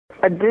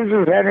This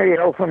is Henry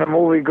Hill from the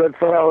movie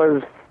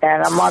Goodfellas,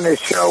 and I'm on the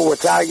show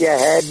Without Your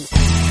Head.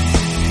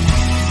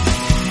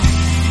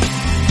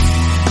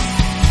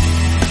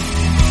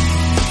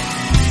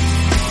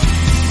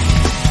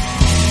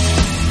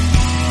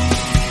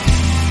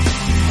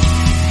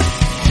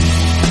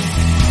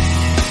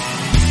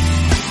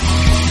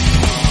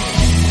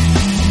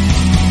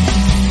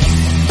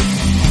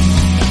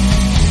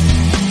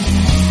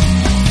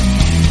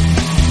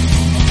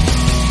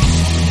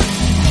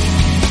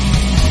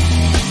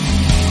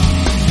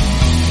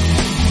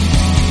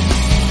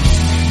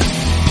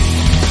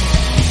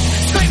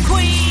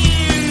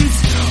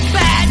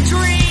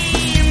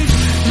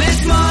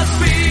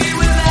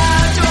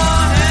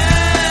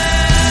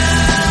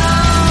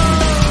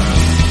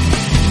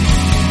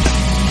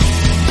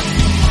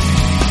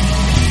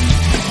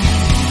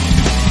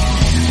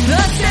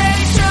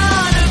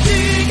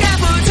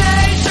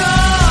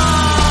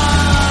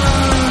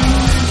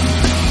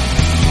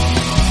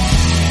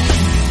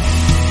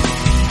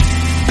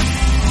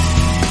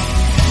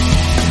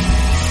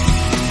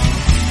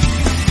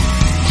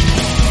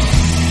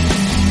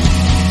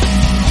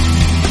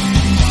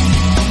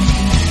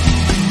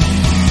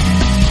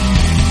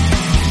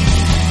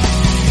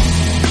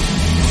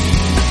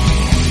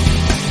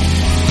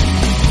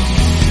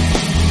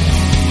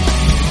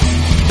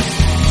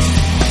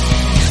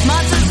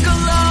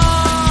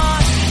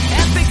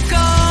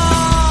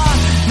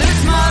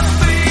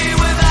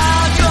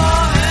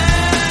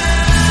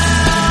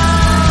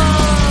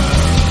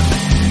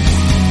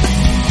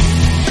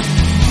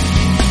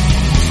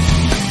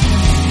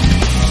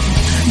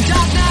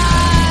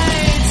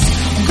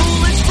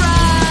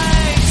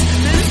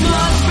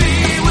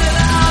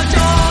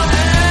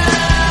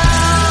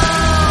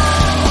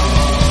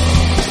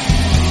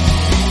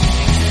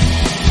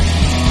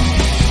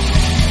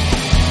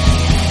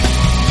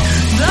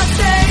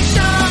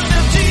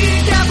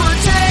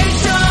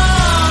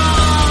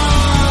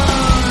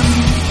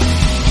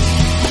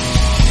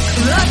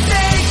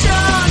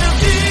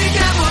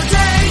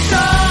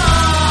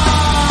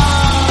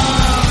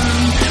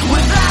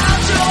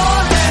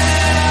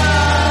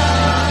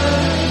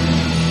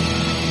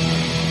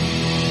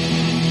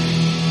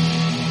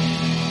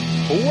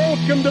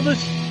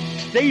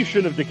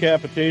 Of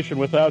decapitation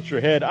without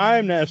your head.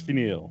 I'm Nasty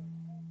Neil.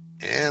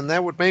 And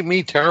that would make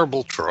me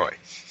Terrible Troy.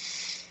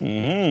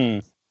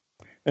 And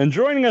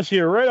joining us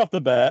here right off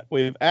the bat,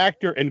 we have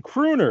actor and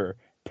crooner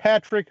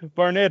Patrick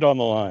Barnitt on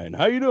the line.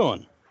 How you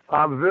doing?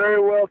 I'm very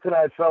well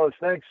tonight, fellas.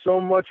 Thanks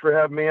so much for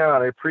having me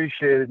on. I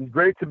appreciate it. And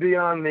great to be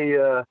on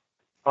the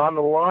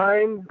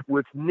line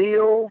with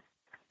Neil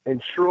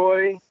and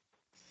Troy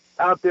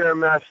out there in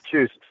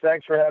Massachusetts.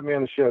 Thanks for having me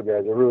on the show,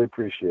 guys. I really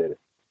appreciate it.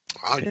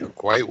 Oh, you're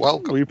quite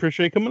welcome. We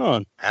appreciate coming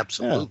on.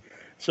 Absolutely. Yeah.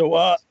 So,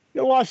 a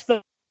lot of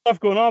stuff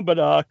going on,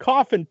 but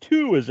Coffin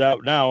 2 is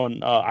out now on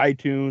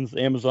iTunes,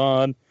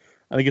 Amazon.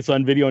 I think it's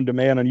on video on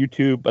demand on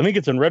YouTube. I think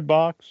it's in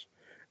Redbox.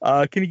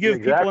 Can you give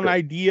people an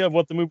idea of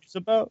what the movie's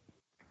about?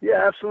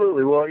 Yeah,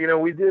 absolutely. Well,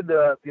 we did,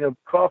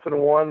 Coffin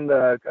 1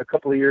 a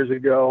couple of years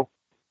ago.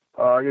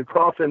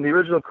 Coffin, the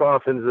original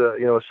Coffin's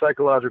a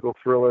psychological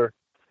thriller,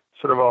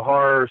 sort of a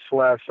horror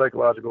 /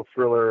 psychological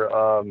thriller,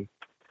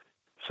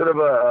 sort of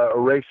a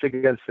race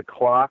against the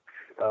clock.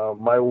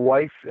 My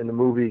wife in the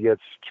movie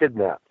gets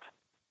kidnapped.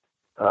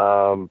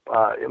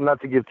 Not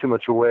to give too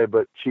much away,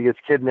 but she gets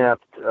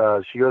kidnapped.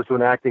 She goes to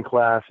an acting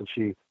class and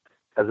she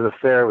has an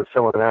affair with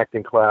someone in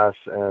acting class,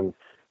 and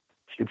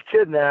she gets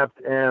kidnapped.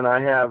 And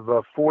I have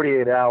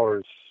 48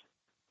 hours.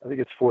 I think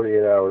it's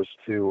 48 hours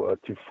to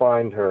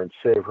find her and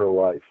save her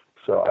life.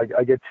 So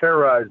I get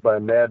terrorized by a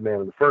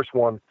madman in the first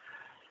one.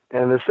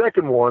 And the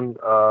second one,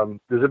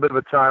 there's a bit of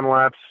a time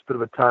lapse, bit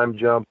of a time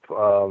jump.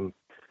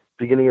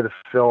 Beginning of the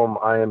film,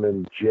 I am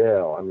in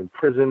jail. I'm in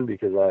prison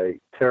because I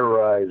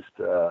terrorized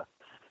a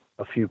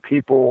few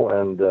people,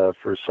 and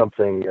for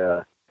something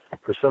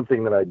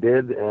that I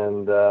did,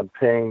 and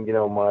paying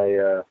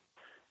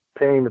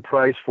paying the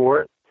price for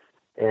it.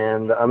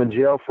 And I'm in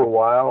jail for a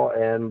while.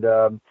 And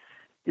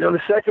the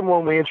second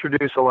one, we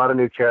introduce a lot of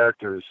new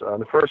characters.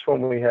 The first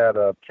one, we had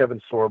Kevin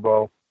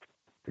Sorbo.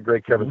 The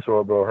great Kevin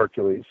Sorbo,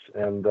 Hercules.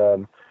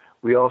 And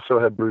we also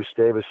had Bruce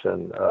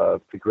Davison,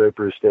 the great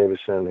Bruce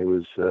Davison, who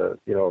was,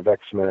 of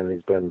X-Men.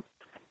 He's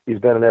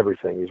been in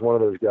everything. He's one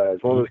of those guys,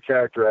 one of those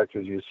character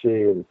actors you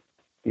see, and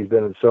he's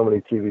been in so many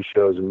TV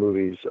shows and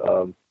movies.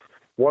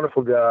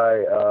 Wonderful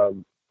guy.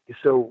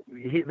 So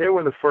they were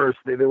in the first.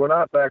 They were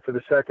not back for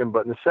the second,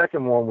 but in the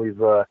second one,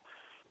 we've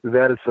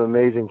added some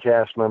amazing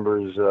cast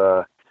members.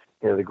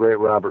 The great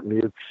Robert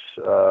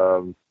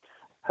Mukes,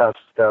 House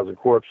of 1,000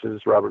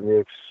 Corpses. Robert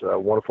Mukes,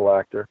 wonderful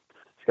actor.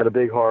 He's got a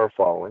big horror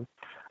following.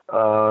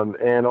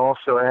 And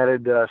also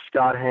added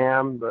Scott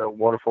Hamm, the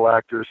wonderful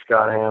actor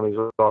Scott Hamm. He's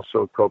also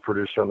a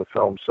co-producer on the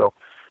film. So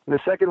in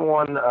the second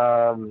one,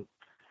 a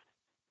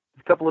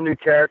couple of new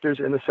characters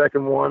in the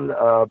second one,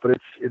 but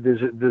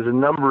there's a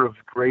number of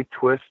great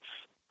twists.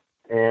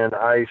 And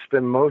I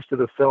spend most of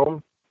the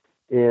film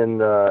in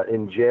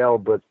jail,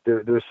 but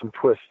there's some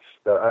twists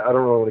that I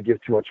don't really want to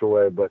give too much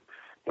away. But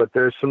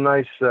there's some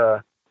nice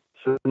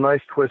some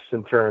nice twists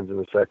and turns in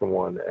the second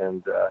one,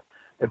 and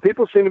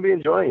people seem to be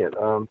enjoying it.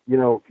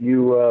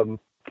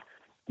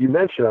 You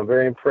mentioned, I'm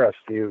very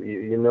impressed.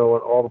 You know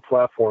all the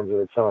platforms that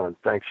it's on.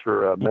 Thanks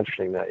for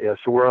mentioning that. Yeah,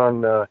 so we're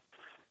on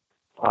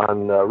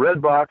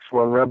Redbox.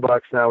 We're on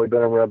Redbox now. We've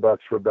been on Redbox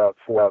for about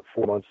four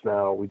months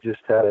now. We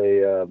just had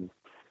a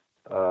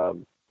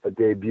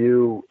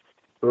debut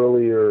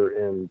earlier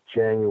in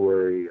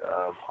January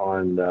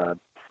on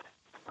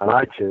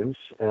iTunes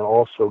and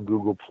also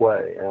Google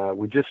Play.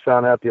 We just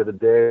found out the other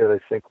day that I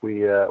think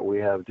we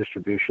have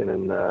distribution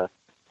in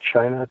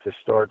China to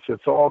start. So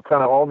it's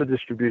all the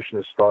distribution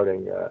is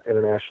starting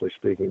internationally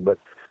speaking. But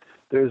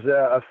there's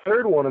a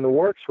third one in the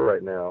works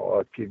right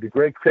now. The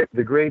great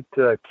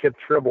Kip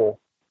Tribble,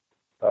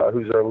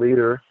 who's our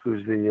leader,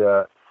 who's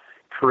the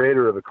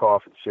creator of the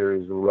Coffin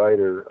series, the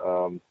writer.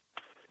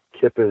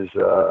 Kip is,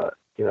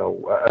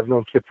 I've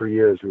known Kip for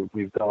years.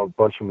 We've done a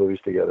bunch of movies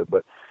together,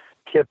 but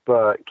Kip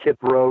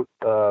wrote,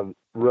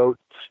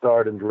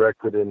 starred, and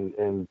directed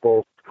in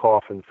both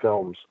Coffin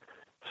films.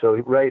 So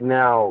right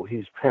now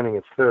he's penning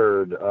a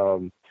third,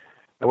 and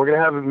we're going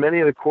to have many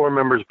of the core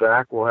members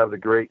back. We'll have the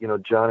great,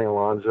 Johnny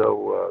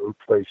Alonso, who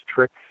plays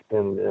Trick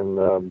in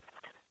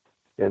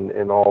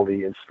all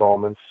the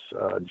installments.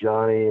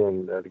 Johnny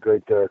and the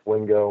great Derek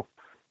Wingo,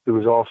 who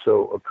was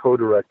also a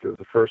co-director of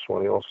the first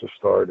one. He also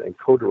starred and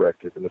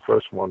co-directed in the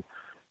first one.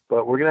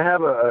 But we're going to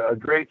have a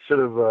great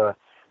sort of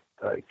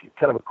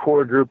kind of a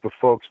core group of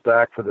folks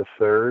back for the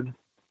third.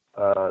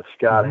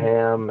 Scott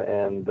Hamm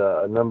and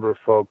a number of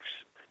folks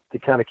to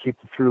kind of keep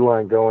the through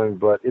line going.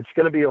 But it's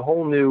going to be a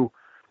whole new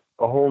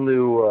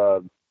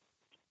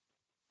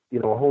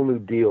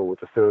deal with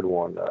the third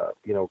one.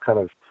 Kind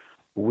of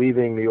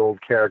weaving the old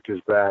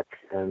characters back,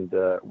 and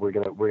we're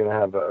gonna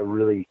have a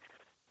really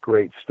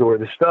great story.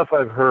 The stuff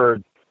I've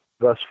heard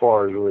thus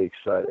far is really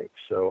exciting.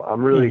 So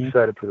I'm really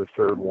excited for the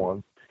third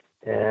one.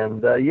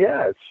 And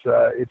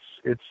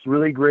it's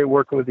really great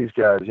working with these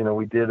guys.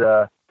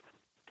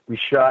 We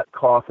shot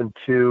Coffin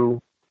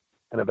 2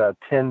 in about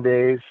 10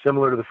 days,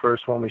 similar to the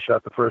first one. We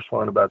shot the first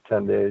one in about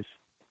 10 days.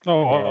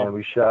 Oh, wow. And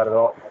we shot it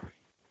all.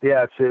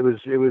 Yeah, it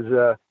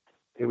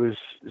was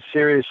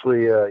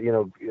seriously,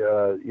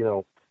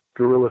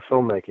 guerrilla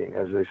filmmaking,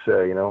 as they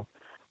say,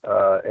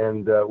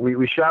 and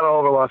we shot all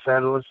over Los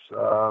Angeles,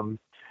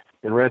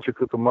 in Rancho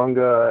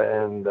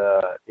Cucamonga, and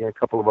a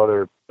couple of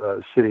other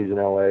cities in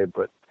LA,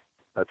 but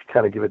to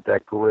kind of give it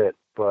that grit.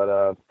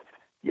 But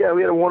we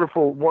had a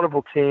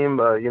wonderful team,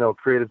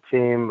 creative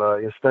team.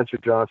 Spencer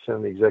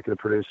Johnson, the executive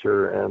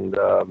producer, and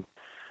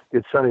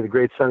the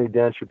great Sunny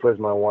Dench, who plays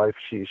my wife.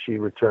 She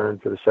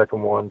returned for the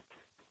second one.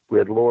 We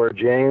had Laura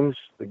James,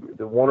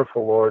 the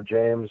wonderful Laura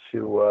James,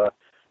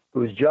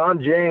 who's John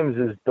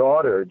James's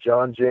daughter,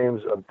 John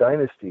James of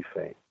Dynasty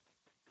fame.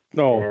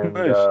 No,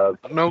 nice.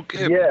 No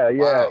kidding.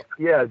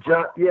 Yeah.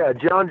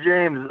 John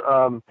James.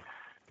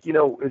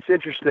 It's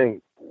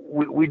interesting.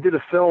 We did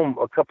a film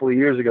a couple of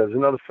years ago. There's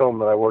another film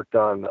that I worked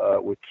on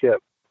with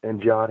Kip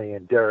and Johnny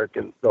and Derek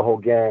and the whole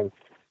gang.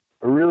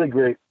 A really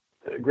great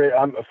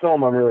a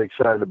film I'm really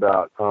excited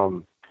about,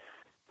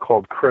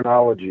 called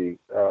Chronology,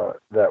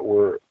 that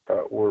we're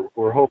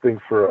hoping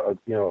for a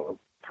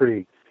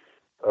pretty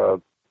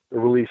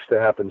release to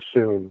happen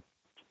soon.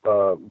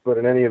 But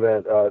in any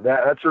event,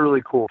 that's a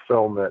really cool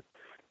film that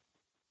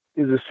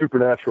is a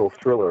supernatural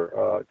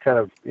thriller.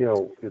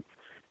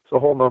 It's a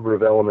whole number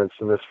of elements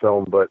in this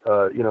film, but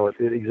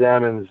it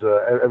examines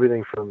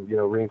everything from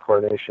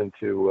reincarnation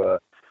to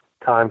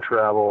time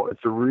travel.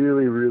 It's a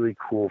really, really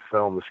cool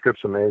film. The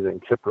script's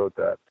amazing. Kip wrote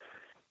that,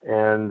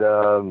 and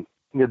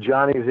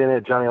Johnny's in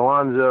it. Johnny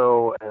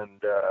Alonso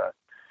and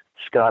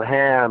Scott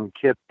Hamm,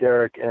 Kip,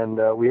 Derek, and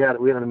we had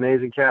an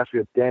amazing cast. We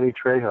have Danny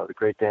Trejo, the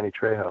great Danny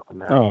Trejo, on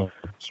that. Oh,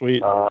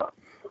 sweet.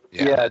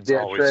 Dan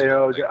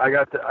Trejo. I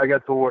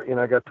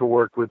got to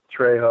work with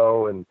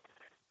Trejo and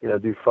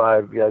do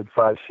 5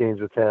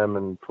 scenes with him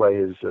and play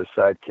his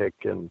sidekick,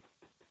 and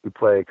we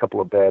play a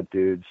couple of bad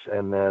dudes,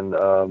 and then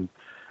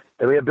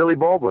we had Billy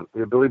Baldwin.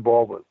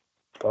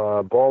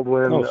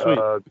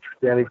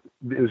 Danny.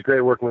 It was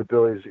great working with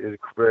Billy. He's a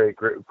very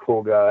great,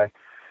 cool guy.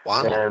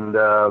 Wow. And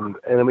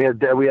then we had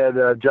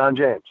John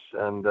James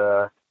and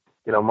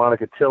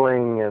Monica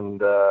Tilling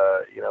and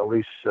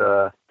Elise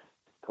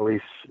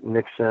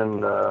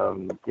Nixon.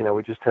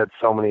 We just had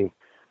so many,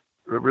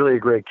 really a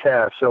great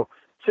cast. So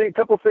see a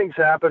couple things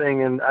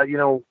happening, and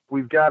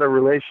we've got a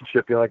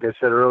relationship. Like I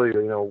said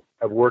earlier,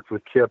 I've worked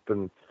with Kip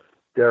and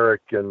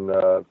Derek and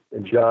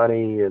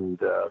Johnny and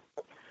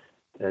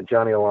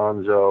Johnny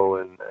Alonso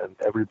and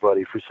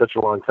everybody for such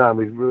a long time.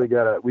 We've really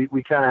got we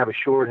kind of have a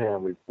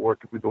shorthand. We've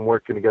been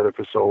working together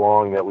for so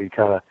long that we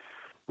can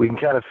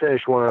kind of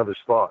finish one another's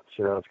thoughts.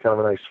 It's kind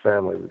of a nice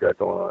family we've got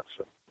going on.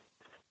 So.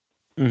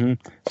 Mm-hmm.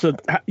 So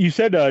you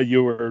said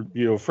you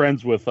were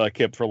friends with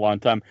Kip for a long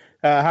time.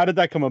 How did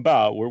that come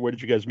about? Where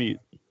did you guys meet?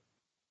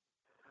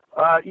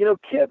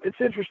 Kip.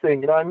 It's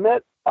interesting. I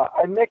met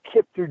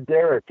Kip through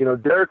Derek.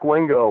 Derek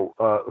Wingo,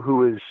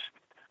 who is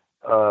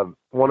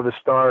one of the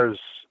stars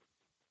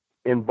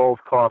in both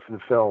Coffin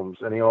films,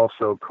 and he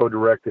also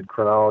co-directed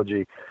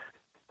Chronology.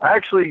 I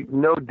actually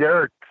know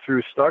Derek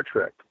through Star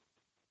Trek.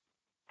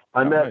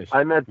 I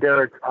met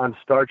Derek on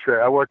Star Trek.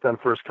 I worked on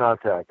First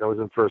Contact. I was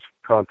in First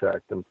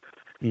Contact, and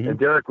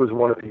Derek was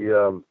one of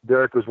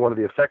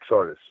the effects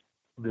artists,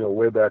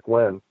 way back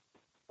when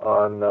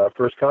on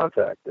First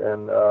Contact.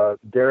 And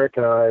Derek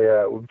and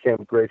I we became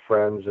great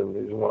friends, and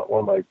he's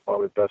one of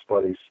my best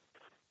buddies.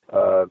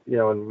 And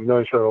we've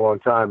known each other a long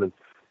time. And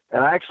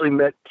I actually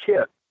met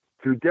Kip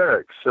through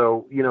Derek.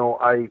 So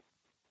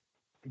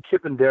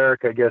Kip and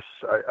Derek, I guess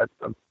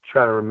I'm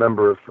trying to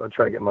remember. If I'm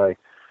trying to get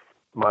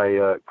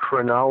my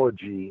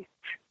chronology,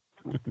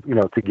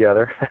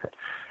 together.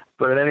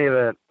 But in any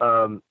event,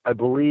 I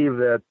believe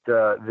that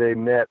they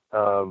met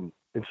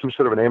in some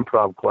sort of an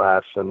improv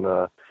class, and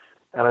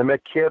I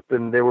met Kip,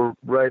 and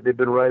they've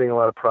been writing a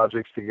lot of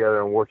projects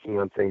together and working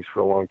on things for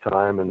a long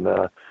time. And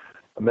I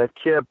met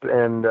Kip,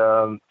 and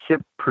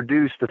Kip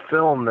produced a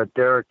film that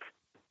Derek.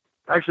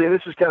 Actually,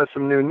 this is kind of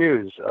some new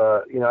news.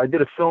 I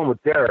did a film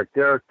with Derek.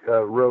 Derek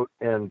wrote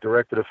and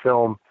directed a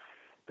film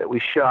that we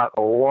shot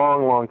a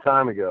long, long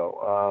time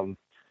ago,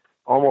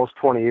 almost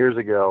 20 years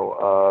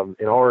ago,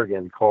 in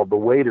Oregon, called The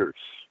Waiters,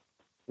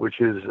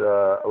 which is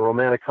a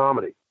romantic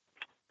comedy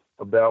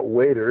about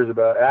waiters,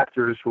 about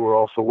actors who are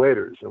also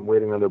waiters and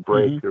waiting on their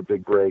break, their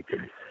big break.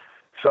 And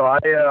so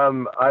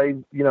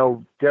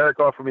Derek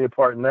offered me a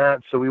part in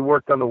that. So we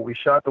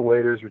shot The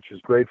Waiters, which was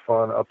great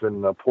fun up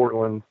in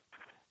Portland.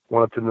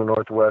 Went up to the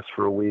Northwest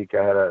for a week.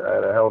 I had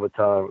a hell of a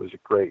time. It was a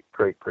great,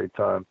 great, great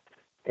time.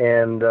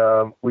 And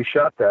we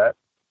shot that.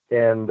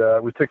 And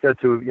we took that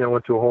to,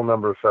 went to a whole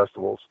number of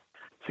festivals.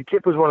 So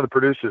Kip was one of the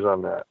producers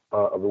on that,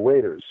 of The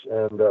Waiters.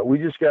 And we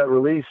just got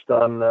released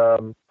on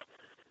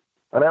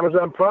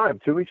Amazon Prime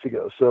 2 weeks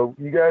ago. So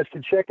you guys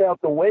can check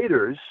out The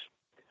Waiters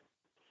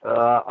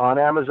on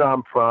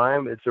Amazon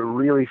Prime. It's a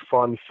really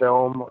fun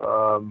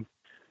film.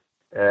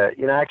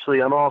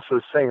 Actually, I'm also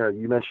a singer.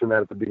 You mentioned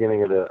that at the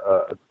beginning of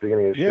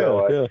the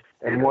show. Yeah.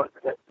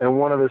 And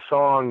one of the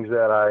songs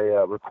that I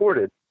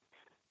recorded,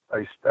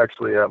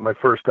 my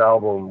first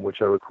album,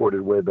 which I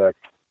recorded way back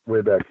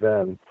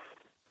then.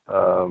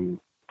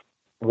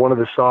 One of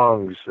the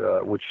songs,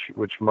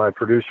 which my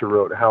producer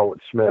wrote,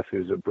 Howard Smith,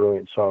 who's a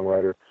brilliant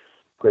songwriter,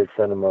 great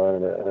friend of mine,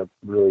 and a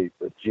really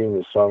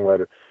genius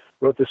songwriter,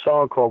 wrote this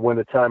song called "When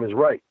the Time Is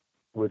Right,"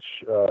 which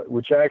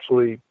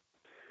actually,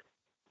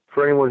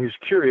 for anyone who's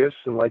curious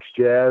and likes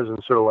jazz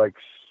and sort of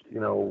likes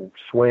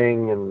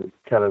swing and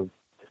kind of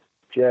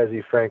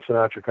jazzy Frank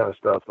Sinatra kind of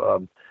stuff,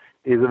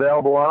 is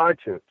available on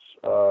iTunes.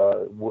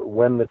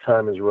 When the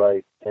Time Is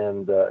Right,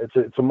 and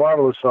it's a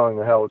marvelous song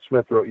that Howard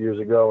Smith wrote years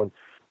ago, and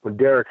when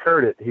Derek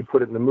heard it, he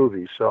put it in the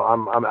movie. So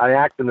I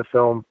act in the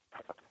film.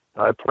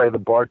 I play the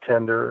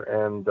bartender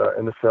and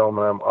in the film,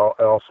 and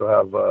I also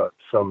have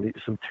some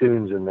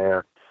tunes in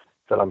there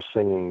that I'm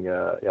singing.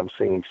 I'm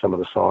singing some of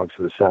the songs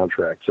for the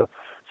soundtrack. So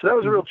that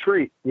was a real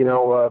treat,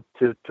 to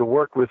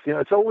work with.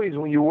 It's always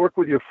when you work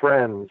with your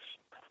friends,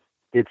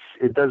 it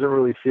doesn't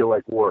really feel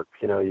like work.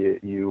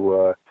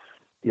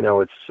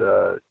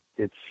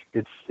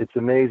 It's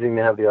amazing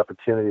to have the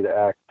opportunity to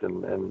act,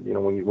 and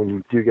when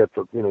you do get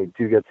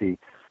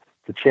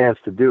the chance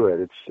to do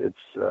it,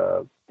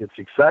 it's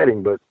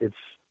exciting, but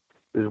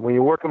when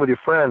you're working with your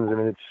friends, I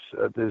mean,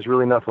 there's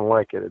really nothing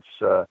like it.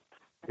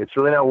 It's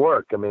really not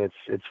work. I mean,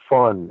 it's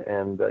fun,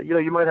 and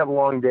you might have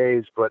long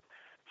days, but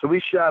so we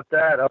shot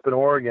that up in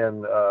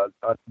Oregon.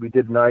 We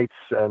did nights,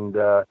 and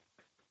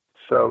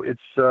so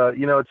it's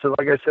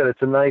like I said,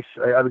 I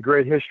have a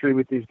great history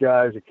with these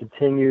guys. It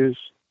continues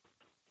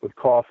with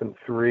Coffin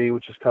 3,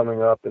 which is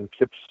coming up, and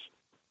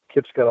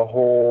Kip's got a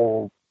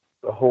whole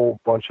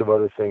bunch of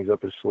other things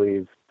up his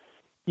sleeve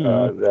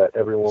that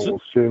everyone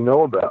will soon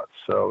know about.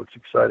 So it's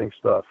exciting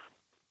stuff.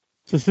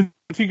 So since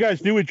you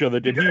guys knew each other,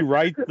 did he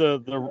write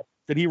the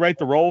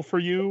role for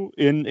you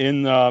in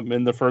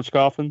the first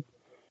Coffin?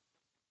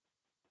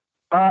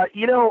 I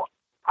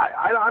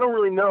don't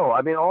really know.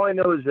 I mean, all I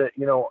know is that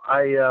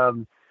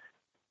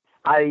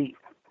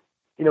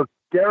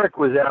Derek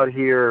was out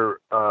here.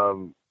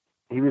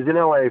 He was in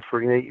LA for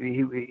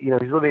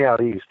he's living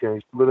out east.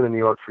 He's living in New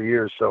York for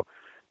years. So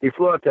he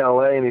flew out to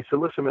LA and he said,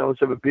 "Listen, man, let's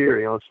have a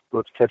beer.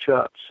 Let's catch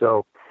up."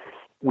 So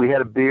we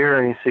had a beer,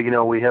 and he said,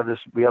 "We have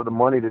the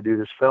money to do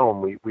this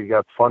film. We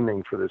got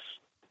funding for this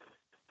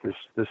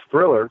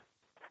thriller."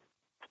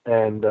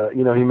 And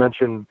he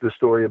mentioned the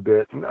story a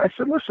bit, and I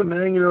said, "Listen,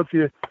 man, if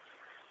you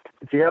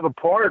have a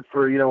part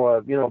for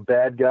a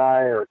bad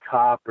guy or a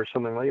cop or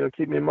something,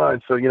 keep me in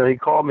mind." So he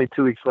called me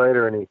 2 weeks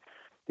later, and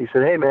he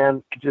said, "Hey,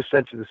 man, just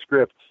sent you the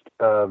script.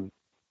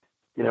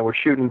 We're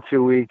shooting in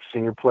 2 weeks,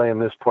 and you're playing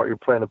this part. You're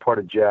playing the part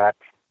of Jack,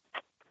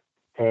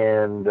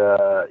 and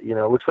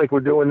it looks like we're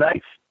doing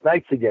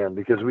nights again,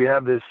 because we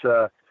have this."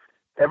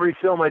 Every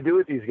film I do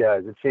with these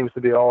guys, it seems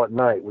to be all at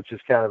night, which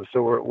is kind of,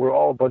 so we're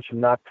all a bunch of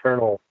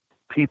nocturnal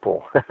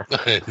people.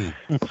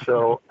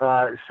 So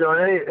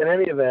in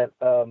any event,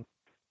 so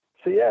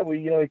yeah,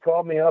 he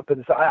called me up,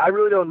 and so I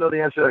really don't know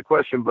the answer to that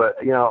question, but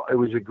it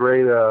was a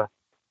great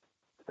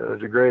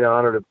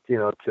honor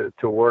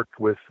to work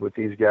with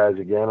these guys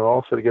again, and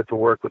also to get to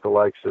work with the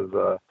likes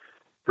of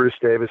Bruce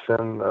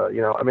Davison.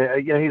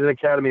 He's an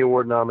Academy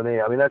Award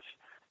nominee. I mean, that's,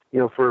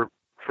 for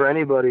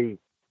anybody,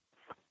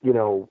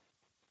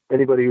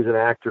 anybody who's an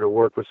actor to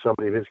work with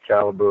somebody of his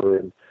caliber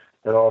and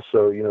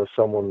also,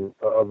 someone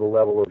of the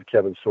level of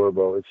Kevin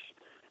Sorbo, it's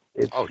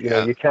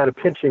you're kind of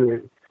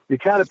pinching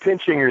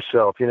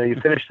yourself. You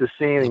finish the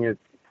scene and you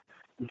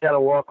kind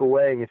of walk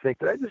away and you think,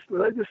 did I just do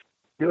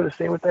the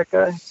scene with that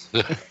guy?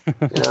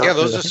 Yeah,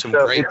 those are some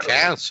great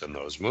casts in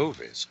those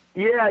movies.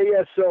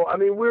 Yeah. So I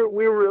mean, we're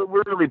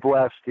really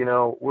blessed.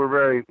 We're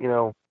very,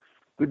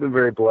 we've been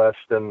very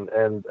blessed, and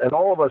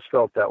all of us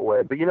felt that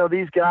way. But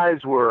these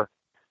guys were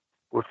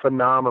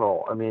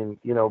phenomenal. I mean,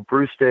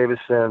 Bruce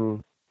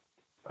Davison,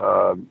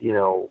 Kevin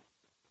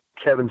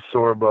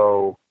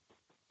Sorbo,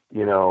 I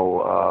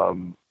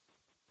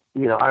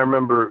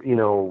remember,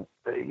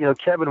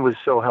 Kevin was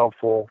so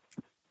helpful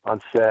on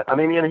set. I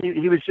mean,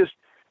 he was just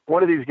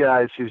one of these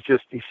guys he's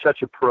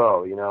such a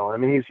pro, I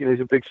mean, he's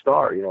a big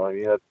star, he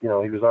was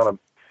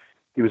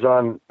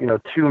on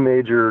two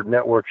major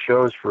network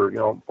shows for,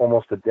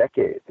 almost a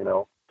decade,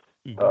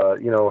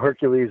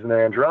 Hercules and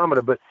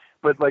Andromeda, but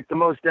like the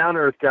most down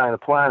to earth guy on the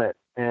planet.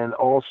 And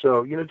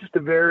also, just a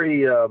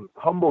very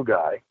humble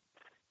guy,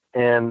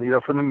 and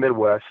from the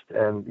Midwest,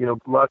 and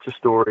lots of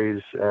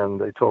stories, and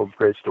they told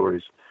great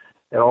stories,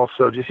 and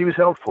also just he was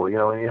helpful,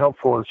 and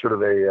helpful in sort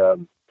of a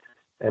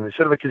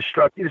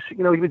constructive.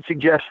 He would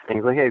suggest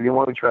things like, hey, do you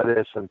want to try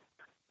this? And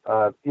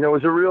it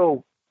was a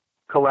real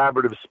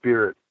collaborative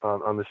spirit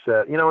on the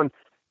set,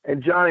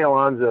 and Johnny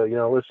Alonso,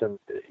 listen,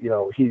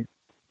 he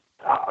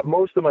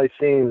most of my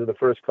scenes in the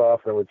first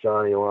Coffin with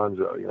Johnny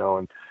Alonso,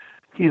 and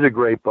he's a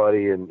great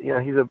buddy, and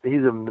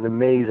he's an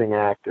amazing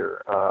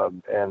actor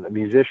and a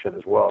musician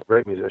as well,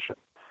 great musician.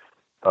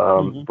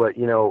 But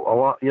he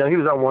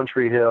was on One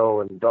Tree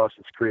Hill and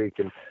Dawson's Creek,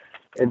 and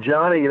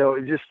Johnny,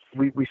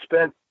 we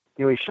spent,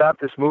 we shot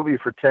this movie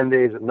for 10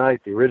 days at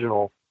night, the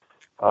original,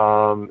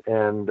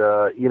 and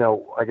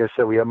like I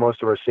said, we had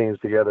most of our scenes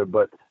together.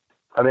 But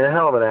I mean, a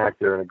hell of an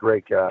actor and a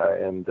great guy,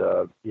 and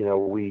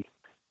we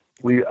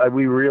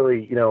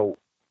really,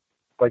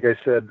 like I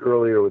said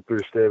earlier with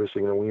Bruce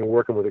Davison, when you're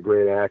working with a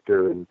great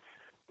actor and,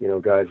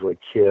 guys like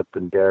Kip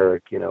and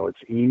Derek,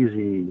 it's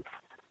easy,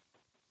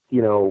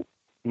 you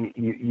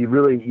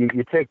really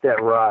take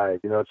that ride,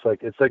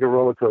 it's like a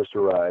roller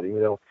coaster ride,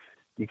 you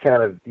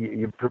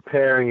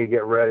prepare and you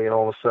get ready, and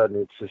all of a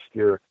sudden it's just,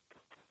 you're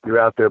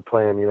out there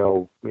playing,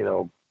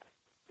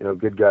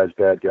 good guys,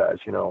 bad guys,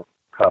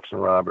 cops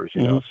and robbers,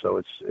 so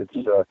it's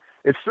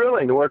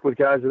thrilling to work with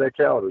guys of that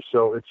caliber.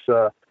 So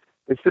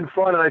it's been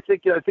fun, and I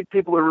think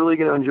people are really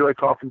going to enjoy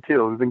Coffin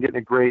too. We've been getting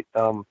a great.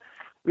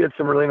 We had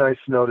some really nice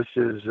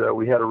notices.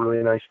 We had a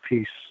really nice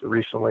piece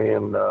recently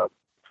in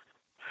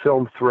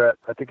Film Threat.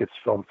 I think it's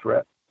Film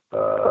Threat.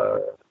 I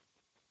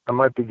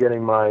might be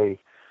getting my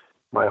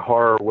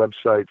horror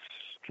websites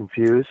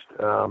confused.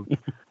 I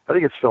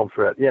think it's Film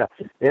Threat. Yeah.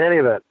 In any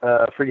event,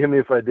 forgive me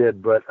if I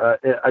did, but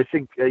I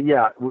think they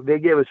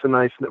gave us some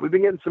nice. We've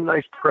been getting some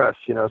nice press.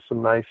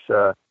 Some nice.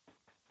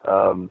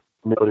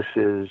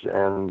 Notices,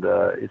 and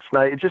it's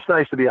nice. It's just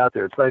nice to be out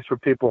there. It's nice for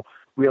people.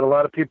 We had a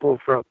lot of people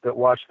that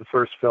watched the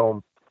first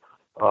film.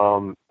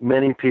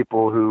 Many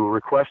people who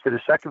requested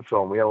a second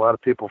film. We had a lot of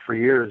people for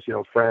years,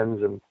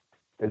 friends and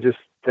just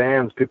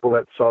fans, people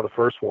that saw the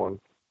first one.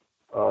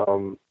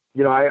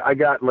 I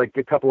got, like,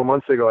 a couple of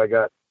months ago, I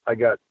got a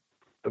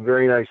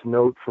very nice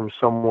note from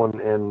someone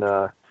in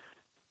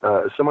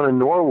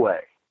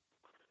Norway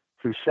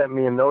who sent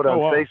me a note on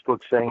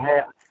Facebook saying,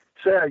 hey.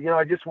 So,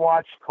 I just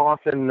watched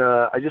Coffin.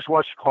 On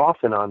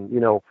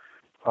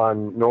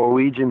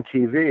Norwegian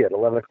TV at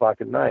 11 o'clock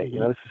at night.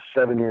 This is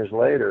 7 years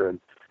later, and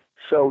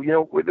so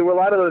there were a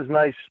lot of those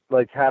nice,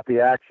 like,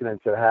 happy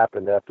accidents that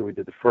happened after we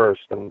did the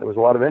first, and there was a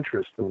lot of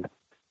interest, and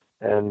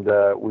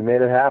we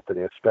made it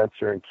happen.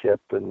 Spencer and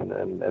Kip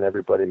and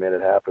everybody made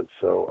it happen.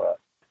 So,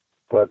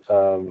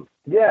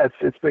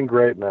 it's been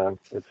great, man.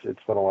 It's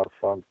been a lot of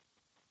fun.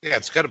 Yeah,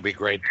 it's got to be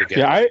great to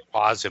get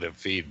positive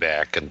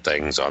feedback and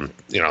things on,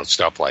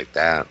 stuff like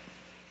that.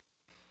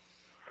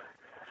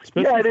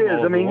 Yeah, it is.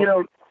 I mean,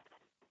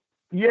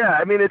 it's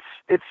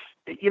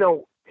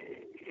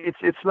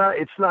not,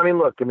 I mean,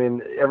 look, I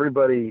mean,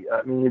 everybody,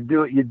 I mean, you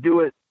do it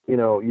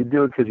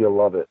because you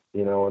love it,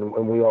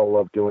 and we all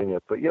love doing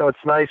it. But,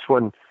 it's nice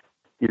when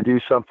you do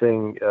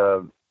something,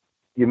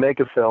 you make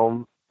a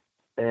film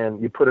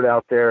and you put it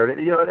out there, and,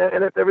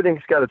 and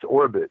everything's got its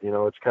orbit,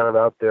 it's kind of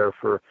out there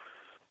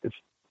it's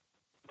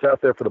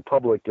out there for the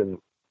public, and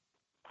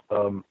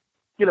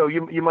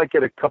you might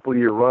get a couple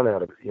year run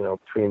out of it,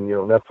 between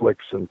Netflix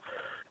and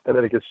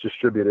then it gets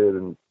distributed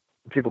and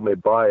people may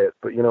buy it.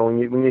 But when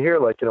you hear,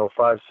 like,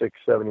 5, 6,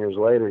 7 years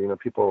later,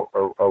 people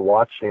are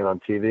watching it on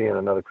TV in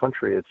another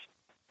country, it's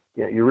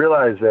you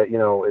realize that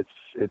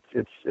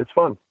it's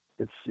fun.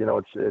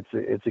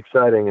 It's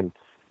exciting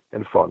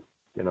and fun.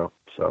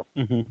 So.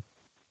 Mm-hmm.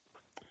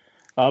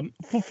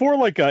 For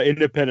like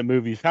independent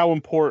movies, how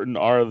important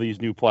are these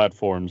new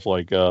platforms,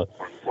 like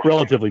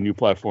relatively new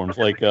platforms,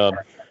 like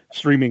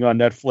streaming on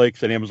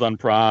Netflix and Amazon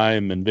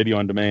Prime and video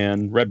on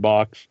demand,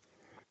 Redbox?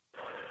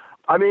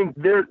 I mean,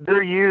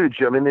 they're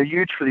huge. I mean, they're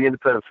huge for the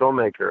independent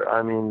filmmaker.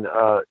 I mean,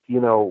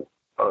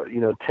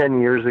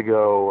 10 years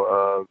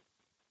ago,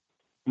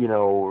 8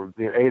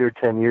 or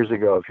 10 years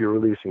ago, if you're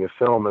releasing a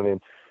film, I mean,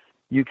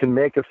 you can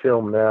make a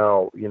film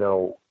now,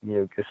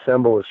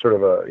 assemble a sort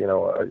of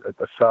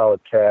a solid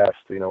cast,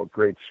 a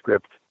great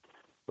script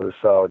with a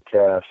solid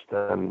cast,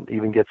 and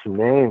even get some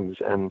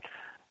names and,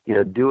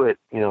 do it,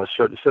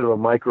 sort of a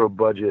micro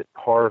budget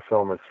horror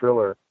film or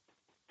thriller.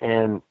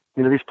 And,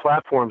 these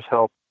platforms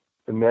help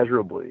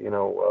immeasurably,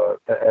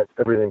 at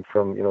everything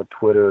from,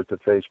 Twitter to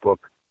Facebook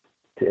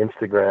to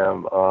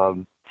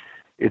Instagram.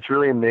 It's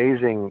really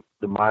amazing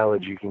the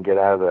mileage you can get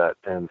out of that,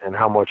 and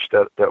how much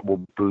that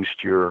will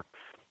boost your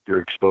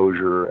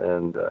exposure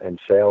and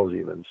sales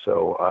even.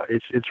 So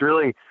it's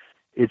really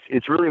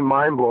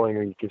mind blowing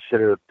when you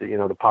consider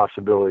the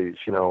possibilities.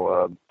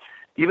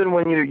 Even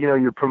when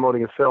you're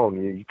promoting a film,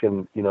 you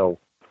can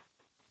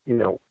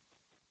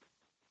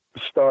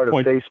start a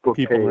Facebook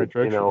page.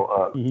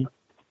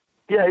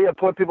 Yeah,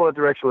 point people in that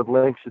direction with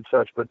links and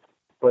such. But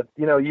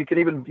you can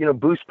even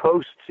boost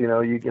posts.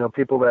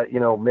 People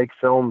that make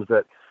films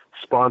that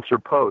sponsor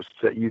posts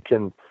that you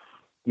can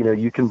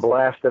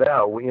blast it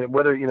out.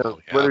 Whether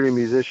you're a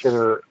musician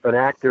or an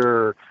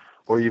actor,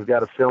 or you've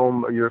got a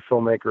film, or you're a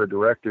filmmaker or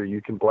director,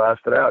 you can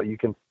blast it out. You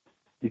can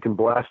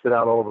blast it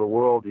out all over the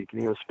world. You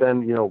can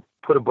spend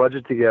put a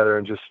budget together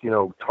and just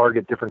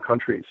target different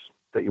countries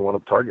that you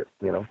want to target.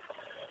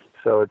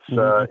 So it's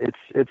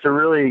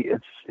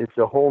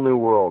a whole new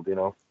world,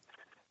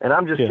 and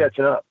I'm just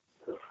catching up.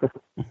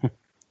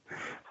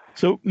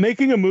 So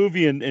making a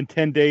movie in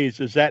 10 days,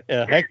 is that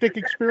a hectic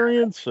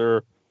experience,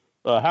 or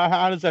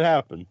how does that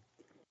happen?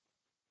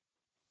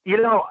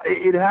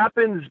 It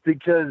happens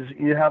because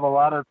you have a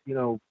lot of,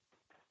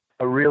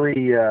 a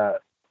really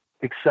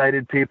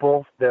excited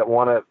people that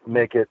want to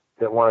make it,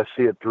 that want to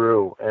see it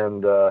through,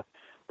 and are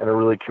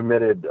really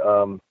committed.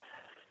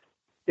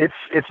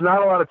 It's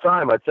not a lot of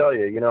time, I tell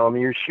you. I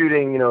mean, you're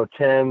shooting,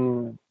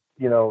 10,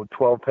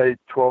 12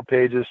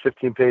 pages,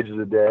 15 pages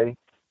a day.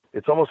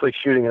 It's almost like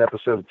shooting an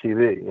episode of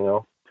TV,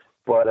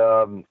 But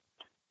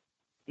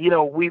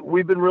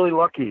we've been really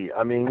lucky.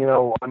 I mean,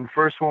 on the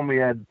first one we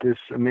had this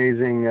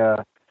amazing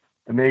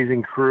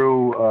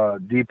crew,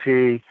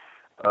 DP,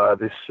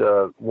 this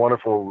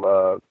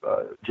wonderful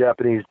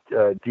Japanese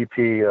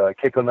DP,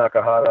 Keiko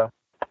Nakahara,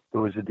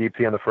 who was the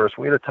DP on the first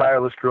one. We had a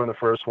tireless crew in the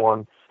first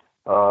one.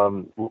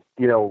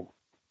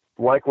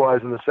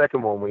 Likewise in the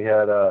second one, we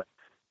had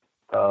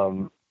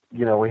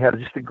we had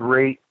just a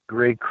great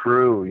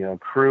crew,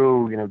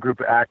 group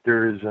of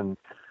actors, and,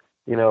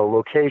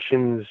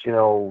 locations,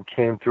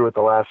 came through at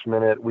the last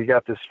minute. We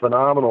got this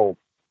phenomenal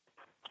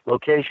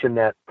location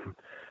that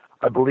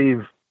I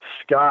believe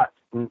Scott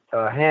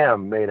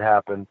Ham made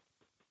happen,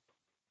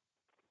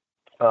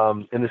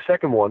 in the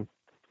second one,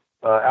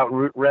 out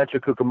in Rancho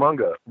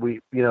Cucamonga.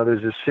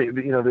 There's this,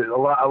 there's a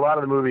lot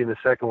of the movie in the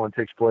second one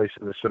takes place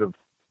in this sort of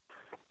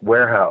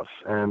warehouse,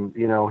 and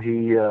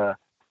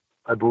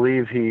I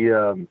believe he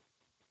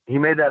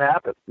made that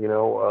happen.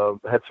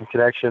 Had some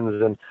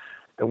connections, and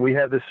we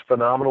had this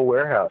phenomenal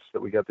warehouse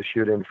that we got to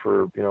shoot in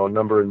for a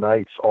number of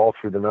nights, all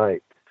through the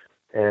night,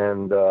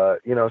 and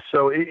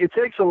so it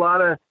takes a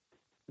lot of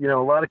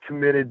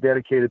committed,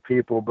 dedicated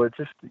people, but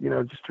just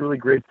really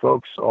great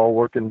folks all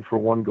working for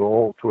one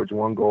goal, towards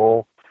one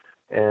goal.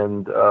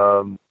 And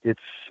it's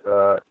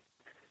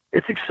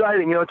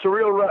exciting. It's a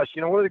real rush.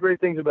 One of the great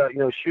things about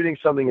shooting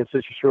something in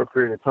such a short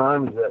period of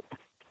time is that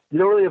you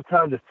don't really have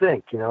time to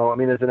think. I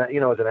mean, as an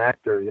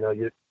actor,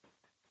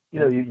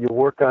 you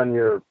work on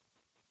your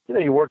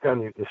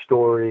the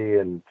story,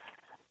 and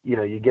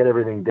you get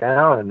everything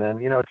down, and then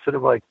it's sort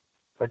of like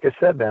I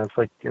said, man, it's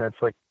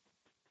like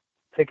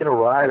taking a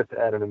ride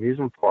at an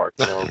amusement park.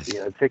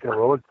 Taking a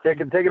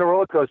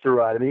roller coaster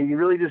ride. I mean, you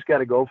really just got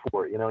to go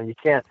for it. And you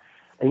can't.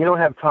 And you don't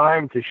have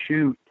time to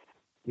shoot,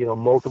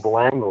 multiple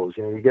angles.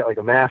 You get like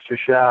a master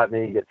shot, and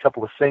then you get a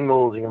couple of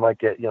singles, and you might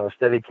get, a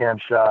Steadicam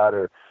shot,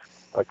 or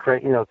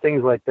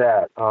things like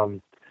that.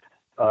 And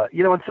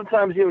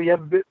sometimes, you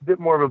have a bit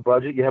more of a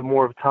budget, you have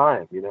more of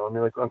time, I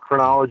mean, like on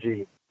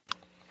chronology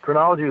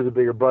was a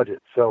bigger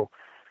budget. So,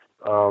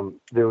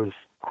 there was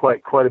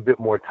quite a bit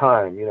more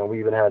time. We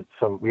even had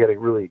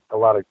a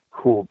lot of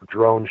cool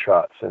drone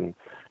shots in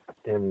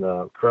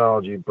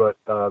chronology, but,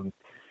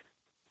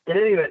 in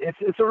any event,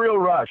 it's a real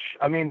rush.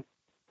 I mean,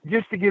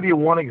 just to give you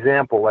one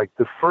example, like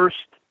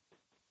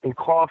in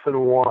Coffin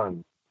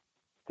 1,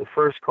 the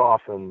first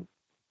Coffin,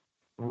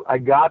 I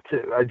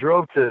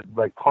drove to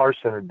like Car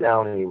Center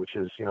Downey, which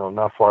is,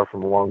 not far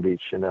from Long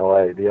Beach in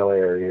LA, the LA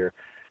area here.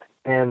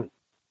 And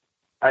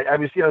I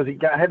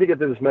had to get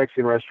to this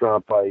Mexican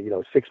restaurant by,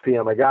 6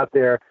 p.m. I got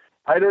there.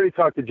 I'd already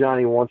talked to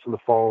Johnny once on the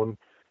phone.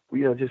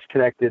 We, just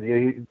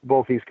connected,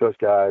 both East Coast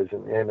guys,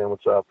 and hey man,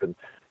 what's up? And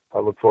I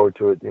look forward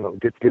to it,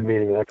 good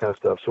meeting and that kind of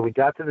stuff. So we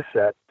got to the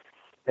set,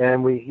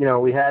 and we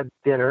had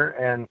dinner,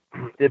 and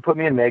they put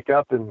me in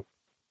makeup, and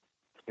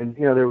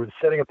they were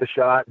setting up the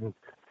shot, and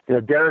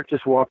Derek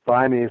just walked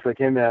by me. He's like,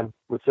 "Hey man,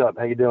 what's up?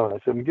 How you doing?" I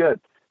said, "I'm good."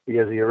 He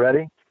goes, "Are you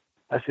ready?"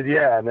 I said,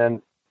 "Yeah." And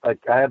then like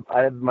I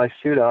had my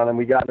suit on, and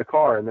we got in the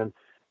car, and then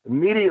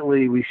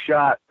immediately we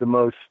shot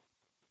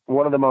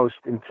one of the most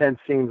intense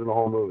scenes in the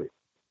whole movie.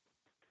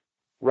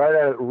 Right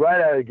out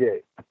of the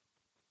gate.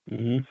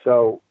 Mm-hmm.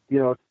 So,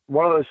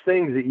 one of those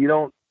things that you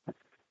don't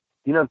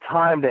have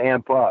time to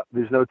amp up.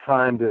 There's no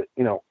time to,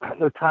 no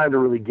time to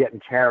really get in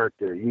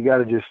character. You got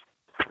to just,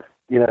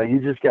 you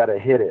just got to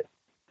hit it.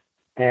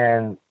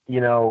 And,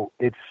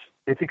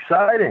 it's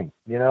exciting.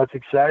 It's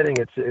exciting.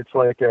 It's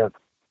like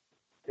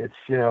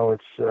it's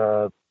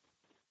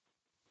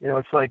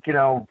like,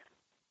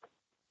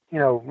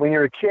 when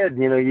you're a kid,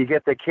 you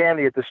get the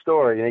candy at the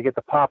store, you get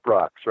the Pop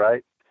Rocks,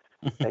 right?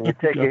 And you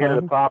take a hit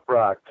of the Pop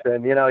Rocks,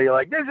 and you're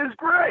like, this is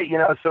great,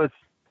 So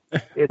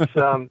it's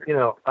I'm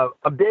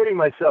dating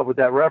myself with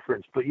that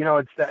reference, but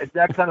it's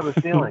that kind of a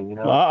feeling,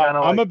 Well,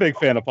 I'm a big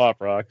fan of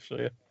Pop Rocks.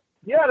 So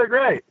yeah, they're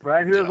great,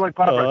 right? Who doesn't like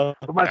Pop Rocks?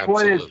 But my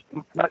point is,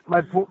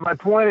 my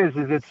point is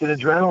it's an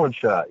adrenaline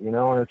shot, and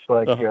it's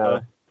like,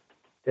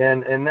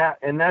 and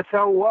that's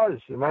how it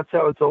was, and that's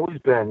how it's always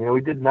been.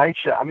 We did night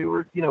shot. I mean,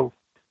 we're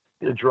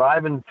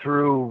driving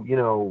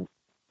through,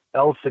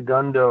 El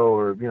Segundo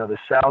or, the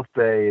South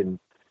Bay and,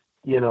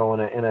 in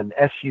an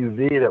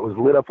SUV that was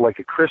lit up like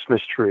a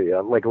Christmas tree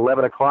at like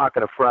 11 o'clock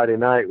on a Friday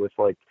night with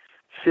like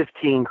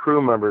 15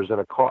 crew members in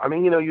a car. I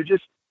mean, you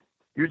just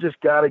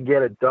got to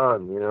get it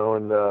done,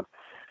 and,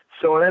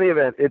 so in any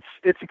event,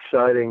 it's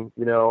exciting,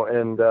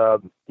 and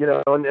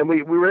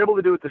we were able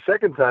to do it the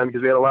second time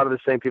because we had a lot of the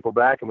same people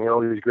back, and we had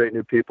all these great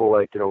new people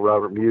like,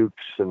 Robert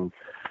Mukes, and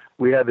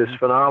we had this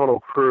phenomenal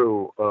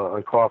crew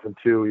on Coffin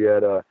 2. We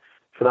had a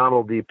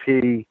phenomenal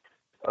DP,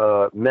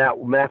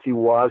 Matthew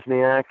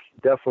Wozniak.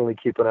 Definitely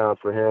keep an eye out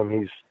for him.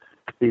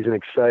 He's an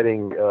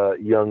exciting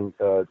young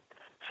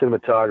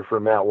cinematographer,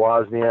 Matt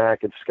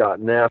Wozniak, and Scott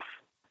Neff,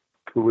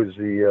 who was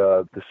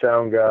the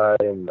sound guy,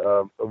 and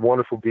a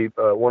wonderful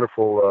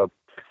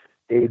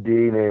AD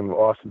named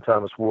Austin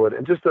Thomas Wood,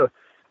 and just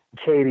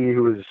Katie,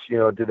 who was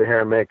did the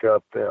hair and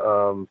makeup.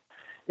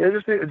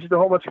 Just a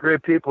whole bunch of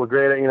great people,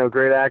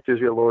 great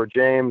actors. We had Laura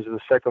James in the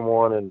second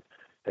one, and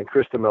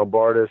Krista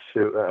Melbardis,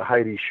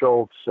 Heidi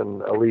Schultz,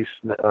 and Elise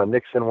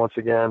Nixon once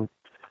again.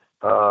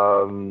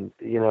 Dan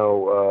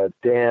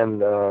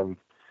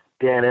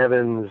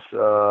Evans.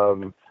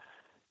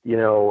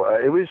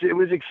 It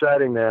was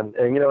exciting, man.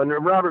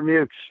 And Robert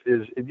Mukes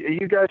are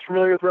you guys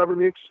familiar with Robert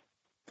Mukes?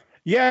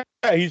 Yeah,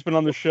 he's been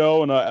on the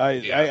show, and I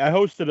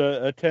hosted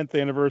a 10th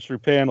anniversary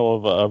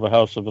panel of a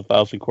House of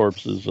 1,000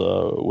 Corpses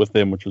with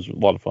him, which was a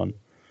lot of fun.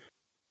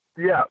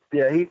 Yeah,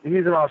 he's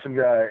an awesome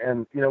guy,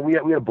 and we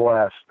had a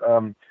blast.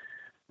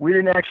 We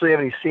didn't actually have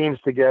any scenes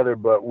together,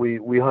 but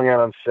we hung out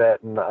on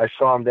set, and I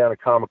saw him down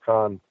at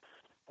Comic-Con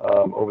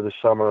over the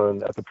summer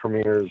and at the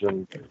premieres,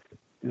 and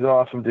he's an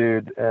awesome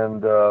dude,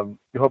 and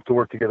we hope to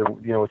work together,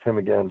 with him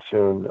again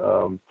soon.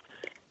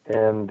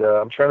 And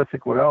I'm trying to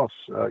think what else.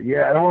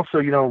 And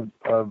also,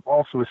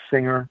 also a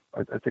singer.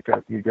 I think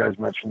you guys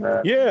mentioned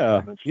that.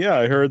 Yeah.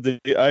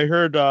 I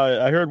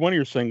heard one of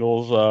your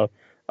singles.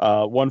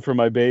 One for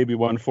my baby,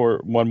 one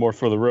more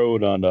for the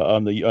road on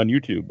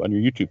YouTube, on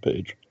your YouTube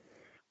page.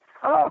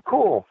 Oh,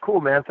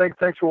 cool, man.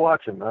 Thanks for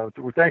watching.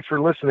 Thanks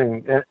for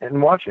listening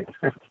and watching.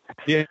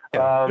 Yeah.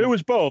 It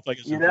was both, I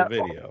guess, it's a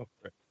video.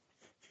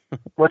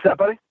 What's that,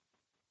 buddy?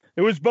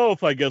 It was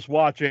both, I guess,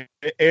 watching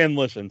and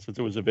listen, since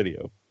it was a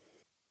video.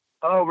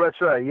 Oh, that's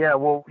right. Yeah.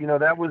 Well,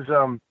 that was,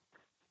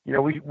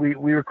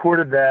 we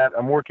recorded that.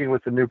 I'm working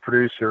with a new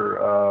producer,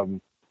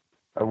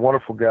 a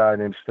wonderful guy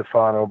named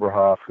Stefan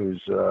Oberhoff,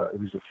 who's a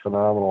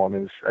phenomenal. I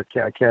mean, I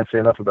can't say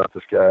enough about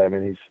this guy. I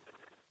mean,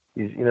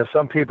 he's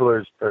some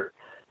people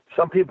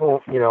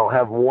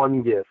have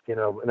one gift,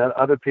 and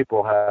other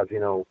people have,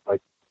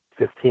 like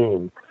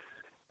 15.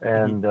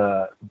 And,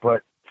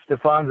 but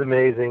Stefan's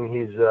amazing.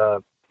 He's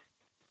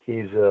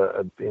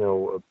a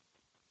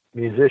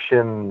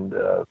musician,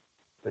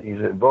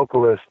 he's a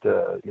vocalist,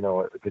 a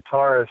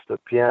guitarist, a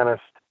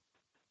pianist.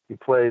 He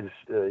plays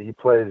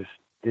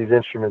these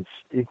instruments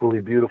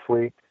equally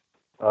beautifully.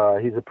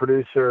 He's a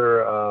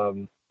producer,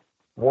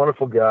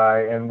 wonderful guy,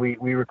 and we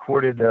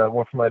recorded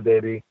One for My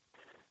Baby,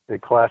 the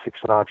classic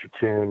Sinatra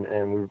tune,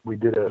 and we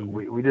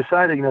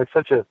decided,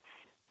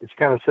 it's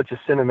kind of such a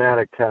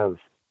cinematic kind of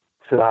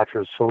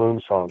Sinatra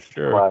saloon song,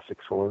 sure. Classic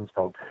saloon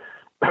song,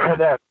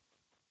 that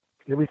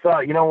we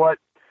thought, what,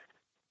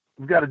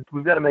 we've got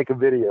to make a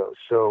video.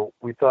 So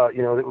we thought,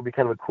 it would be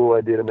kind of a cool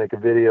idea to make a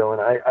video.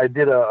 And I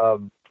did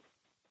the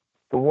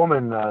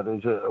woman,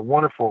 there's a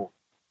wonderful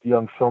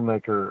young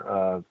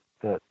filmmaker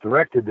that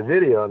directed the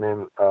video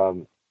named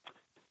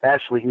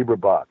Ashley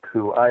Eberbach,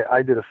 who I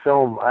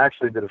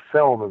actually did a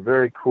film, a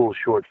very cool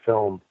short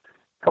film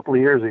a couple of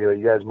years ago.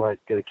 You guys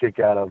might get a kick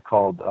out of,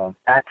 called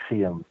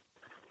Axiom.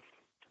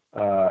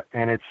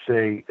 And it's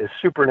a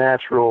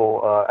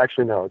supernatural,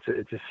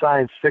 it's a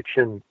science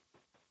fiction,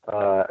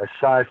 a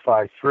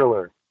sci-fi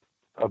thriller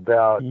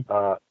about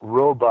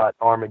robot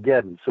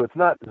Armageddon. So it's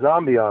not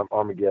zombie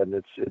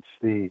Armageddon, it's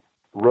the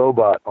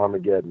robot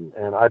Armageddon.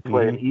 And I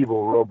play an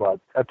evil robot.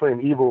 I play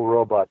an evil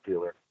robot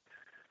dealer.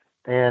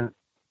 And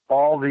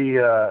all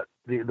the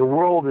the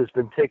world has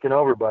been taken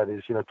over by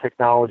these,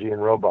 technology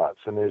and robots,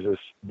 and there's this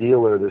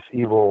dealer, this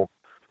evil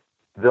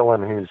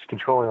villain who's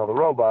controlling all the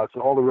robots,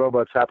 and all the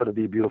robots happen to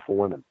be beautiful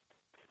women.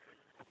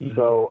 Mm-hmm.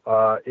 So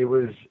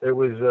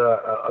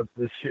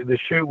the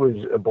shoot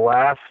was a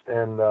blast,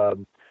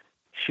 and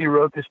she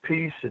wrote this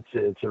piece.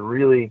 It's a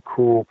really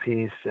cool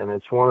piece, and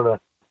it's one of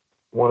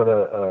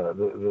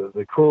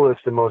the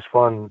coolest and most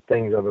fun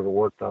things I've ever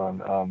worked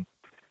on.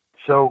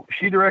 So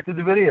she directed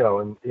the video,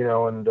 and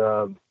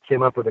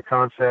came up with a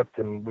concept,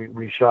 and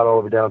we shot all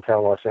over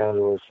downtown Los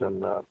Angeles,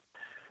 and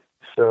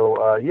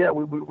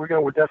we're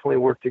gonna definitely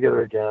work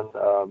together again.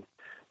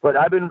 But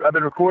I've been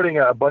recording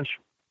a bunch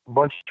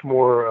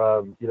more,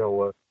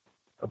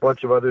 a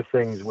bunch of other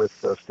things with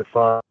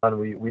Stefan.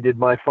 We did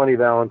My Funny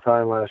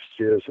Valentine last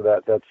year, so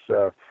that's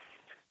out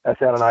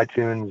on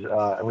iTunes,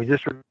 and we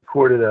just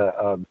recorded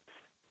a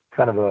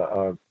kind of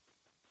a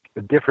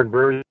different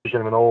version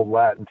of an old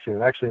Latin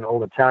tune, actually an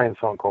old Italian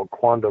song called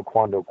Quando,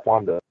 Quando,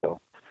 Quando.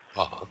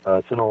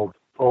 It's an old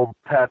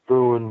Pat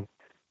Boone,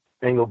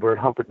 Engelbert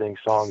Humperdinck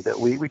song that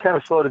we kind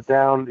of slowed it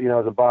down,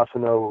 as a bossa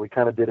nova. We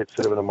kind of did it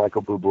sort of in a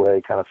Michael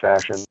Bublé kind of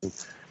fashion.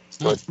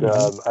 But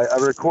I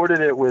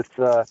recorded it with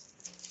a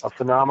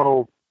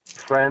phenomenal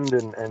friend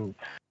and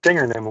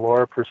singer named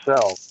Laura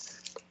Purcell.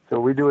 So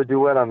we do a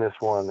duet on this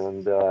one,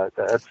 and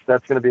that's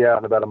going to be out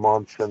in about a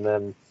month. And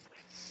then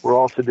we're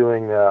also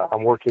doing.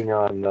 I'm working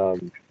on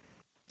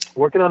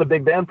a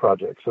big band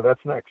project. So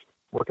that's next.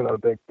 Working on a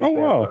big band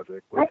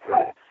project.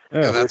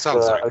 That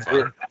sounds like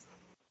fun.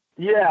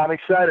 Yeah, I'm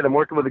excited. I'm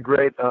working with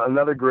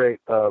another great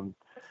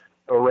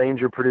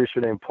arranger producer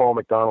named Paul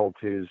McDonald,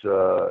 who's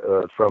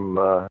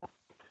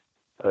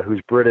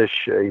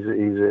British. He's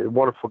a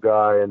wonderful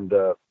guy, and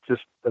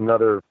just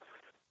another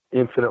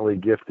infinitely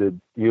gifted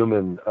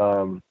human.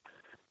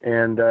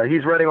 And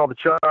he's writing all the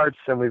charts,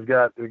 and we've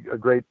got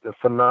a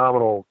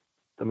phenomenal,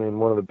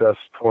 one of the best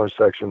horn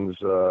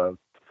sections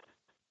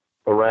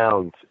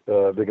around.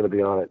 They're going to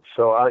be on it.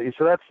 So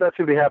that's going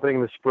to be happening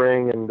in the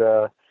spring,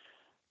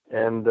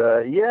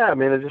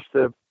 it's just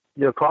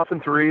Coffin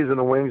 3's in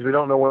the wings. We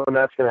don't know when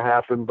that's going to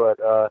happen, but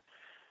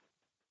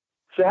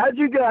so how'd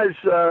you guys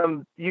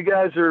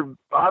are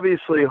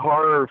obviously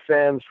horror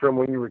fans from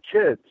when you were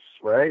kids,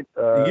 right?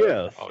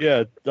 Yes.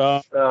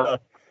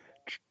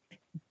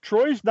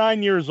 Troy's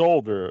 9 years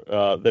older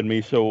than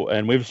me,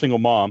 and we have a single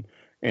mom,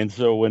 and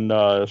so when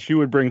she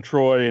would bring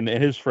Troy and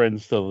his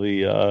friends to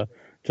the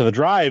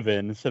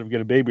drive-in, instead of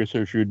getting a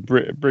babysitter, she would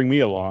bring me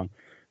along.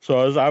 So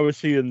as I was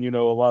seeing,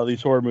 a lot of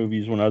these horror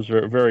movies when I was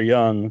very, very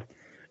young.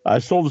 I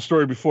told the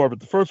story before, but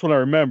the first one I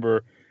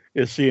remember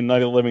is seeing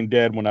Night of the Living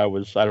Dead when I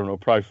was, I don't know,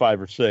 probably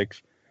 5 or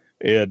 6.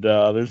 And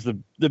there's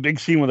the big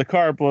scene when the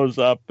car blows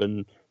up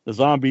and the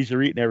zombies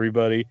are eating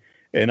everybody.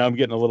 And I'm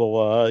getting a little,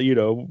 a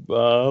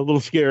little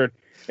scared.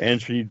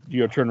 And she,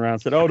 turned around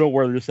and said, "Oh, don't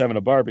worry, they're just having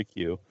a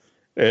barbecue."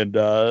 And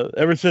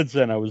ever since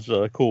then, I was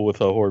cool with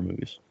horror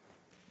movies.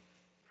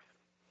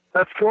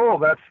 That's cool.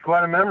 That's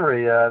quite a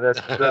memory.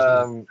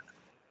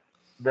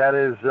 That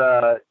is,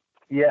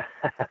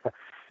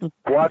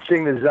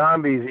 watching the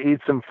zombies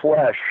eat some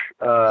flesh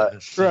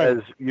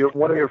as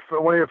one of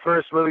your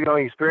first movie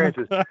going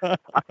experiences.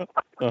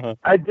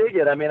 I dig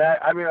it. I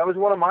was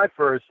one of my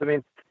first.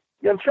 I'm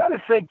trying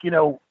to think.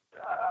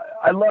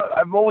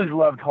 I've always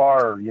loved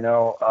horror.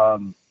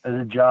 As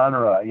a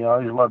genre. I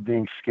always loved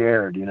being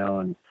scared.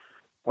 And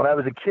when I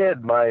was a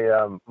kid,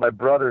 my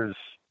brothers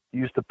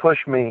used to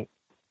push me.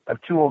 I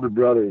have 2 older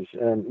brothers,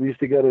 and we used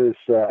to go to this.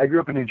 I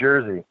grew up in New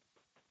Jersey.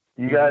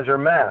 You guys are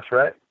Mass,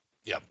 right?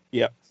 Yep.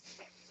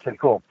 Okay,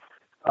 cool.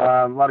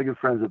 A lot of good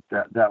friends up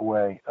that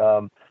way.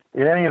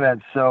 In any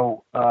event,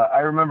 so I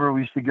remember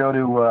we used to go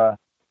to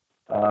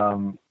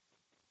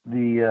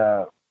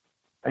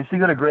I used to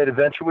go to Great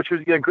Adventure, which was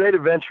Great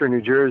Adventure in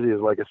New Jersey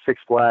is like a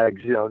Six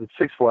Flags. It's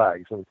Six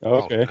Flags. And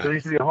okay. So there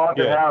used to be a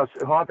haunted house.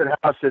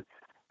 There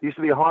used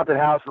to be a haunted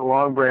house in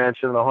Long Branch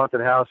and a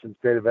haunted house in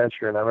Great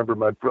Adventure. And I remember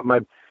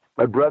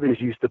my brothers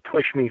used to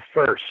push me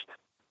first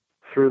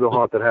through the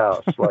haunted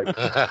house. Like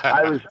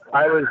I was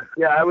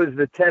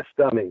the test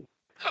dummy.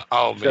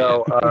 Oh man.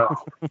 So,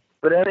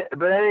 but any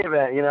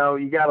event,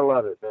 you gotta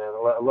love it, man.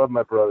 I love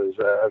my brothers.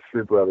 I have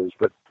 3 brothers,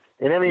 but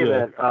in any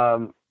event,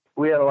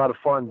 we had a lot of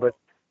fun. But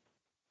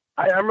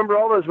I remember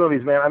all those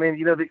movies, man.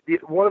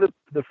 One of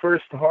the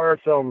first horror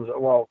films.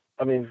 Well,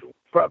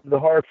 the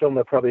horror film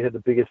that probably had the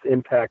biggest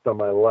impact on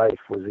my life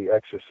was The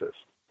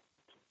Exorcist.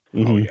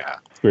 Mm-hmm. Oh yeah,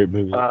 great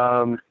movie.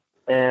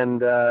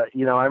 And I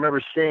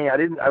remember seeing.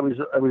 I was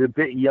a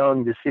bit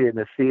young to see it in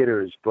the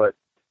theaters, but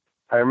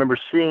I remember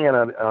seeing it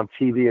on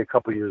TV a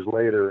couple years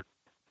later.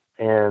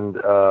 And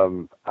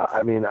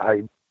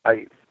I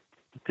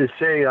to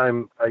say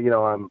I'm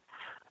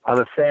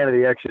a fan of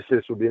The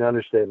Exorcist would be an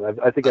understatement.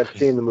 I think I've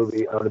seen the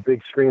movie on the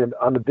big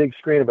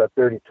screen about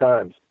 30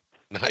 times.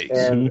 Nice.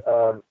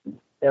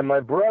 And my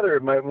brother,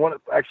 2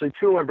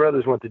 of my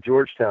brothers went to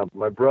Georgetown.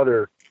 My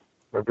brother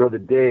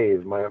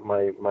Dave,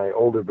 my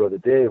older brother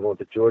Dave went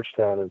to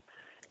Georgetown,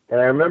 and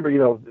I remember,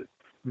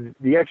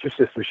 The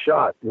Exorcist was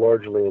shot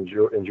largely in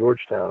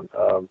Georgetown,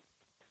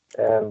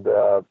 and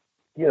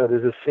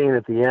there's a scene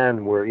at the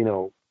end where,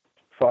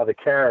 Father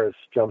Karras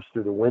jumps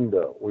through the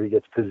window, where he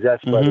gets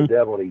possessed by the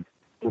devil. He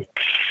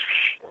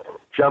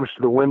jumps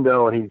to the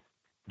window and he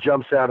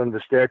jumps out into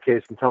the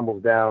staircase and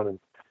tumbles down. And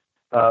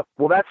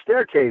well, that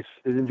staircase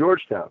is in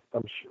Georgetown.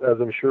 As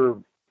I'm sure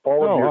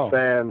all of your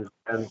fans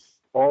and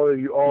all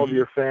of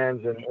your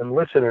fans and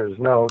listeners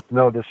know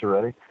this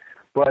already.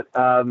 But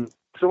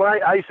so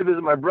when I used to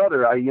visit my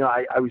brother,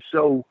 I was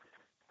so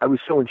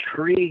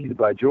intrigued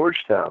by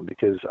Georgetown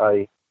because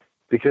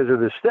of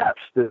the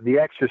steps, the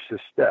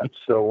Exorcist steps.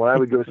 So when I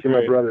would go see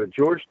my brother at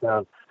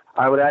Georgetown,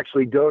 I would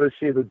actually go to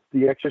see the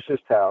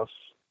Exorcist house,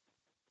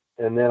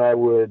 and then I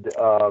would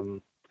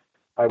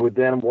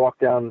then walk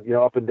down,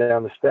 up and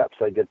down the steps.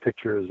 I'd get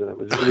pictures, and it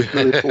was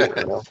really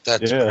cool.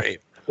 That's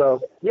great.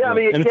 So I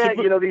mean, you can't,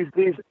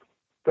 these.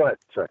 Go ahead.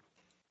 Sorry.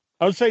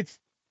 I would say it's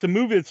a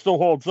movie that still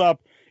holds up,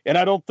 and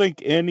I don't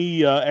think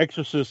any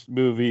Exorcist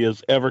movie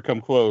has ever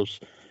come close.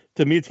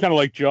 To me, it's kind of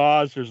like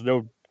Jaws. There's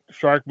no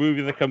shark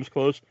movie that comes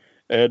close,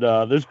 and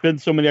there's been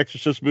so many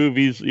Exorcist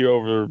movies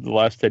over the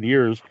last 10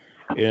 years,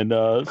 and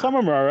some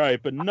of them are all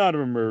right, but none of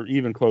them are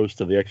even close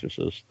to The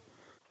Exorcist.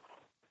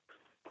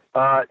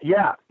 No,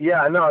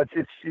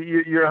 it's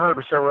you're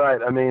 100%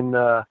 right. I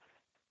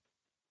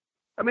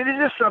mean,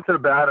 there's just something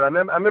about it. I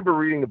remember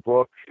reading the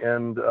book,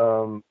 and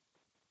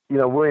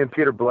William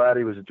Peter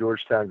Blatty was a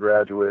Georgetown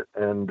graduate,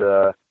 and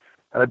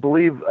I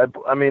believe, if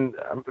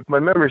my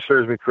memory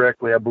serves me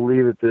correctly, I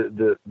believe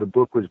that the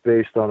book was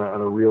based on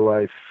a real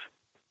life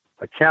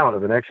account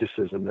of an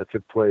exorcism that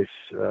took place.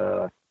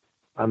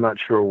 I'm not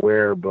sure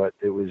where, but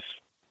it was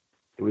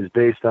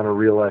based on a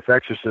real life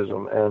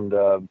exorcism, and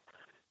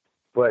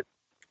but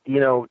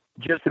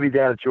just to be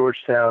down at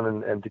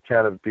Georgetown and to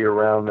kind of be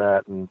around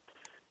that and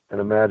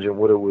imagine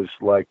what it was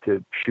like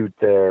to shoot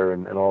there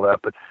and all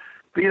that. But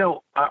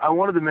I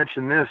wanted to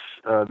mention this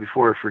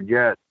before I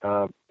forget.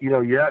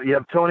 You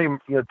have Tony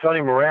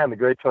Moran, the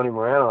great Tony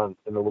Moran, on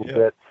in a little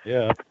bit.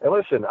 Yeah. And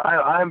listen,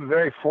 I'm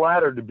very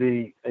flattered to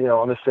be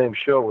on the same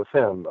show with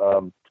him.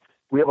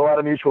 We have a lot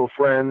of mutual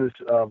friends,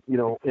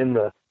 in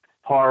the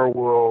horror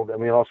world,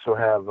 and we also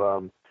have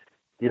a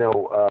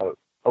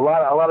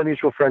lot of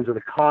mutual friends in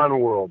the con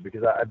world,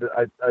 because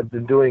I've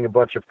been doing a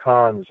bunch of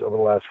cons over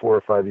the last 4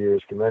 or 5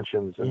 years,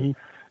 conventions, and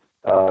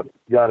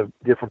got to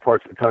different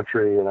parts of the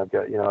country, and I've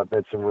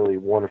met some really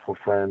wonderful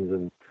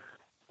friends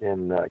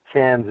in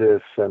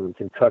Kansas and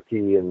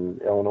Kentucky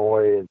and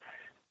Illinois,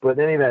 but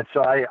in any event,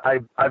 so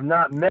I've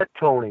not met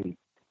Tony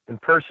in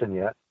person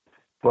yet,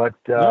 but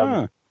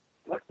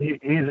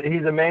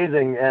he's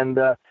amazing, and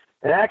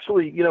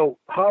actually,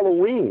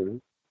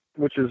 Halloween,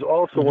 which is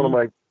also one of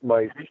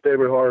my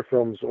favorite horror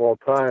films of all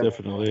time.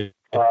 Definitely.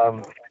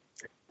 I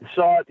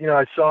saw it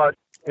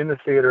in the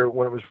theater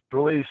when it was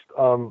released.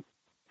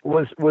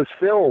 Was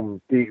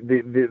filmed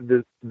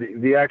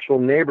the actual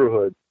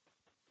neighborhood,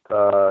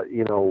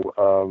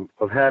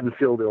 of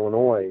Haddonfield,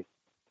 Illinois,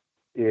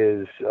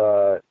 is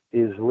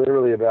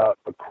literally about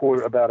a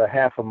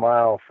half a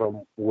mile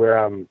from where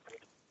I'm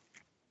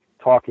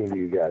talking to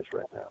you guys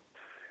right now,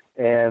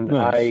 and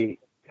nice.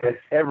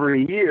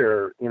 Every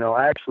year,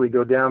 I actually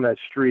go down that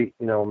street,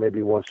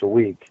 maybe once a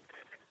week,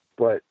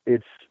 but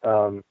it's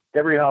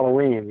every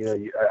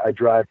Halloween, I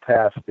drive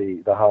past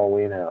the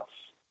Halloween house,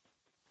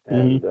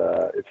 and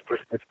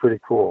it's pretty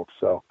cool.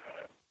 So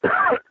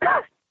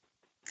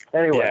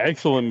anyway, yeah,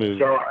 excellent movie.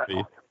 So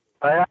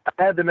I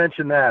had to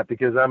mention that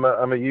because I'm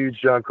a huge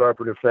John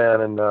Carpenter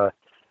fan, and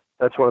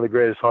that's one of the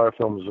greatest horror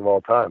films of all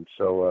time.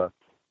 So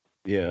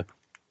yeah,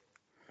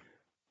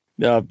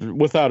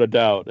 without a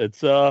doubt,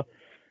 it's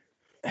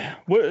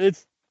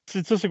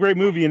just a great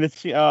movie, and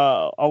it's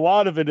a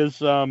lot of it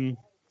is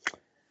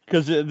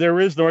because there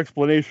is no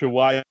explanation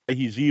why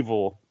he's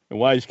evil and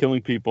why he's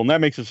killing people, and that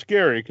makes it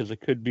scary because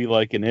it could be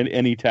like in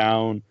any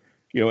town,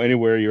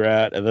 anywhere you're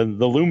at. And then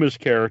the Loomis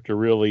character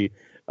really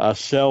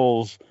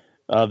sells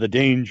the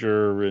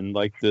danger and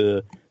like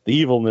the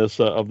evilness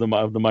of the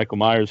Michael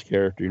Myers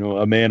character.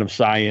 A man of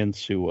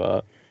science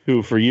who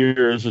for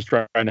years is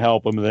trying to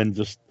help him, and then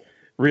just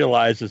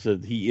realizes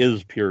that he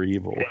is pure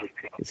evil.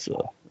 It's an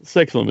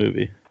excellent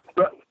movie.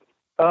 No,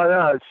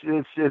 it's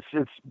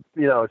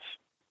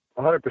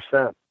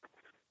 100%.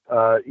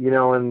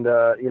 And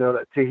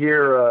to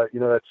hear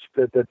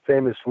that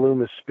famous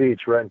Loomis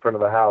speech right in front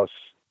of the house,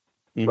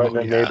 right in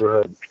that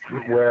neighborhood,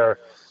 where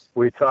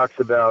he talks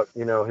about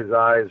his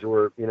eyes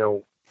were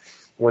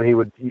when he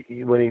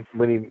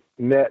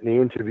met and he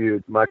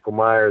interviewed Michael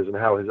Myers, and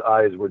how his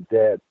eyes were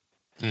dead.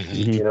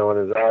 Mm-hmm.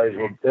 And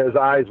his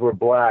eyes were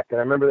black. And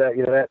I remember that,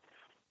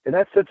 and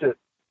that's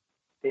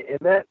and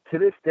that to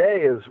this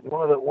day is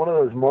one of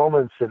those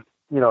moments in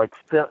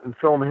in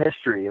film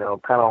history,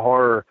 kind of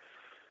horror,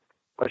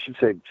 I should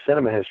say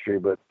cinema history,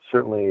 but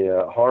certainly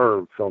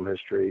horror film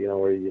history,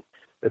 where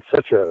it's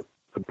such a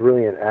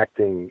brilliant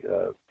acting,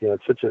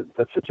 that's such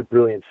a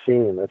brilliant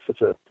scene. That's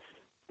such a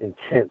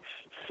intense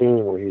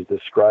scene where he's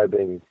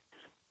describing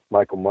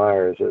Michael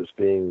Myers as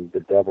being the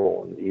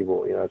devil and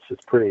evil.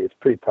 It's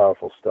pretty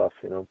powerful stuff.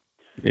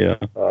 Yeah.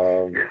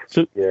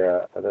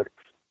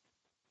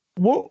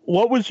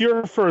 What was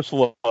your first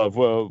love?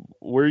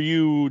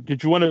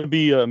 Did you want to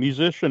be a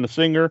musician, a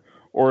singer,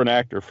 or an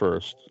actor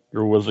first,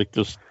 or was it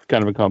just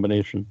kind of a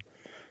combination?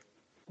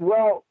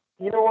 Well,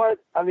 you know what?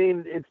 I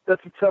mean,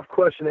 that's a tough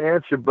question to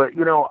answer, but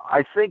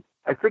I think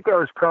I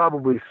was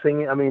probably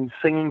singing. I mean,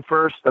 singing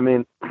first. I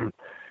mean,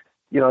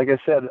 like I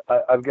said,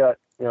 I've got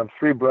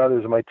three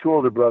brothers, and my two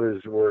older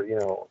brothers were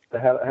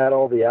had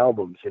all the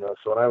albums. So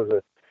when I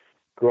was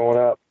growing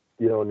up,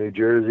 in New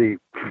Jersey,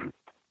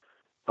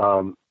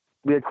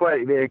 they had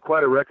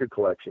quite a record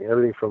collection.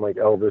 Everything from like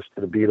Elvis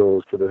to the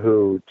Beatles to the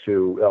Who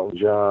to Elton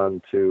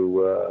John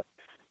to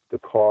the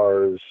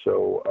Cars.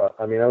 So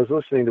I mean, I was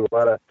listening to a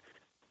lot of.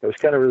 I was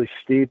kind of really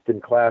steeped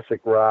in classic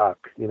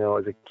rock,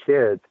 as a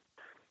kid,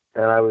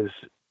 and I was,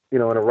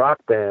 in a rock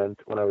band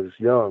when I was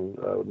young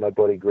with my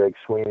buddy Greg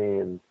Sweeney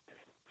and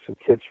some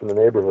kids from the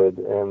neighborhood,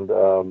 and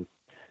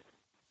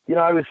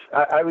I was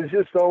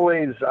just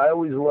I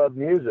always loved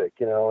music,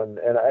 and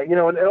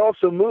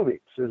also movies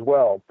as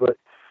well, but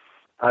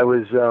I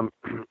was kind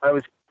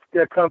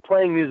of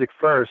playing music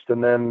first,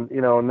 and then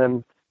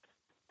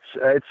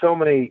I had so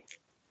many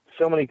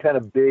kind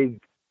of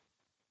big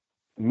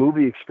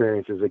movie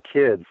experience as a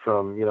kid,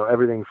 from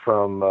everything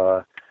from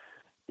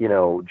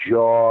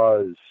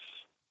Jaws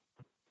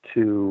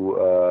to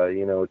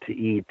to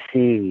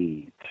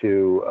E.T.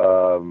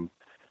 to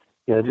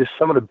just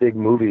some of the big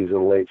movies of the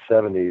late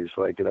 70s,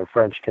 like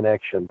French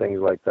Connection, things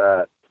like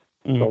that,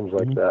 films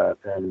like that,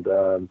 and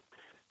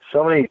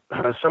so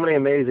many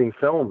amazing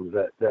films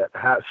that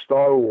have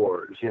Star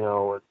Wars, and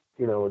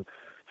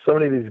so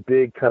many of these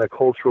big kind of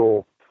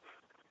cultural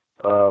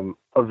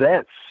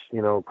events,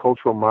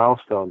 cultural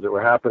milestones that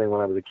were happening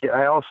when I was a kid.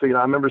 I also,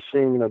 I remember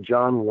seeing,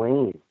 John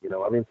Wayne,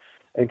 I mean,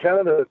 and kind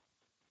of the,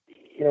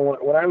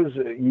 when I was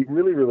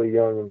really, really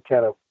young and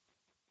kind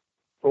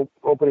of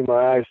opening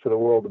my eyes to the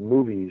world of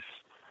movies,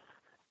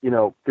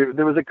 there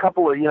was a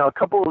couple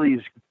of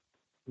these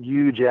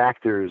huge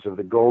actors of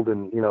the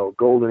golden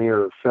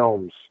era of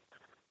films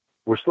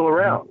were still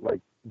around. Like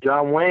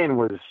John Wayne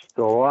was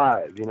still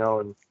alive,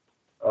 and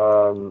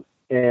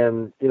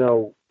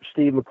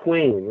Steve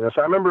McQueen.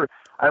 So I remember,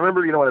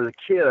 when I was a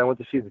kid, I went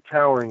to see The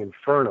Towering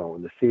Inferno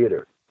in the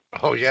theater.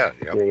 Oh yeah,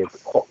 yeah.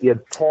 You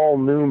had Paul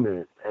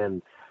Newman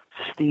and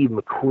Steve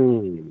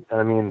McQueen.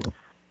 I mean,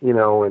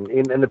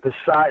 and the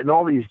Poseidon, and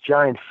all these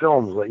giant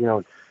films, like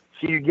so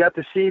you got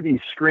to see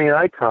these screen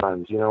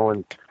icons,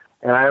 and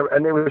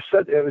they were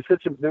such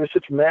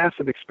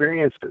massive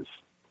experiences,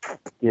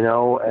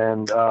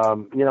 and and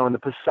the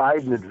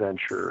Poseidon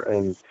Adventure,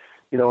 and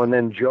and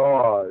then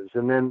Jaws,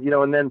 and then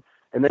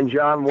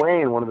John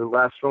Wayne, one of the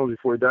last films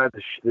before he died,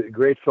 the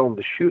great film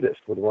The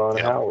Shootist with Ron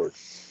Howard.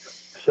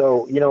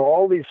 So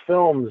all these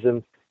films,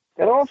 and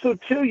also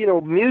too,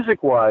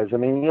 music wise, I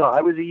mean,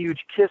 I was a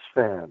huge Kiss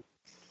fan.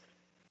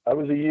 I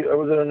was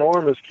an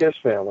enormous Kiss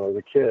fan when I was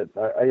a kid.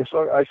 I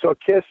saw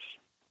Kiss,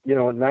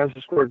 at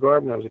Madison Square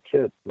Garden when I was a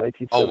kid,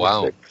 1976. Oh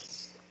wow!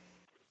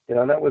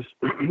 And that was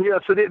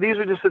So these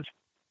are just such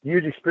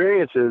huge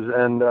experiences,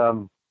 and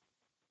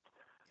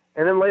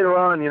then later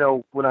on,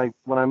 when I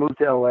moved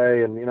to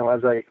LA, and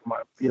as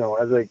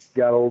I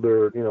got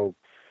older,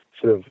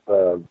 sort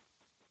of,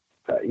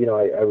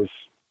 I was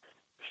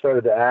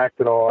started to act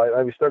and all.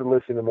 I started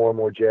listening to more and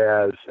more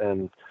jazz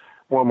and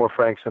more and more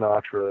Frank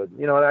Sinatra.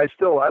 And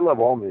I love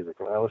all music.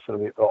 I listen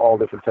to all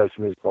different types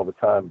of music all the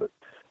time.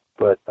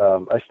 But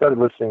I started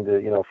listening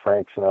to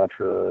Frank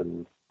Sinatra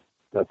and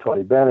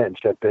Tony Bennett and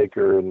Chet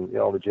Baker and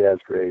all the jazz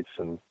greats,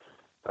 and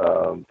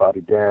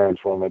Bobby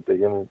Darin's one of my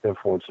big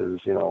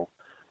influences.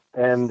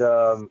 And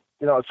so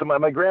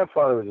my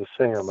grandfather was a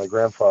singer. My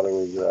grandfather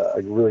was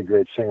a really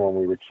great singer when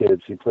we were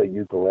kids. He played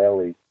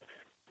ukulele,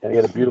 and he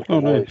had a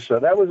beautiful voice. Nice. So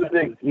that was a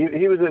big.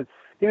 He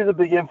was a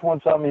big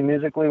influence on me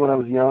musically when I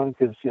was young,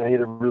 because he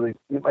had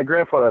my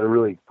grandfather had a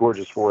really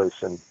gorgeous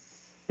voice, and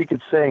he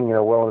could sing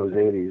well in his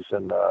 80s,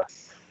 and wow.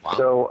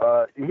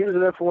 So he was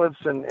an influence,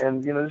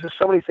 and there's just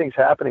so many things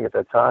happening at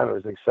that time. It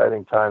was an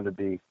exciting time to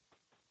be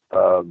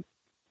kind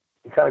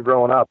of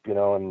growing up, and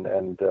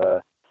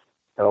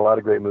a lot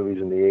of great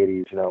movies in the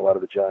 80s, a lot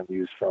of the John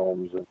Hughes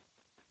films, and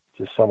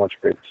just so much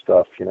great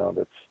stuff,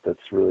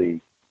 that's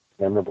really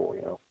memorable,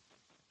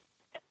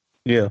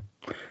 Yeah.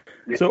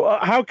 So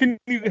how can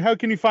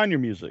you find your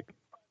music?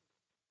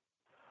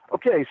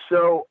 Okay,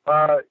 so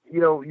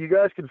you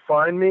guys can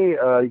find me.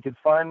 You can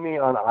find me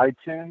on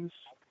iTunes,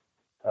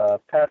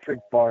 Patrick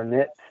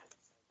Barnitt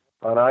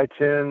on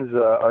iTunes.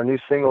 Our new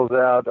single's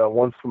out.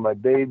 One for My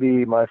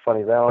Baby, My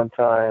Funny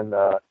Valentine.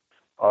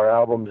 Our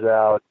album's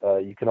out.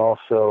 You can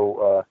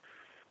also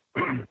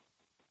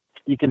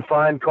you can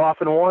find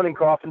Coffin 1 and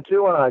Coffin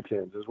 2 on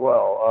iTunes as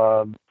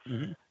well.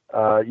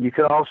 You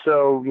can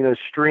also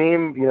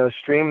stream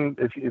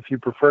if you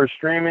prefer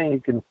streaming. You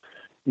can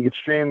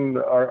stream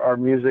our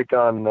music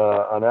on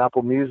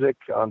Apple Music,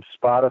 on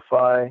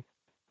Spotify.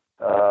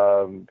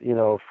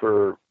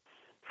 For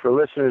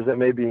listeners that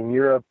may be in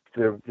Europe,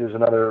 there's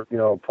another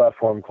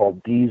platform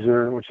called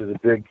Deezer, which is a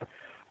big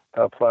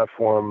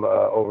platform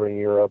over in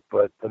Europe.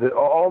 But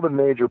all the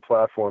major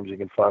platforms you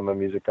can find my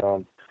music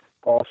on.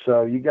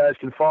 Also, you guys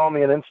can follow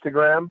me on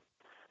Instagram.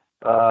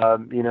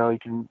 You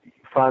can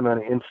find me on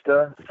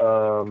Insta.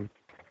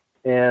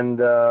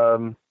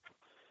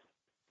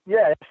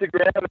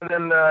 Instagram, and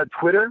then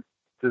Twitter.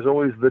 There's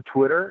always the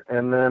Twitter,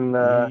 and then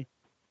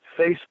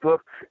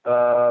Facebook.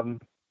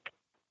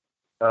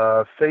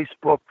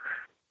 Facebook.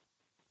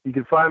 You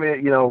can find me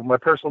at my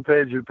personal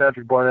page is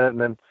Patrick Barnett,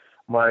 and then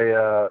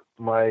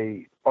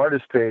my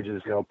artist page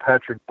is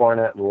Patrick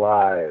Barnett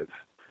Live.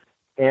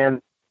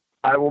 And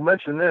I will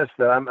mention this,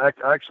 that I'm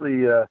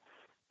actually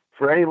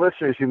for any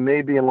listeners who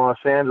may be in Los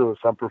Angeles,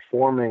 I'm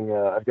performing.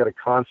 I've got a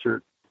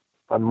concert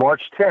on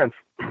March 10th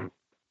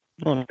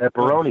at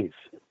Baroni's.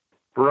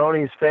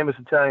 Baroni's famous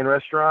Italian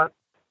restaurant,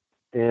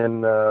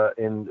 and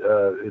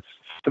it's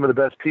some of the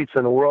best pizza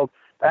in the world.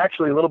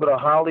 Actually, a little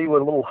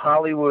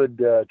Hollywood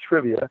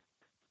trivia.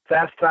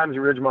 Fast Times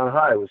at Ridgemont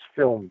High was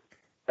filmed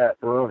at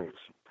Baroni's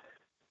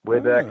way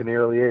back in the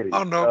early 80s.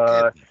 Oh,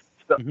 no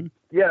kidding.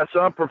 So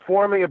I'm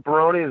performing at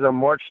Baroni's on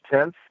March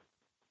 10th.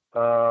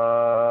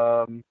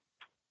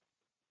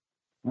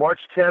 March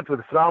 10th with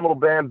a phenomenal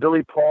band,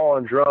 Billy Paul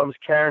on drums,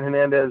 Karen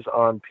Hernandez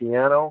on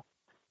piano,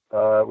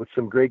 with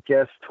some great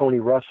guests, Tony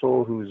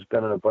Russell, who's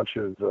been in a bunch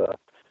of,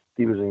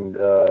 he was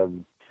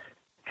in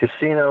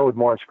Casino with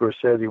Martin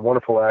Scorsese,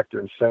 wonderful actor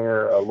and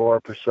singer.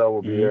 Laura Purcell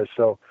will be there.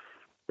 So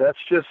that's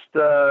just,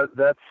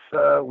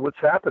 what's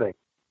happening.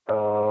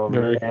 But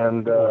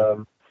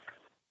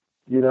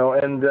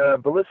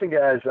listen,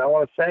 guys, I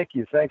want to thank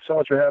you. Thanks so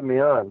much for having me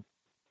on.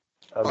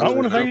 I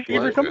want to thank you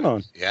for coming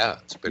on. Yeah,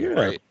 it's been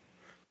great.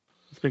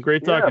 It's been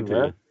great talking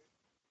to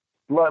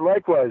you.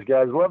 Likewise,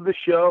 guys. Love the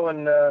show,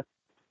 and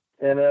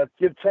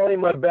give Tony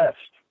my best.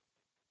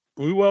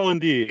 We will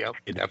indeed. Yep,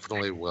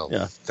 definitely will.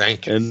 Yeah.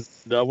 Thank you.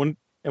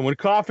 And when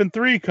Coffin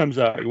 3 comes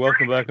out, you're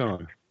welcome back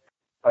on.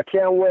 I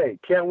can't wait.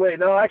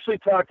 No, I actually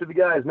talk to the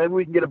guys. Maybe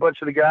we can get a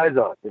bunch of the guys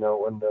on.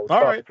 When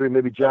Coffin 3,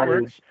 maybe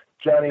Johnny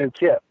and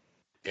Kip.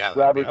 Yeah,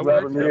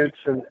 Robert Mutes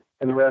and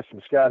the rest of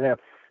them, Scott Ham.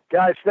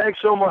 Guys, thanks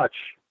so much.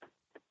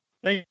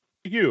 Thank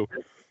you.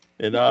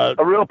 And a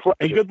real pleasure.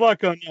 And good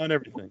luck on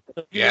everything.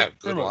 Yeah,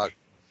 good luck.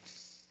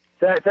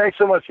 Thanks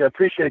so much. I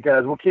appreciate it,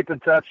 guys. We'll keep in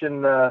touch,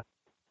 and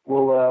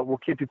we'll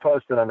keep you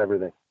posted on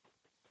everything.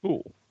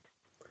 Cool.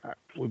 All right,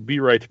 we'll be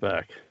right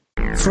back.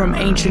 From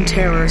ancient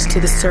terrors to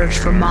the search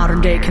for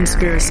modern-day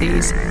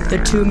conspiracies, The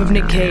Tomb of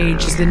Nick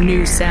Cage is the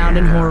new sound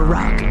in horror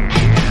rock.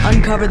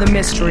 Uncover the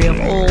mystery of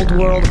old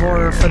world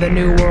horror for the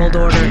new world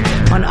order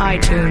on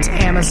iTunes,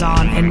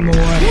 Amazon, and more.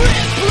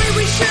 Ripley,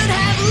 we should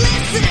have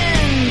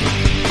listened.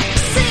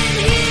 Sitting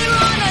here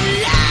on a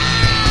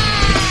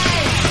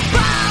lie.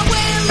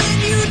 Barwell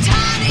and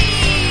Utani.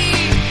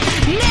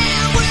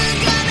 Now we're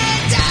gonna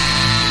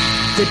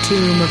die. The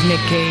Tomb of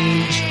Nick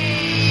Cage.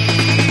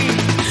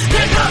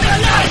 They're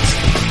coming night.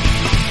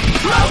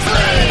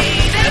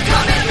 Mostly, they're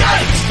coming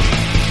night.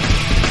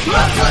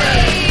 Mostly,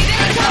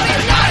 they're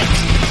coming night.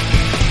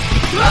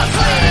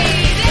 Mostly,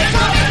 they're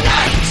coming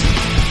night.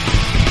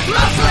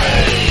 Mostly.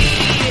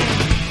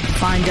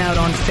 Find out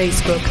on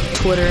Facebook,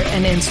 Twitter,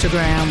 and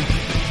Instagram.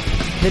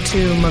 The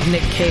Tomb of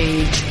Nick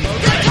Cage.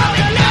 They're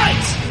coming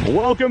night.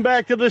 Welcome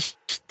back to the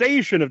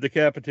Station of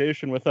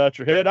Decapitation without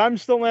your head. I'm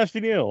still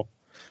Nasty Neil.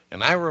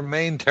 And I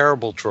remain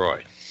Terrible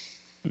Troy.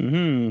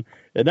 And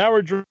now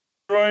we're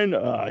joined,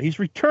 he's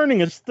returning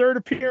his third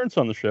appearance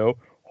on the show,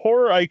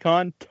 horror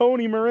icon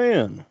Tony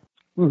Moran.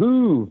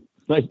 Woohoo!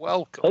 Nice.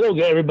 Welcome. Hello,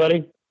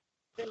 everybody.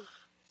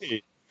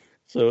 Hey.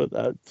 So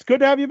it's good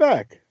to have you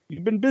back.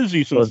 You've been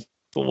busy since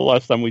the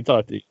last time we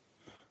talked to you.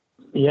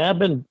 Yeah, I've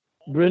been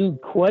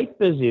quite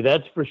busy,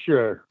 that's for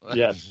sure.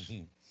 Yes.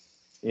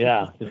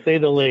 Yeah, to say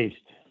the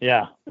least.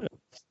 Yeah.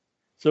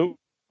 So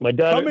my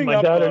daughter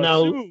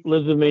now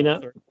lives with me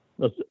now.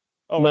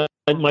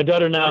 My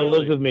daughter now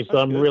lives with me, so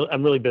I'm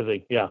really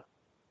busy. Yeah.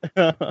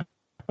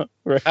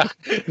 Right.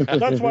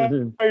 That's why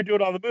you're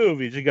doing all the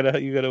movies. You gotta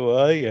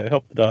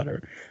help the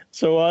daughter.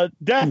 So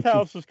Death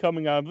House is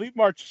coming out, I believe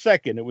March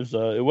 2nd. It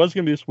was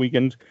gonna be this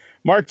weekend,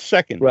 March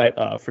 2nd, right?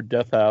 For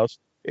Death House.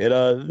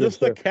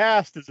 The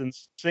cast is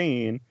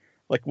insane.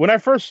 Like when I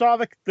first saw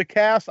the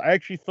cast, I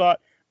actually thought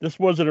this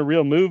wasn't a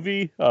real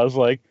movie. I was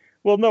like,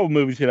 well, no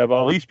movie's gonna have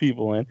all these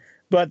people in.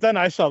 But then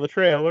I saw the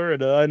trailer,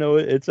 and I know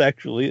it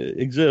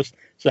exists.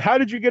 So how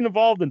did you get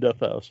involved in Death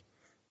House?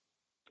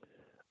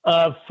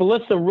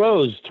 Felissa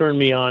Rose turned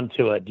me on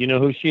to it. Do you know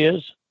who she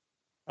is?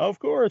 Of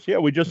course, yeah.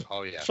 We just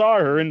saw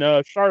her in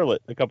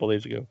Charlotte a couple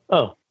days ago.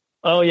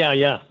 Oh,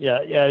 yeah.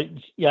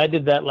 I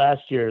did that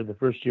last year, the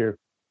first year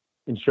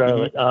in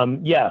Charlotte.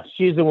 Mm-hmm. Yeah,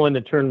 she's the one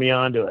that turned me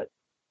on to it.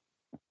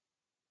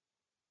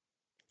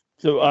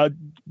 So,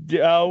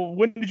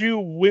 when did you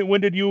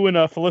and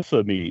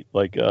Felissa meet?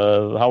 Like,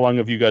 how long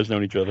have you guys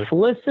known each other?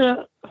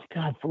 Felissa,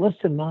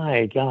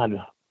 my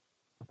God.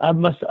 I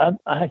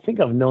think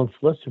I've known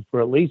Felissa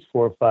for at least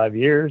 4 or 5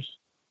 years,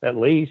 at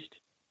least.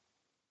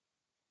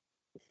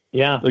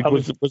 Yeah, like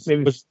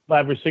maybe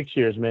 5 or 6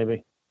 years,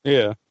 maybe.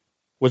 Yeah,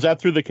 was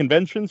that through the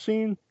convention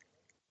scene?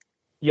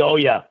 Oh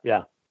yeah.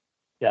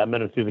 I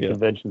met her through the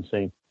convention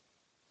scene,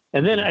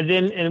 and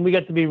then we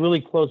got to be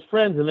really close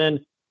friends. And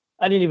then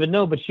I didn't even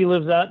know, but she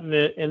lives out in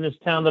this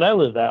town that I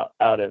live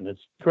out in.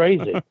 It's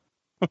crazy.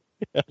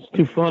 It's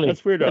too funny.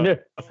 That's weird.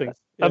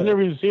 I've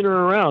never even seen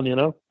her around, you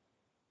know.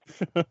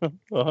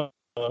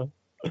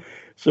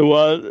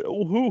 So,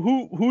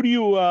 who do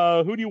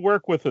you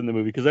work with in the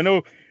movie? Because I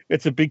know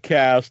it's a big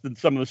cast, and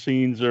some of the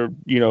scenes are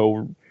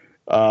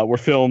were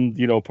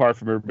filmed apart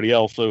from everybody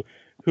else. So,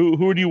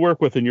 who do you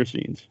work with in your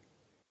scenes?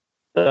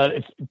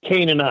 It's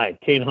Kane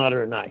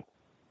Hodder and I.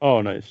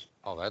 Oh, nice.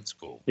 Oh, that's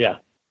cool. Yeah.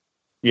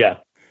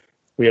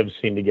 We have a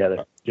scene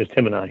together, just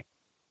him and I.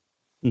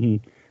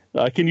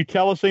 Mm-hmm. Can you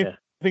tell us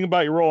anything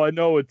about your role? I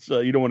know it's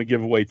you don't want to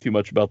give away too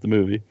much about the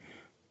movie.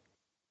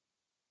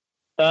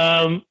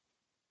 If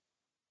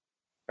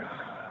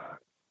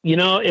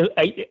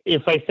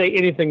I say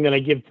anything, then I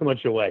give too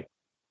much away.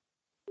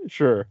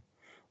 Sure.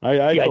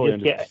 I totally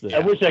understand. I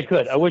wish I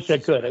could.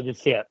 I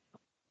just can't.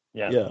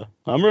 Yeah.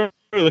 I'm really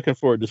looking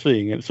forward to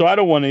seeing it. So I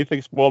don't want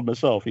anything spoiled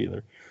myself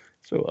either.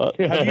 So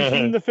have you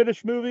seen the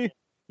finished movie?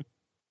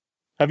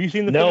 Have you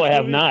seen the No, finished I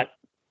have movie? not.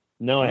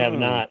 No, I have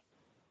not.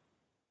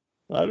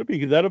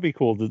 That'll be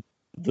cool to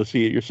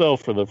see it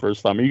yourself for the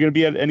first time. Are you going to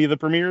be at any of the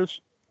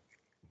premieres?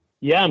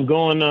 Yeah, I'm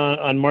going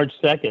on March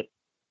 2nd.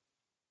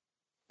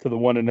 To the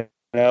one in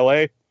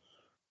LA?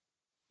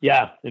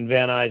 Yeah, in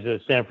Van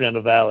Nuys, San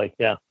Fernando Valley.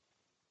 Yeah.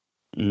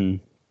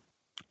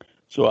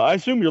 So I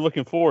assume you're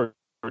looking forward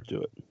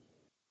to it.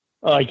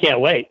 Oh, I can't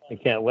wait.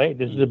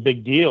 This is a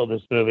big deal,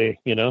 this movie,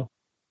 It's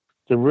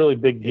a really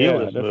big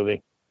deal, this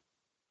movie.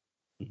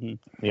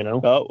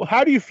 Mm-hmm.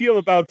 How do you feel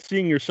about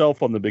seeing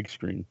yourself on the big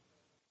screen?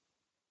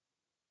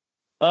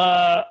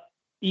 Yeah,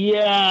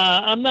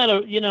 I'm not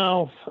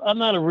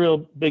a real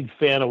big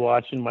fan of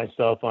watching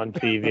myself on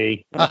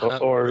TV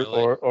or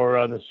Really? or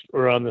on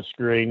the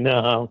screen.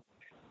 No,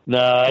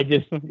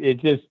 it's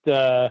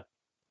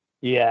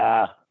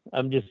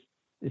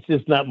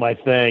just not my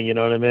thing. You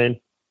know what I mean?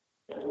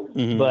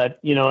 Mm-hmm. But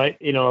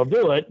I'll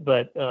do it.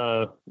 But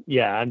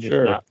I'm just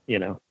not.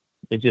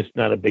 It's just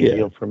not a big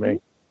deal for me.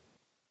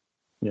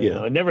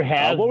 It never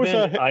has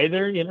been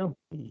either.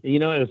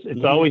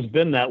 It's always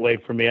been that way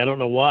for me. I don't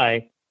know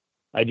why.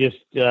 I just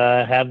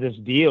have this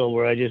deal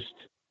where I just,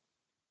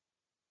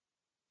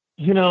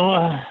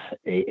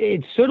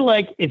 it's sort of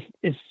like it's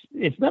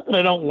not that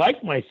I don't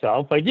like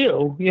myself. I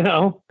do.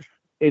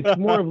 It's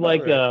more of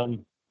like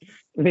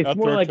it's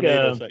more like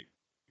it's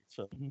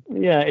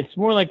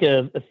more like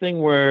a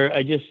thing where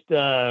I just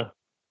I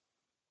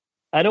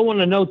don't want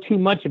to know too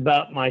much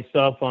about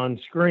myself on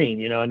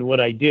screen, and what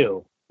I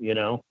do,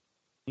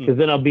 because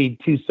then I'll be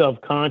too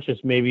self-conscious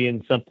maybe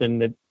in something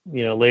that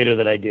later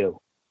that I do.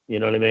 You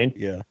know what I mean?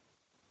 Yeah.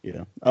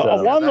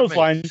 Along those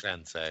lines,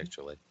 sense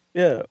actually.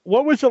 Yeah.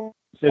 What was it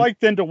like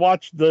then to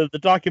watch the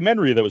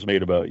documentary that was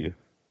made about you?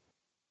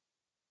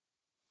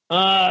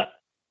 That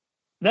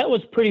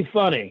was pretty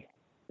funny.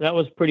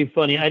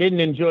 I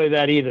didn't enjoy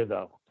that either,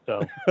 though.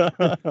 So.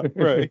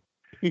 Right.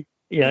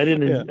 Yeah, I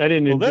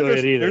didn't enjoy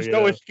it either. There's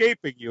no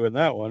escaping you in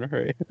that one,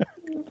 right?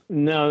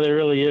 No, there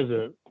really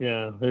isn't.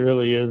 Yeah, there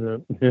really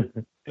isn't.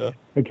 I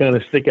kind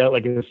of stick out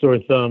like a sore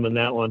thumb in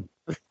that one.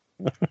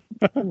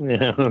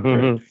 Yeah.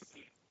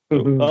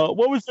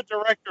 What was the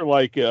director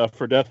like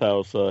for Death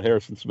House,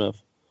 Harrison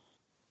Smith?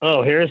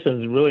 Oh,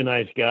 Harrison's a really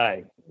nice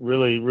guy.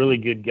 Really, really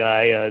good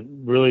guy.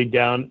 Really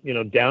down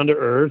to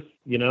earth.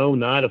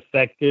 Not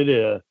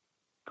affected.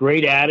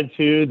 Great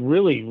attitude.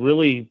 Really,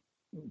 really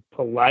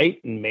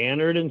polite and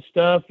mannered and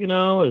stuff.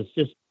 It's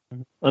just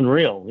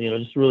unreal.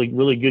 Just really,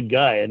 really good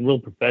guy and real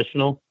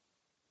professional.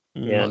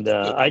 And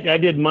I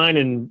did mine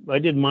in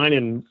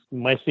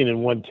my scene in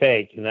one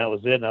take, and that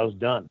was it. And I was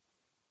done.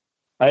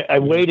 I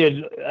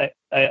waited.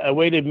 I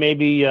waited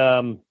maybe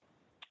I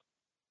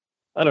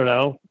don't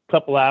know, a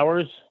couple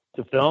hours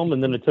to film,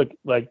 and then it took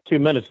like 2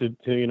 minutes to and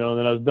then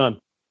I was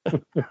done.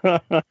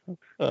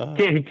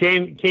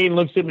 Kane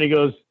looks at me and he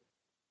goes,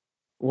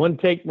 "One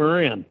take,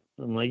 Moran."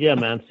 I'm like, "Yeah,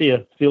 man. See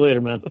you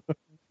later, man."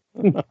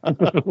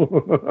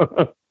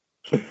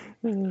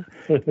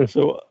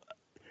 So,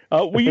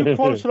 were you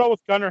close at all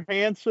with Gunnar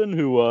Hansen,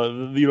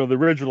 who the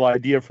original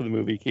idea for the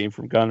movie came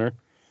from Gunnar?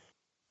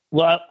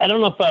 Well, I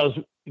don't know if I was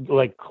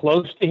like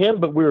close to him,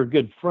 but we were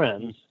good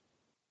friends.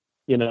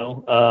 We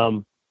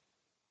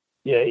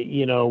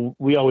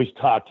always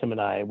talked, him and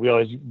I. We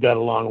always got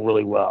along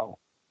really well,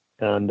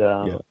 and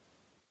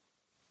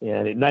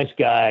nice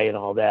guy and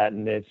all that.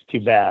 And it's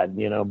too bad,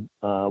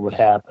 what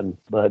happened.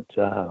 But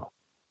yeah,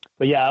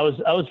 I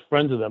was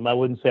friends with him. I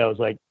wouldn't say I was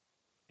like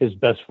his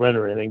best friend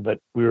or anything, but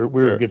we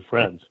were good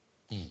friends.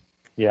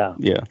 Yeah.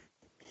 Yeah.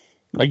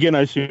 Again,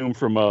 I assume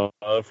from the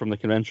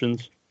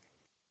conventions.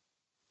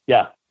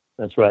 Yeah,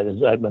 that's right.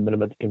 I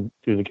met him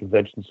through the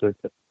convention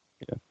circuit.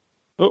 Yeah.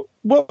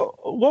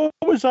 What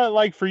was that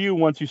like for you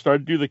once you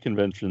started to do the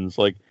conventions?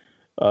 Like,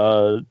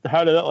 how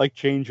did that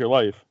change your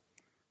life?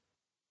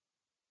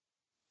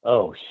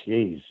 Oh,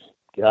 jeez,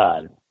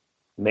 God,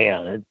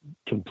 man, it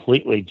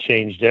completely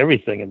changed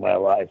everything in my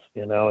life.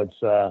 It's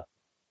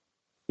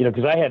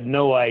because I had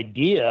no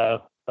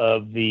idea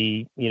of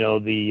the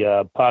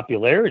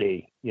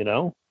popularity.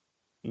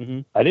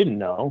 Mm-hmm. I didn't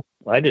know.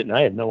 I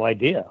had no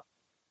idea.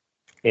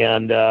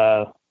 And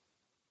I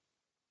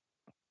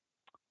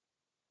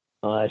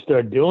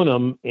started doing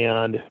them,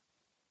 and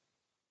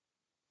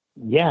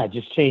yeah, it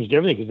just changed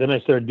everything. Because then I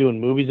started doing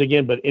movies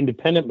again, but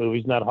independent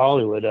movies, not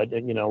Hollywood. I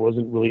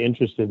wasn't really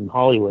interested in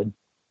Hollywood.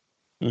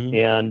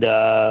 And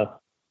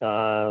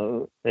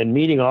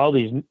meeting all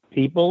these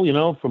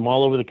people, from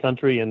all over the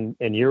country and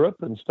Europe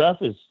and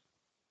stuff is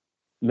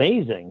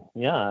amazing.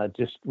 Yeah,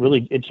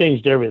 it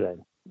changed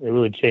everything. It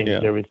really changed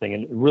everything,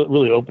 and it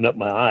really opened up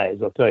my eyes.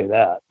 I'll tell you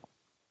that.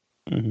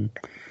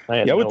 I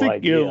had no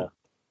idea.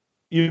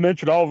 You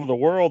mentioned all over the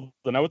world,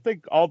 and I would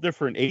think all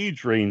different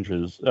age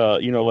ranges.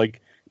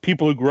 Like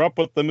people who grew up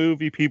with the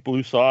movie, people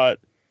who saw it,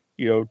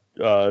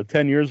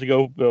 10 years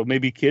ago,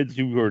 maybe kids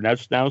who are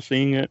now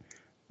seeing it.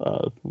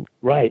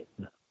 Right.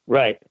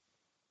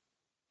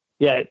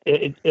 Yeah,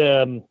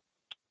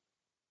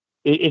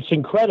 it's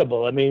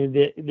incredible. I mean,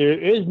 there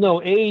is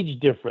no age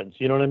difference.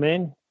 You know what I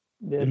mean?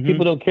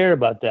 People don't care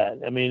about that.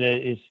 I mean,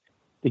 it's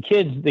the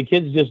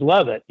kids just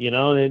love it.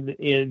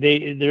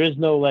 There is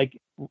no like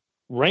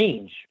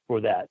range for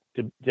that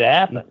to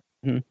happen.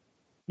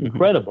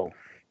 Incredible.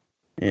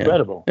 Yeah.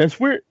 Incredible. It's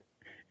weird.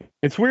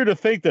 It's weird to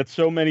think that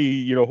so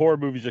many, horror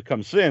movies have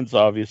come since,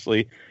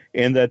 obviously,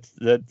 and that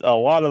a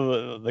lot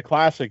of the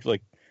classics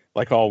like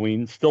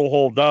Halloween still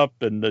hold up,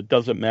 and it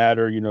doesn't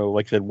matter,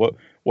 like I said,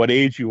 what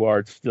age you are,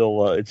 it's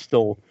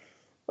still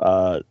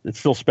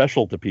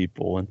special to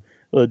people. And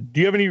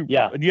do you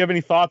have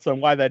any thoughts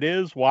on why that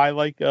is? Why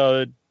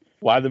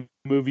why the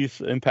movie's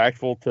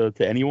impactful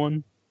to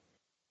anyone?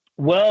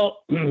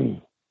 Well,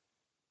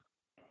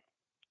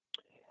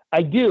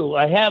 I do.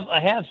 I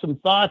have some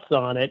thoughts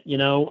on it,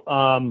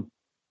 and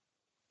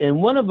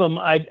one of them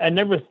I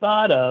never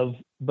thought of,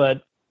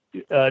 but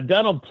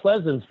Donald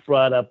Pleasance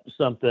brought up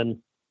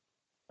something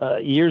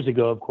years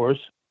ago, of course,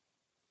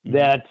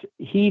 that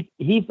he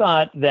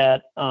thought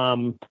that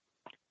one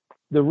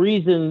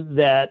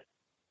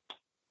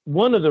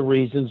of the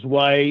reasons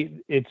why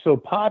it's so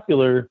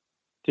popular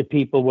to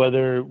people,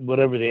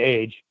 whatever the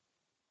age,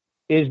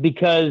 is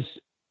because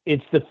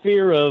it's the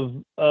fear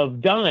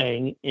of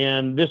dying,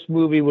 and this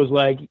movie was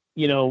like,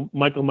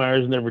 Michael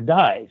Myers never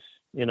dies,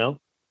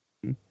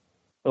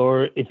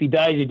 or if he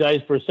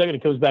dies for a second,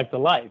 it comes back to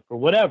life, or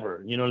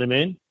whatever, you know what I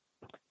mean?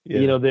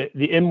 Yeah.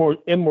 The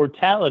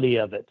immortality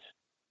of it,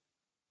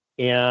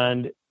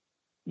 and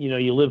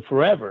you live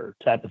forever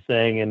type of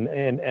thing,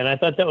 and I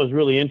thought that was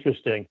really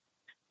interesting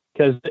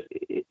because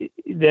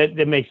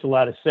that makes a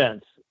lot of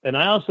sense. And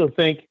I also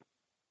think,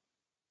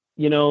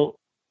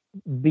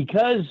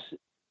 because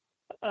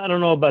I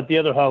don't know about the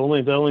other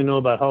Halloweens, I only know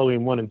about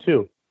Halloween 1 and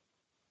 2.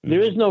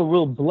 There is no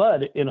real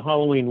blood in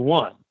Halloween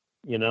 1.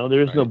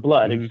 There is no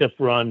blood except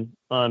for on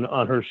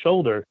her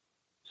shoulder,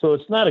 so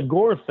it's not a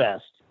gore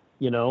fest.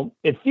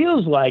 It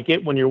feels like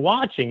it when you're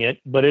watching it,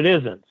 but it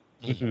isn't.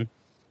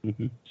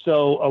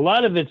 So a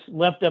lot of it's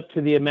left up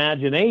to the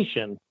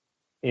imagination,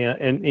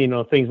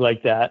 and things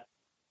like that.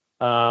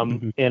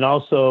 And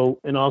also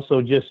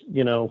just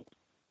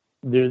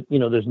there's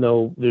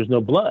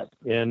no blood,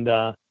 and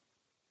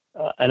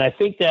I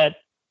think that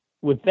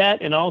with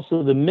that, and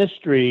also the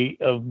mystery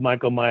of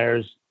Michael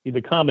Myers,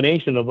 the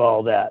combination of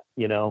all that,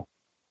 and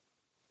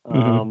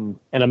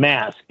a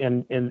mask,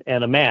 and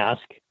a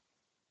mask.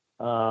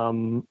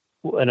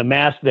 And a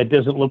mask that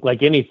doesn't look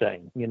like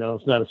anything,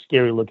 it's not a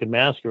scary looking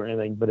mask or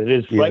anything, but it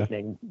is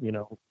frightening,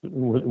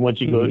 once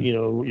you go,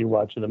 you're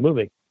watching the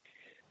movie.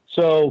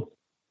 So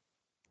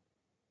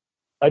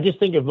I just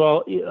think of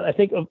all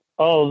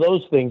of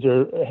those things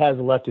has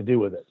a lot to do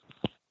with it,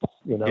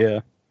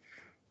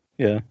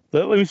 Yeah.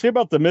 Let me say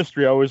about the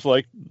mystery. I always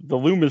like the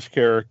Loomis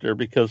character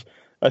because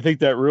I think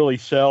that really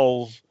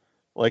sells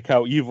like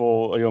how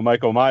evil,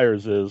 Michael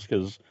Myers is,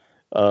 because,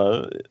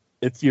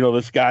 it's,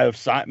 this guy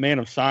man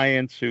of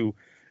science who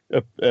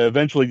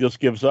eventually just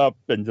gives up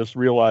and just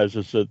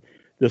realizes that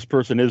this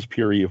person is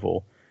pure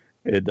evil.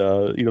 And,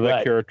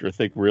 that character, I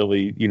think,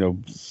 really,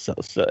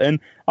 and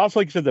also,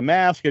 like you said, the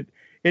mask,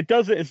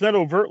 it's not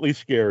overtly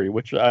scary,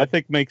 which I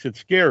think makes it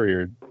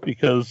scarier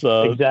because,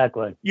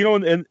 exactly.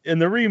 In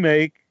the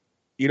remake,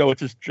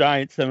 it's this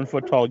giant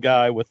 7-foot tall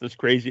guy with this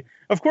crazy.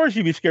 Of course,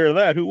 you'd be scared of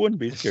that. Who wouldn't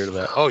be scared of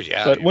that? Oh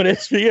yeah. But when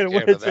it's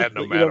when it's that,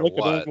 no matter like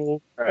what.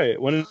 normal, right?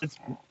 When it's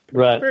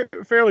right,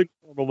 fairly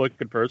normal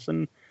looking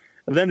person,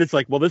 and then it's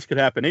like, well, this could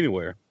happen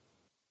anywhere.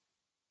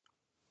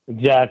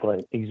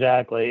 Exactly.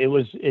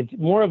 It's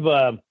more of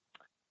a,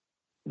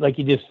 like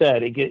you just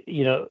said,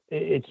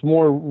 it's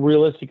more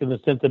realistic in the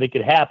sense that it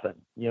could happen.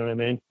 You know what I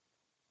mean?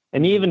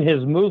 And even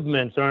his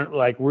movements aren't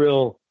like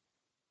real.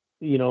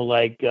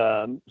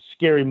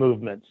 Scary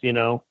movements,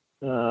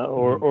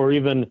 or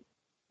even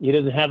he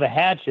doesn't have a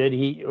hatchet,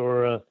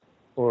 or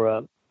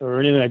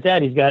anything like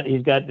that. He's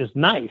got this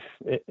knife,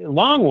 a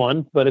long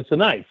one, but it's a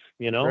knife,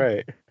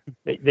 right?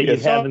 That you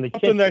have in the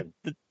kitchen.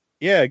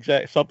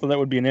 Exactly. Something that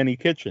would be in any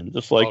kitchen,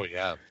 just like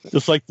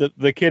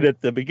the kid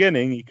at the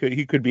beginning.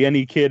 He could be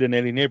any kid in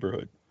any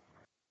neighborhood.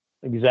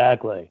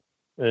 Exactly.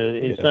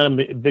 It's not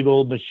a big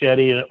old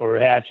machete or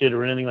hatchet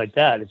or anything like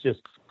that. It's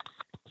just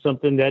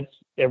something that's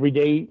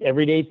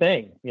everyday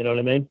thing. You know what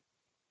I mean?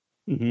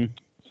 Mm-hmm.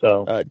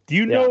 So, do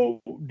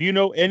you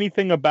know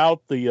anything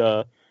about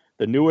the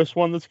newest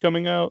one that's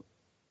coming out?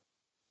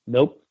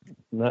 Nope.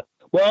 Not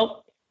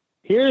well.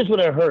 Here's what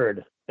I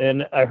heard,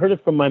 and I heard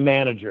it from my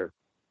manager.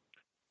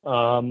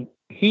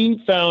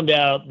 He found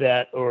out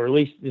that, or at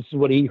least this is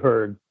what he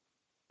heard,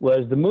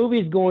 was the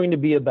movie's going to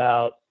be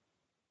about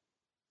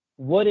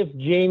what if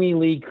Jamie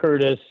Lee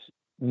Curtis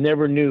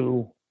never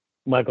knew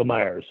Michael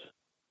Myers.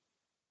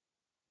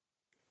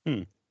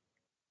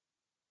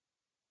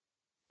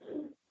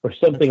 Or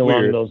something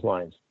along those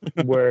lines,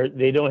 where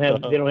they don't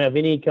have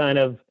any kind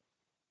of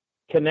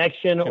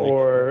connection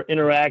or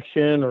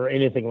interaction or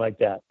anything like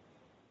that.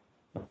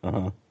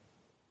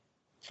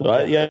 So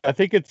I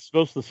think it's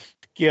supposed to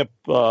skip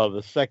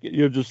the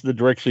second, just the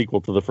direct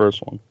sequel to the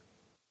first one.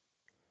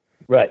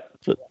 Right.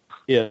 So,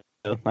 yeah,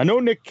 I know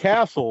Nick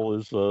Castle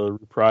is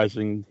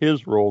reprising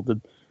his role.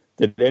 Did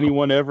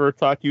anyone ever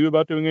talk to you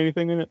about doing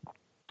anything in it?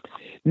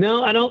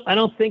 No, I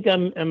don't think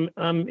I'm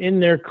in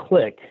their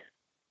clique.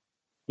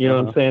 You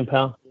know what I'm saying,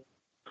 pal?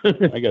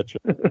 I got you.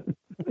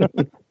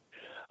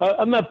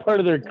 I'm not part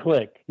of their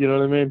clique. You know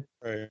what I mean?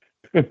 Right.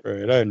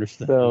 I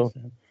understand. So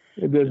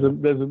it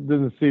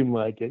doesn't seem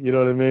like it. You know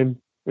what I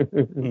mean?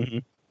 Mm-hmm.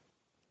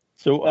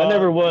 So I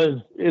never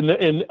was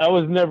I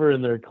was never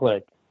in their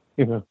clique.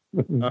 You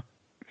know.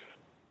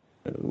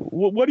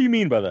 What do you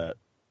mean by that?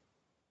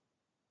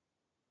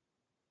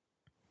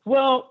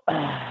 Well,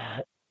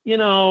 I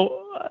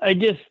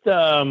just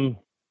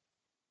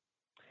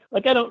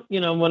like I don't,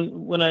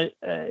 when I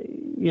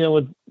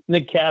with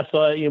Nick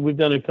Castle, we've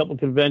done a couple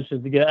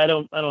conventions together. I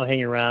don't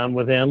hang around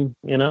with him,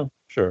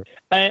 Sure.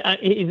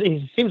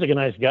 He seems like a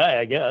nice guy,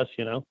 I guess,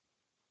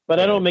 but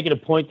I don't make it a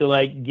point to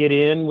like get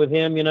in with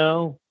him,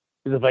 because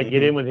if I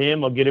get in with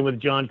him, I'll get in with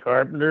John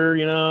Carpenter,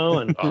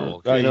 and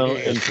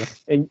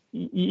and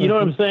you know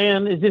what I'm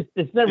saying?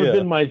 It's never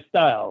been my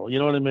style. You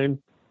know what I mean?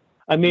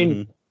 I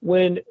mean,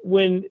 when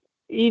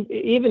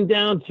even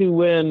down to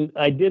when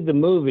I did the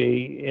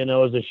movie, and I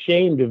was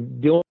ashamed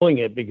of doing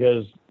it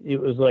because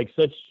it was like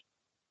such,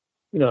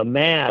 a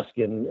mask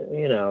and,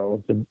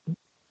 the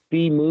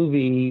B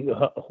movie,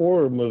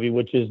 horror movie,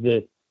 which is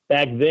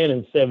back then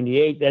in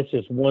 78, that's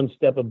just one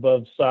step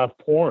above soft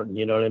porn.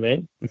 You know what I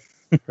mean?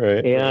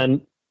 Right.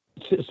 And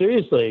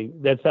seriously,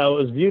 that's how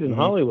it was viewed in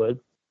Hollywood.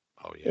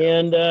 Oh,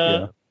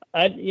 yeah.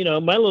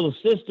 And, my little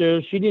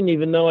sister, she didn't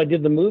even know I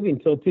did the movie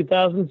until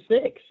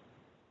 2006.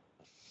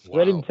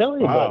 Wow. I didn't tell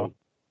anybody. Wow.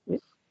 Yeah,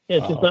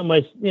 it's just not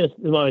my, it's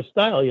my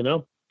style,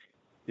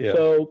 Yeah.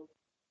 So,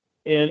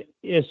 and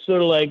it's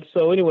sort of like,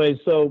 so anyway,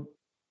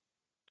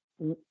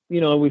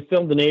 we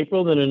filmed in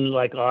April, then in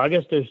like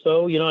August or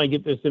so, I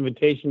get this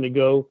invitation to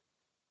go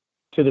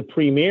to the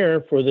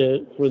premiere for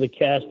the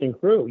cast and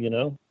crew,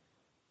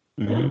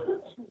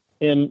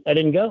 and I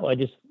didn't go. I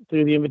just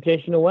threw the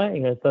invitation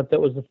away. I thought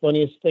that was the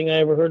funniest thing I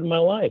ever heard in my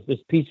life.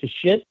 This piece of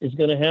shit is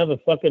going to have a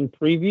fucking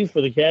preview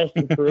for the cast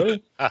and crew.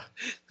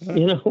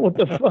 What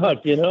the fuck,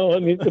 I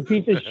mean, it's a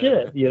piece of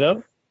shit,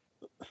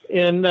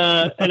 And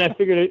I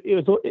figured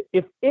it was,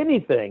 if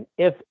anything,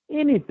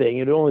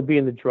 it'd only be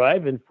in the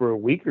drive-in for a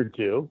week or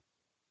two,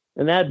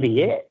 and that'd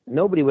be it.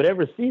 Nobody would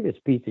ever see this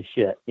piece of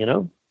shit,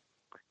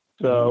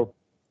 So,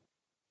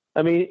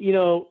 I mean,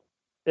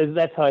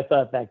 that's how I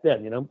thought back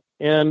then,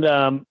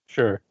 And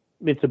sure,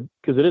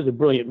 because it is a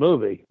brilliant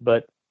movie,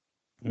 but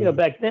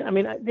back then, I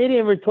mean, they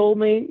never told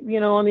me,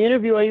 on the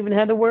interview, I even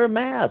had to wear a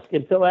mask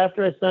until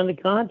after I signed the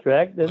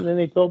contract, and then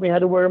they told me I had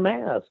to wear a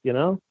mask,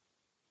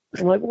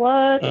 I'm like,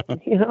 what?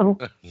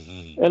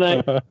 And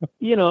I,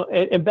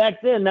 and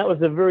back then that was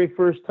the very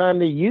first time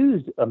they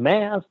used a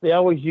mask. They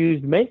always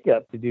used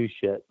makeup to do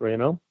shit, So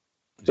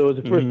it was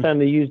the first time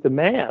they used a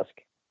mask.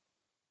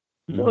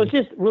 So it's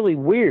just really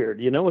weird,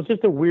 It was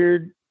just a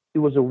weird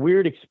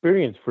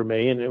experience for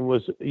me. And it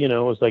was, it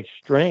was like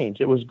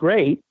strange. It was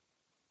great.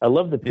 I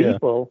love the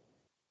people,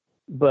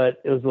 but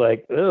it was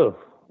like, oh,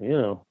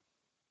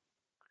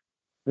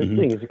 this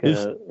thing is kind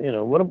of,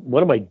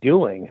 what am I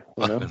doing?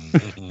 When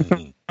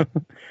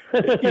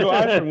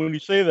you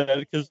say that,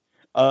 because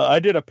I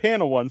did a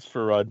panel once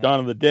for Dawn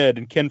of the Dead,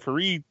 and Ken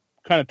Faree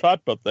kind of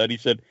talked about that. He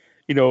said,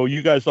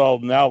 you guys all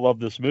now love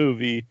this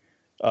movie,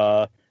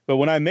 but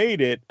when I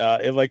made it,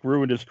 it like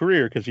ruined his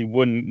career because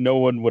no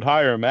one would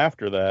hire him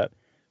after that.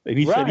 And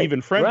he said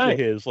even friends of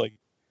his like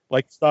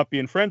stopped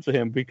being friends of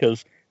him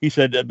because he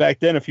said that back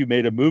then if you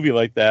made a movie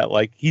like that,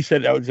 like he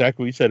said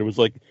exactly what he said, it was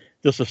like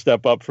just a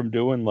step up from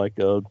doing like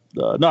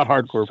not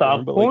hardcore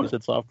porn, but like you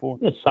said, soft porn.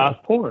 Yeah,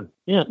 soft porn.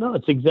 Yeah, no,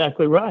 it's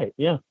exactly right.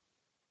 Yeah,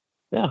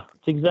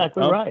 it's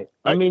exactly right.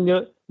 I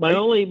mean, my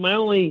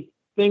only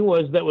thing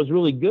that was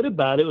really good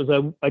about it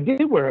was I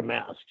did wear a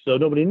mask, so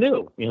nobody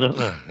knew.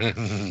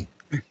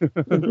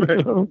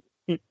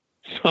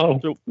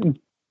 So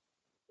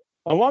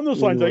along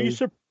those lines, are you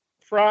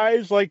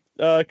surprised? Like,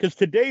 because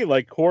today,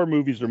 like horror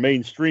movies are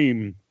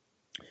mainstream.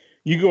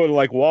 You go to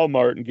like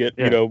Walmart and get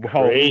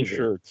Halloween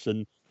shirts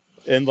and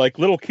like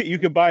you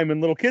can buy them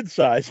in little kid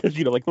sizes.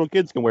 Like little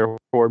kids can wear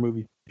horror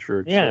movie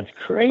shirts. Yeah, it's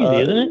crazy,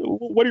 isn't it?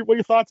 What are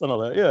your thoughts on all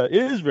that? Yeah, it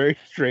is very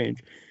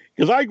strange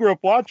because I grew up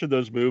watching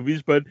those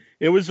movies, but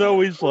it was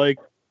always like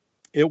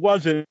it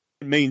wasn't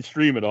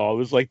mainstream at all. It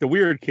was like the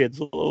weird kids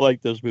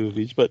like those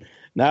movies, but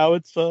now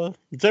it's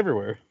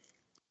everywhere.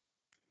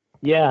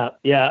 Yeah.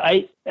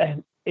 I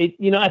think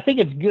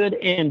it's good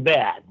and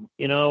bad.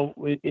 I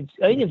think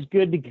it's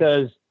good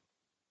because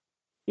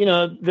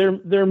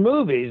they're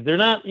movies. They're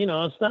not,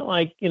 it's not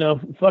like,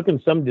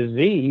 fucking some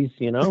disease,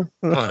 it's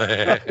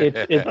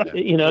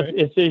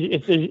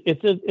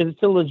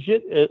a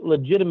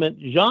legitimate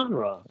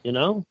genre,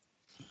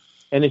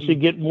 and it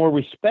should get more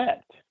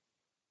respect.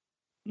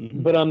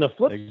 Mm-hmm. But on the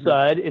flip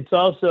side, it's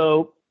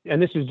also,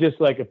 and this is just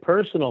like a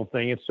personal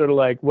thing. It's sort of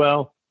like,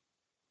 well,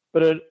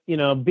 but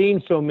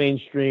being so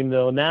mainstream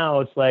though, now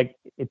it's like,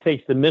 it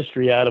takes the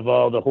mystery out of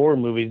all the horror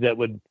movies that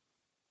wouldn't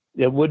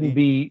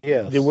be,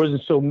 yes. There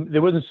wasn't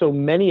so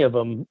many of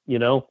them,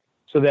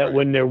 so that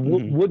when there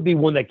would be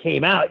one that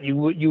came out,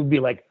 you'd be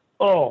like,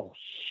 oh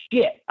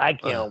shit, I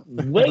can't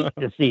wait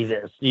to see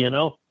this,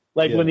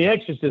 like when The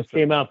Exorcist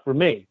came out for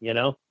me,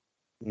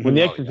 when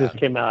The Exorcist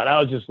came out,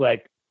 I was just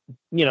like,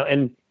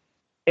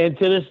 and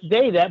to this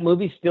day, that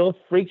movie still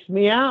freaks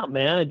me out,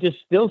 man. It just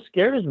still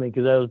scares me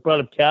because I was brought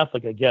up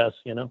Catholic, I guess,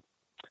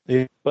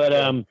 Yeah. But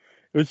it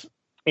was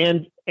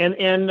and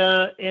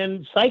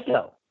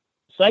Psycho.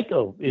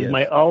 Psycho is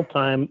my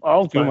all-time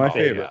my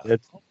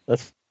favorite.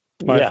 That's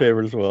my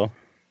favorite as well.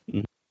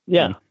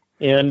 Yeah,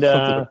 and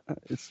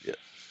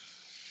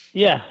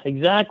yeah,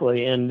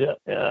 exactly. And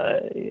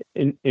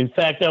in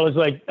fact, I was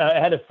like, I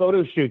had a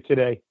photo shoot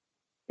today,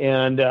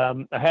 and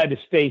I had to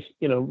stay,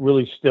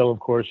 really still, of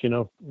course,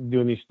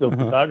 doing these still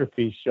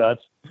photography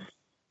shots.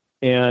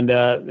 And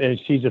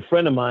she's a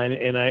friend of mine,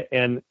 and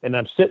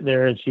I'm sitting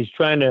there, and she's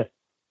trying to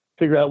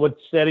figure out what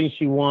setting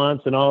she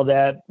wants and all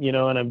that, and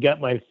I've got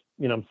my,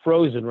 I'm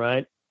frozen,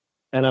 right?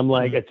 And I'm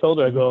like, I told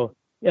her, I go,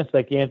 yes,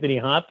 like Anthony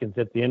Hopkins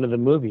at the end of the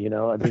movie,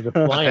 there's a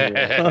fly in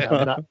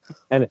there.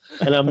 And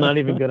I'm not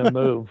even going to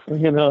move,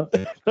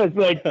 It's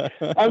like,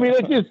 I mean,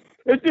 it's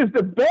just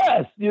the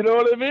best, you know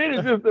what I mean?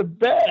 It's just the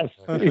best,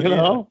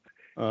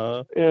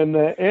 and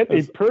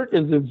Anthony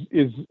Perkins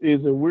is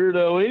a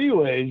weirdo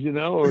anyways,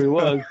 or he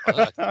was.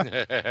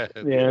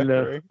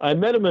 And I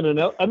met him in an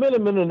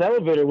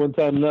elevator one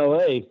time in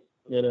L.A.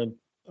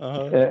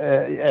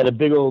 At a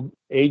big old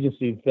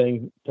agency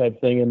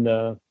type thing,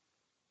 and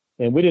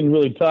we didn't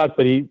really talk,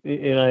 but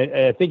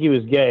I think he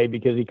was gay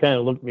because he kind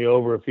of looked me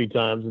over a few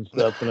times and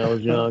stuff when I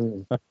was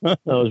young. I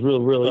was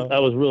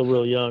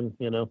real young,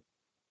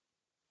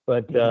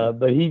 But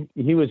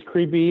he was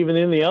creepy even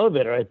in the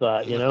elevator, I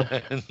thought,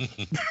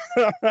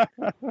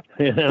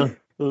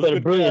 But a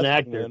brilliant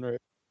actor. Man, right?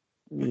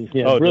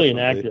 Yeah, brilliant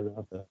actor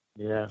though.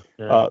 Yeah.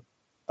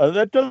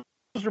 That does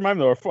remind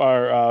me of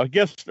our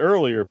guest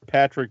earlier,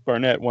 Patrick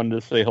Barnitt, wanted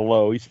to say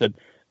hello. He said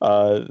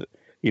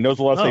he knows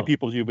a lot of the same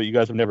people as you, but you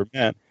guys have never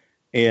met.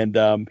 And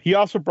he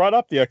also brought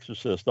up The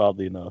Exorcist,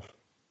 oddly enough.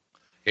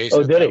 He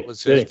said that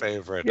was his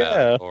favorite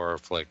horror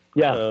flick.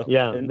 Yeah,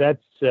 and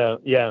that's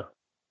yeah.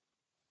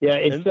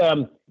 It's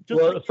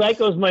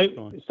Psycho's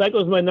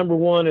my number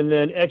one, and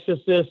then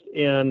Exorcist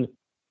and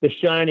The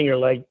Shining are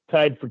like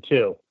tied for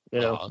two.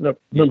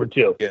 Number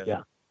two.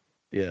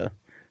 Yeah.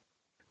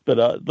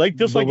 But like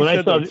you said,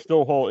 it's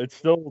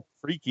still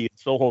freaky. It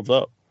still holds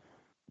up.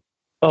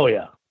 Oh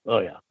yeah.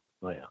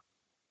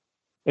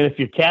 And if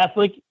you're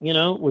Catholic,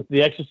 with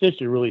The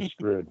Exorcist, you're really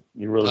screwed.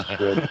 You're really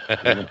screwed.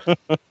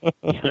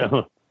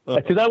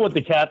 Because I went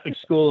to Catholic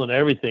school and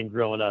everything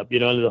growing up.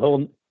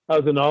 I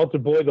was an altar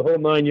boy, the whole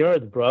 9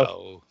 yards,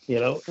 bro.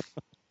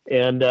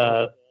 And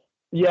I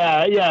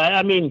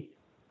mean,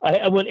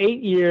 I went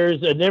 8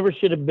 years. I never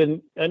should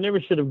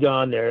have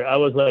gone there. I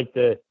was like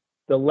the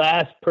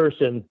last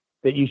person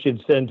that you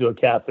should send to a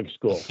Catholic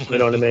school. You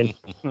know what I mean?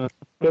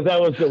 Because I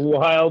was a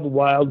wild,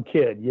 wild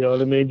kid. You know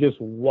what I mean?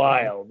 Just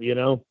wild.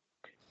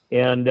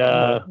 And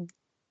I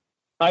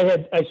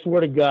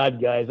swear to God,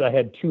 guys, I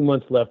had 2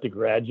 months left to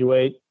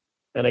graduate,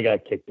 and I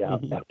got kicked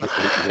out after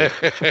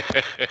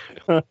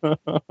 8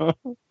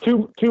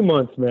 years. 2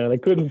 months, man. I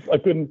couldn't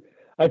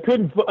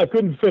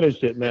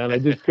finish it, man. I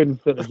just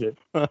couldn't finish it,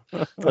 and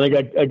I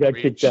got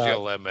kicked out. Your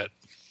limit.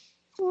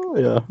 Oh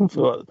yeah.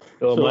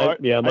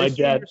 My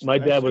dad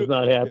was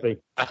not happy.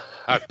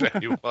 I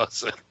bet he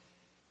wasn't.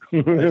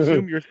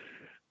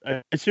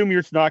 I assume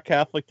you're not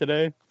Catholic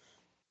today.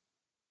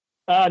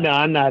 No,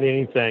 I'm not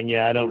anything.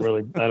 Yeah, I don't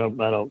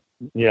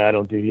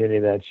do any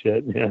of that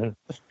shit.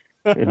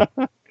 Yeah.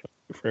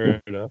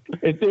 Fair enough.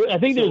 I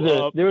think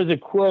there was a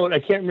quote. I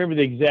can't remember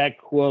the exact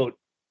quote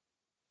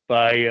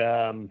by.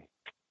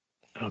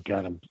 Oh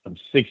God, I'm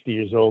 60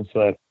 years old,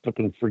 so I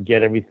fucking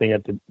forget everything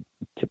at the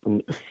tip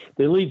of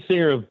the lead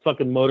singer of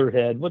fucking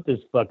Motorhead. What's his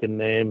fucking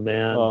name,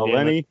 man?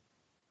 Lemmy.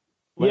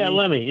 Yeah,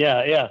 Lemmy.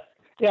 Yeah.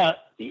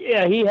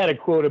 He had a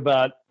quote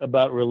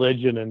about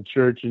religion and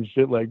church and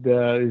shit like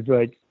that. He's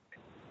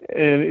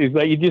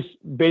like, he just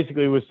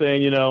basically was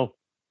saying,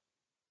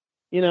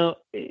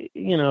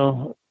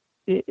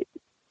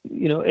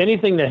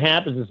 anything that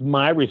happens is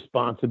my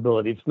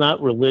responsibility. It's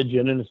not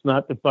religion, and it's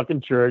not the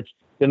fucking church.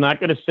 They're not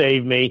going to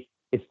save me.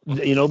 It's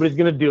nobody's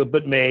going to do it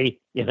but me.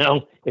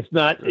 It's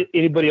not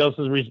anybody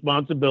else's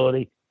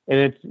responsibility, and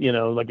it's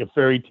like a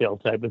fairy tale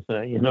type of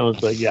thing.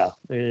 It's like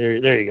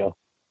there you go.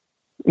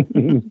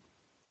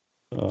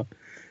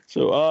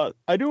 So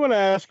I do want to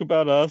ask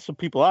about some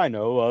people I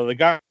know. The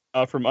guy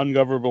from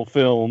Ungovernable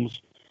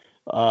Films.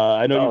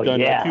 I know you've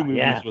done 2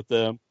 movies with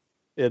them.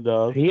 And,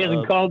 he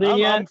hasn't called in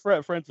yet. I'm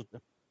friends with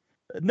him.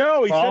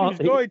 No, he said he's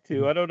going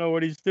to. I don't know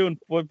what he's doing.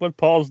 What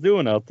Paul's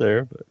doing out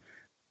there, but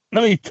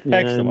let me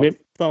text him. I'll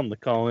tell him to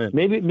call in.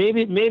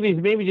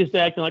 Maybe just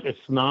acting like a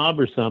snob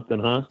or something,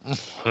 huh?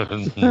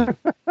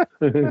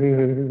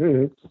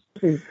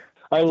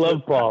 I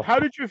love Paul. How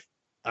did you?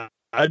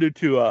 I do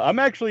too. I'm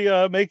actually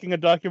making a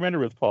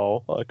documentary with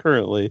Paul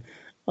currently.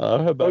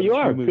 About you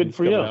are? Good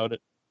for you.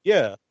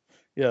 Yeah.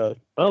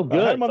 Oh,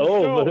 good.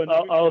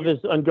 All of his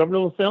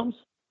Ungovernable films?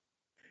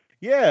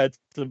 Yeah, it's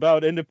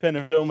about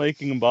independent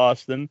filmmaking in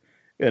Boston.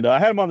 And I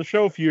had him on the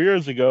show a few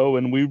years ago,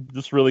 and we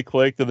just really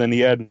clicked. And then he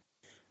had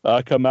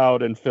come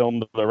out and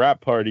filmed the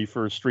rap party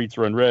for Streets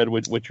Run Red,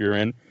 which you're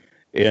in.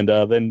 And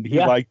then he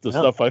liked the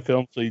stuff I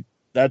filmed, so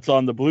that's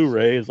on the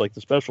Blu-ray, is like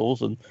the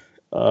specials. And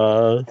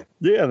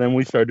then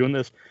we started doing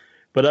this.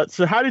 But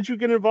so how did you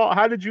get involved?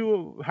 How did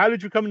you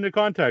come into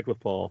contact with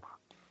Paul?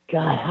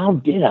 God, how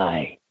did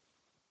I?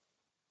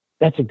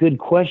 That's a good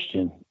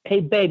question.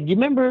 Hey, babe, do you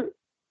remember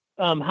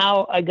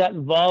how I got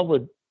involved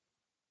with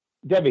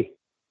Debbie?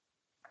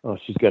 Oh,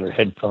 she's got her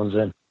headphones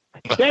in.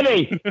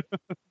 Debbie,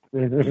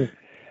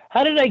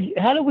 how did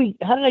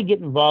I get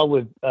involved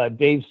with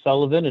Dave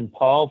Sullivan and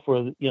Paul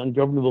for the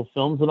Ungovernable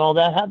Films and all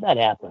that? How'd that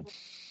happen?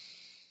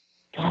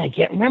 God, I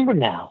can't remember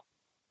now.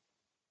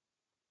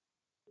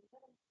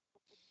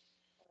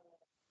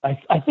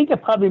 I think I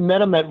probably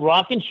met him at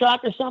Rock and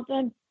Shock or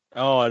something.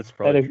 Oh, that's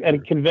probably at a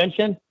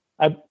convention.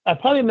 I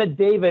probably met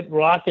Dave at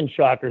Rock and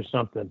Shock or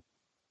something.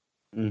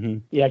 Mm-hmm.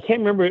 Yeah, I can't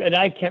remember, and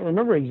I can't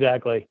remember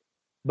exactly,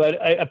 but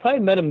I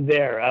probably met him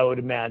there. I would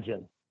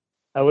imagine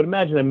I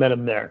met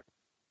him there,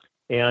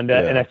 and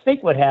I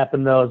think what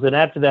happened though is that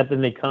after that,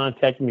 then they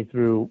contacted me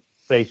through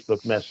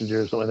Facebook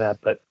Messenger or something like that.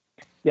 But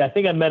yeah, I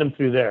think I met him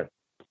through there,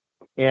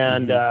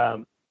 and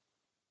and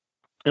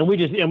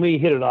we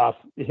hit it off.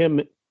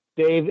 Him,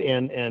 Dave,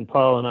 and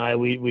Paul and I,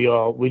 we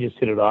just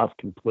hit it off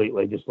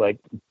completely, just like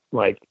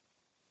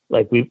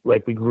we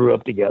grew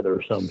up together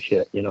or some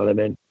shit. You know what I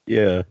mean?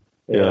 Yeah.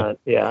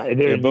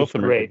 They're both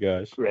great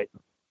guys. Great.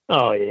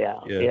 Oh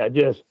yeah.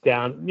 Just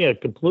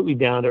completely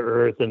down to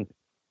earth, and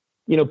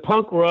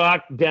punk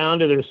rock down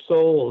to their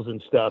souls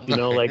and stuff.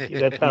 Like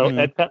that's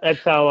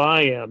how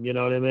I am. You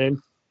know what I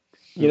mean?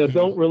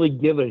 Don't really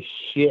give a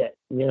shit.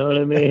 You know what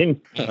I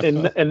mean?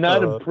 And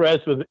not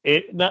impressed with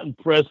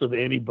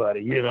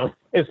anybody.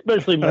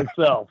 Especially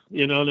myself.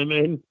 You know what I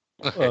mean?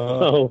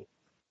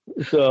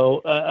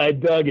 So I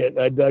dug it.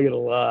 I dug it a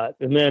lot.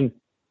 And then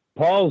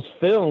Paul's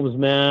films,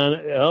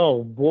 man.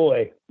 Oh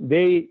boy,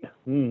 they're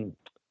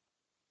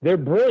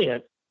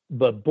brilliant.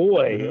 But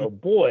boy, oh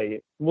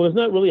boy, well, there's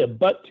not really a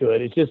but to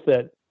it. It's just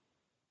that,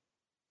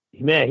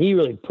 man, he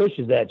really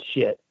pushes that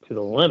shit to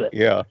the limit.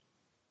 Yeah.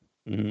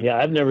 Mm-hmm. Yeah,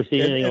 I've never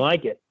seen anything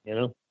like it.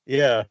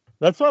 Yeah,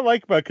 that's what I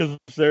like about it, because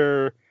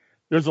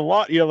there's a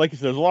lot. Like you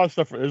said, there's a lot of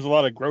stuff. There's a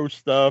lot of gross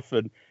stuff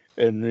and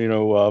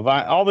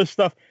all this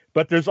stuff.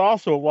 But there's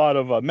also a lot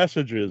of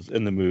messages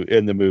in the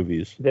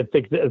movies. That's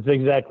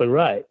exactly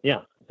right.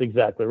 Yeah, that's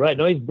exactly right.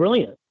 No, he's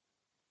brilliant.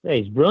 Yeah,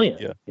 he's brilliant.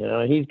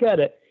 Yeah. He's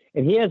got it,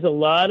 and he has a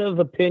lot of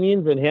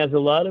opinions and has a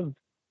lot of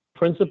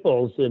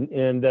principles,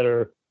 and that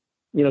are,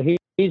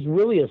 he's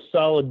really a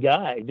solid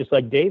guy, just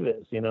like Dave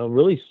is.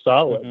 Really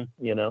solid.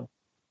 Mm-hmm.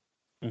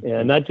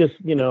 And not just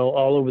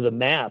all over the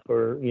map,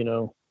 or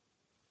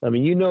I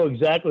mean,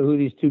 exactly who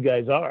these two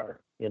guys are.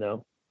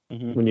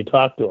 Mm-hmm. When you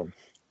talk to them.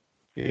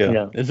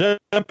 Yeah. Is that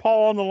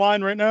Paul on the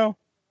line right now?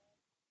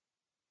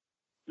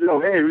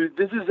 Hey,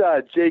 this is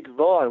Jake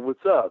Vaughn.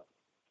 What's up?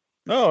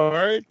 Oh, all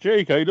right,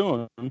 Jake. How you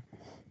doing?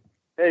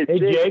 Hey,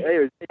 Jake.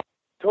 Hey,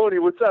 Tony.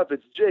 What's up?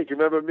 It's Jake.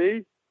 Remember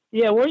me?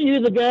 Yeah, weren't you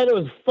the guy that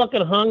was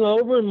fucking hung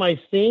over in my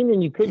scene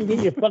and you couldn't get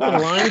your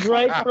fucking lines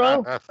right,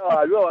 bro?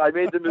 No, I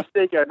made the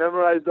mistake. I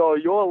memorized all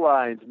your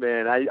lines,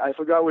 man. I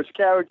forgot which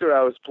character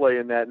I was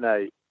playing that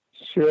night.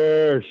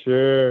 Sure.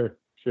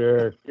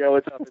 Yeah,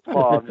 what's up? It's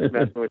Paul. I'm just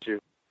messing with you.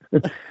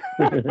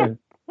 How's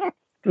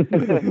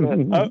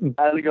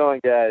it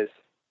going, guys?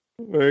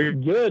 Very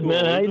good,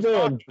 man. How you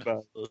doing?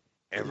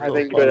 I've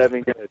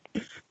been good.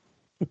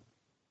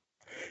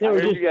 Yeah,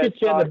 we're just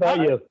chit-chatting about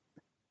you.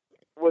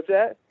 What's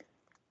that?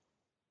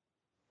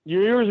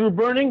 Your ears were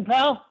burning,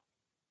 pal?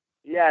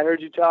 Yeah, I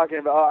heard you talking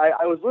about.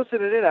 I was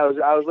listening in. I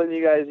was letting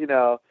you guys,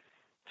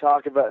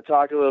 talk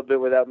a little bit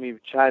without me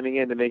chiming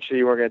in to make sure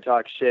you weren't going to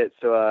talk shit.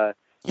 So,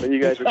 but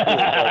you guys were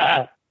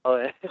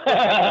cool.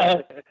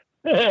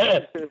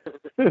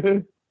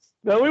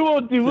 No, we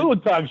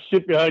won't talk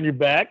shit behind your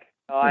back.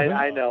 Oh,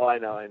 I know.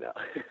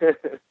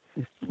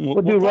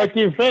 We'll do right to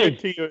your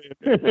face.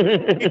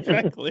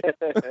 Exactly.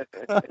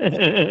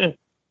 Do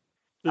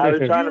you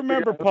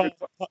remember, Paul?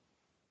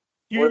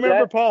 Do you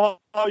remember,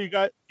 Paul, how you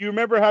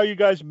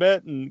guys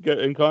met and get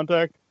in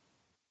contact?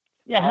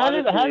 Yeah, how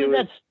did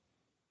that?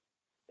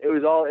 It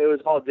was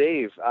all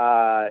Dave.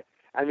 I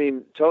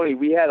mean, Tony,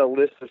 we had a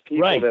list of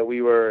people that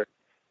we were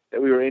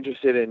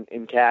interested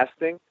in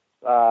casting.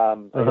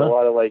 Like a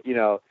lot of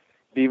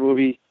B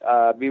movie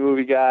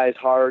guys,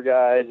 horror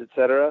guys,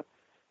 etc.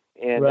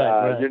 And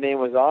your name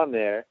was on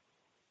there.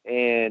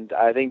 And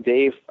I think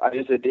I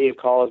just said, Dave,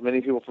 call as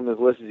many people from this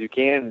list as you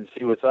can and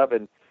see what's up.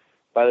 And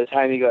by the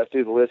time he got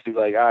through the list, he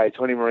was like, all right,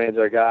 Tony Moran's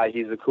our guy.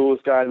 He's the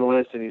coolest guy on the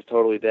list, and he's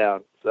totally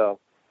down. So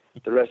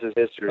the rest is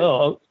history.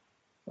 Oh,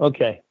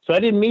 okay. So I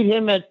didn't meet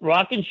him at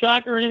Rock and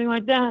Shock or anything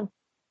like that?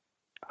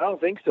 I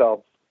don't think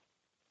so.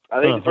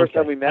 I think the first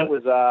time we met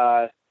was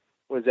at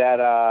what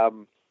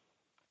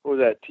was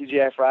that,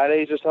 TGI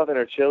Fridays or something,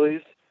 or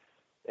Chili's?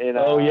 And,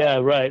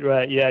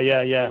 right. Yeah.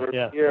 Yeah.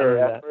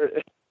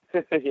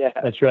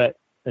 That's right.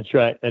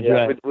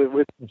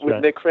 With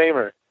Nick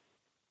Kramer.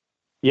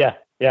 Yeah.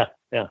 I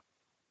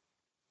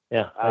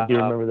do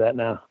remember that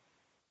now.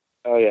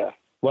 Oh yeah.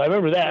 Well, I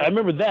remember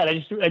that.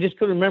 I just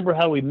couldn't remember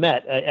how we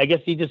met. I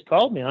guess he just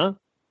called me, huh?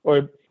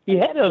 Or he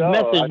had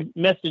to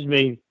message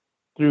me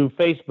through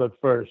Facebook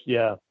first.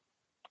 Yeah,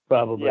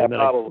 probably. Yeah, and then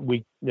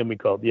probably. Then we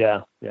called.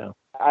 Yeah.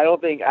 I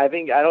don't think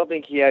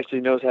he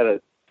actually knows how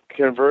to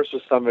converse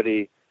with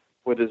somebody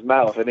with his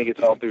mouth. I think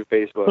it's all through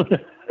Facebook.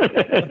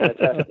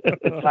 His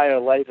entire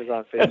life is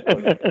on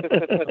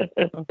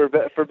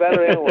Facebook, for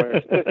better and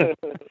worse.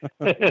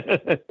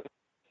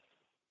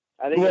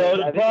 I think he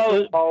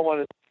called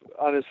him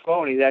on his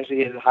phone. He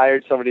actually had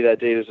hired somebody that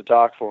day just to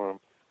talk for him.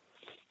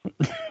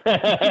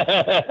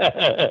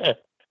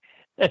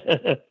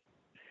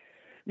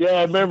 Yeah,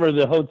 I remember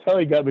the hotel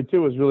he got me to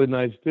was really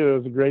nice too. It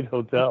was a great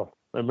hotel.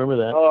 I remember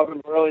that. Oh, up in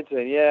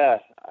Burlington, yeah.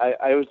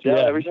 I was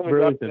jealous. Every time we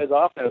got to his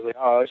office, I was like,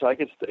 oh, I wish I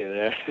could stay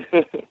there.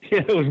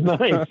 Yeah, it was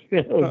nice.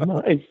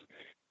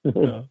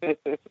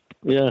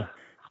 Yeah.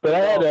 But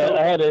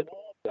I had a.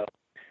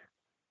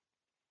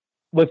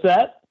 What's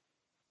that?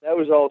 That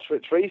was all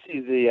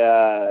Tracy's.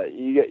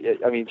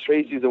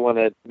 Tracy's the one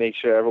that makes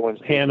sure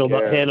everyone's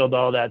handled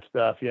all that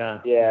stuff.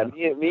 Yeah. Yeah.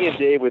 Me and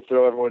Dave would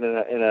throw everyone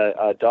in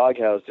a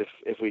doghouse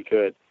if we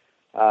could.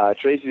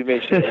 Tracy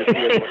made sure.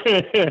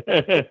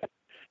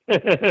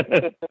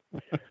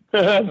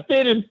 I've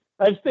stayed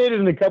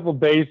in a couple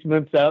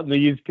basements out in the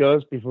East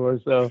Coast before,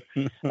 so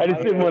I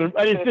didn't want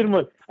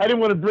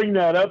to bring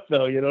that up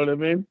though. You know what I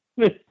mean?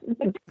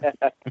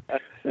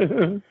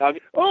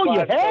 Oh, you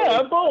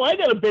have? Oh, I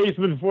got a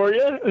basement for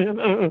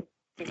you.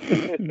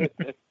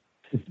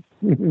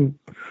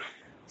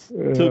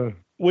 So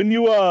when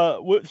you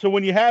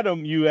had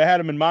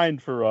him in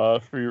mind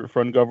for your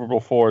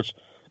ungovernable force.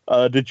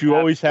 Did you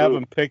always have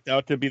him picked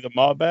out to be the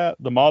mob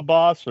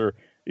boss, or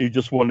you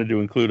just wanted to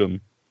include him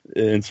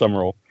in some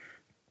role?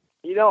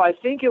 I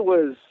think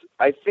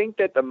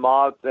that the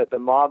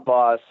mob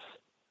boss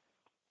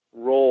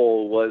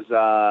role was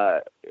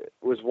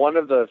one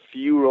of the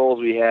few roles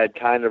we had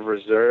kind of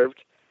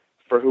reserved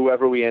for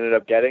whoever we ended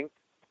up getting.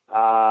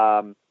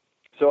 So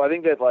I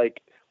think that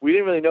we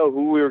didn't really know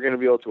who we were going to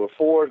be able to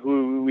afford,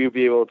 who we would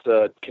be able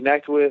to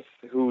connect with,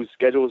 whose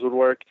schedules would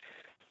work.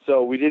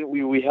 So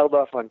we held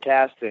off on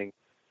casting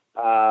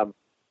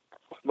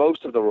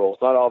most of the roles,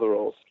 not all the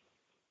roles.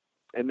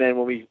 And then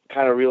when we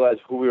kind of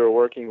realized who we were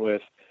working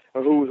with,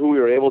 or who we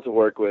were able to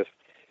work with,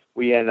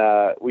 we had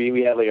a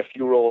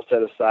few roles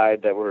set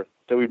aside that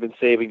we've been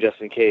saving just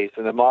in case.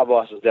 And the mob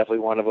boss was definitely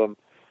one of them.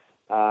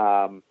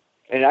 And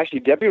actually,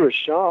 Debbie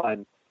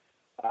Rashawn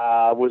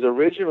was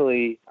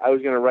originally, I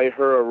was going to write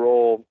her a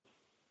role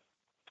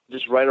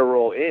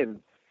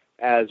in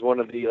as one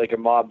of the a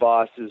mob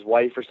boss's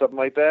wife or something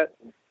like that.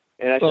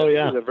 And actually,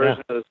 there's a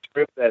version of the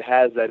script that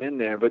has that in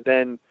there. But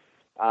then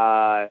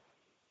I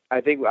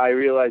think I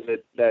realized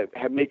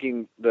that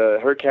making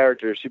her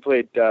character, she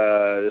played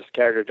this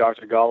character,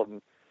 Dr.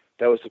 Galton,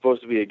 that was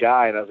supposed to be a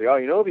guy, and I was like,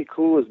 oh, what'd be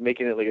cool is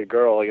making it like a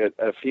girl, like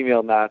a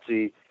female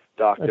Nazi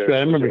doctor. That's right.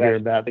 I remember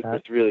hearing about that.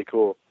 It's really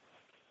cool.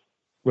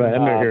 Right, I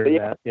remember hearing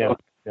that. Yeah.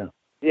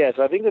 Yeah,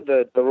 so I think that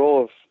the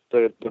role of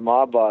the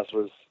mob boss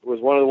was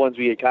one of the ones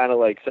we had kind of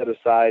set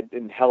aside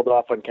and held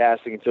off on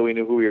casting until we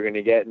knew who we were going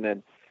to get, and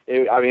then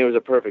it was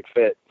a perfect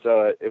fit,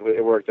 so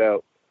it worked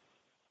out.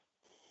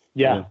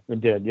 Yeah,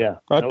 it did. Yeah,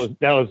 that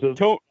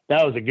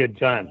was a good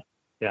time.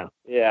 Yeah.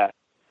 Yeah.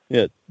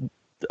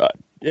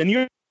 And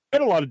you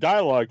had a lot of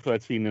dialogue for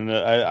that scene, and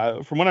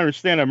I from what I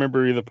understand, I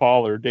remember either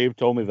Paul or Dave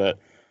told me that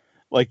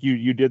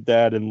you did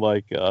that, and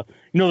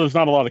there's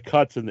not a lot of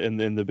cuts in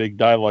the big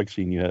dialogue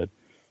scene you had.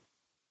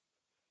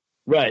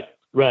 Right.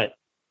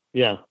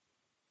 Yeah.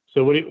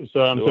 So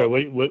I'm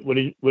sorry. What are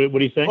you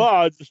saying? Well,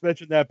 I just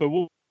mentioned that, but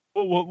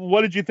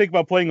what did you think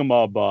about playing a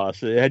mob boss?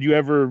 Had you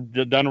ever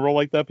done a role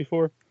like that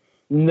before?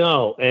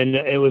 No, and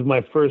it was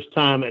my first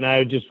time, and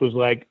I just was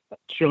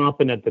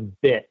chomping at the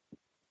bit.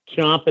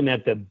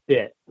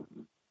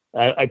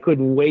 I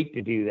couldn't wait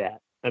to do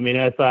that. I mean,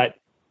 I thought,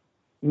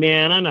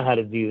 man, I know how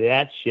to do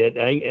that shit,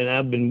 and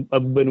I've been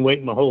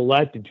waiting my whole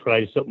life to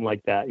try something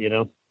like that,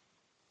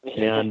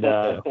 And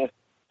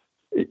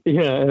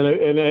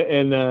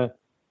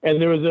And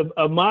there was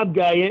a mob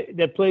guy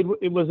that played.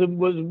 It was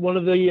one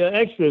of the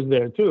extras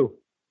there too.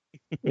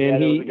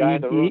 And there was a guy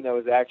in the room that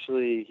was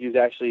actually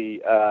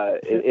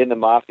in the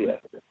mafia.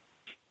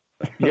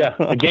 Yeah,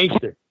 a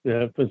gangster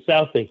from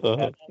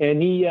Southie.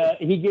 And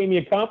he gave me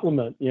a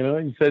compliment. You know,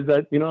 he said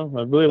that, you know,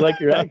 I really like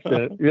your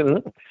accent. You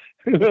know,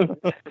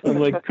 I'm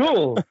like,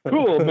 cool,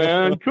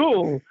 man,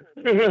 cool.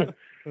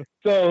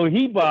 So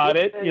he bought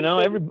it. You know,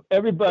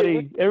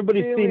 everybody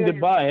seemed to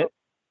buy it.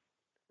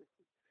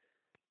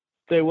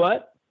 Say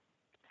what?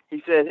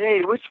 He said,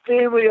 "Hey, which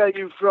family are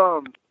you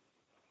from?"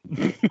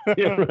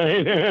 Yeah,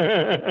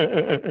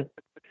 right.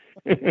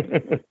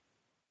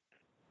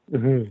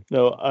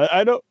 No,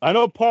 I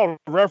know Paul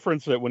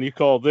referenced it when he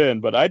called in,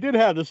 but I did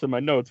have this in my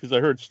notes because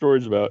I heard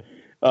stories about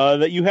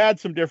that you had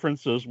some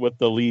differences with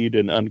the lead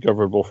in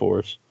Uncoverable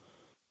Force.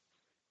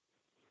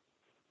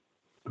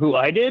 Who,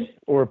 I did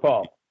or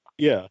Paul?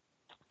 Yeah,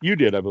 you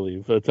did, I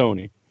believe,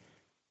 Tony.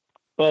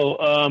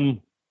 Oh,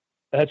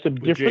 had some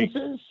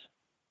differences. Jake.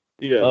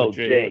 Yeah. Oh,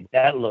 Jake,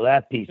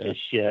 that piece of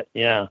shit.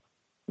 Yeah,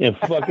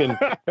 fucking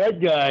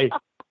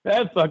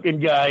that fucking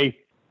guy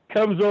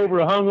comes over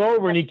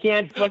hungover and he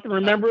can't fucking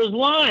remember his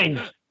lines.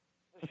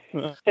 He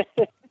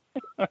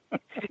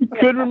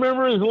couldn't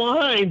remember his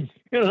lines,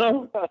 you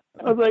know.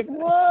 I was like,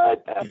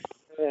 what?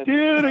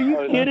 Dude, are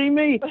you kidding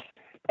me?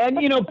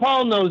 And, you know,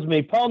 Paul knows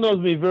me. Paul knows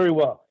me very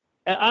well.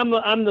 And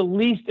I'm the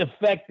least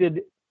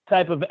affected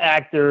type of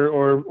actor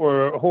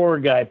or horror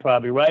guy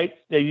probably, right?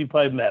 That you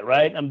probably met,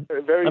 right? I'm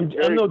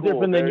no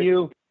different than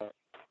you.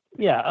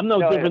 Yeah, I'm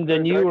no different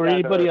than you or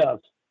anybody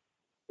else.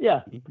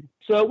 Yeah.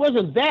 So it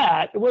wasn't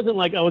that. It wasn't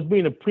like I was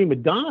being a prima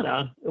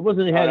donna. It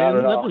wasn't. It had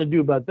nothing to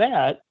do about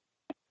that.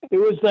 It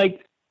was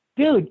like,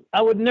 dude,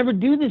 I would never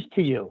do this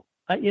to you.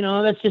 You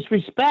know, that's just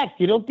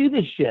respect. You don't do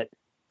this shit.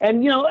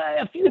 And, you know,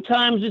 a few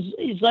times,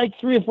 it's like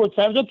 3 or 4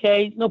 times.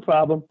 Okay, no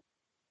problem.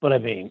 But I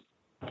mean,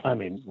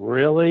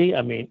 really?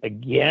 I mean,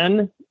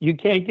 again, you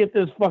can't get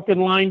this fucking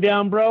line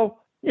down, bro?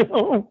 You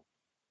know?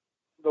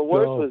 The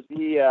worst was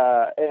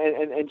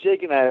and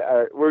Jake and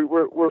I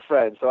we're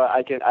friends, so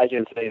I can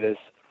say this.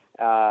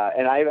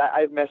 And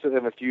I've messed with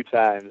him a few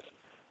times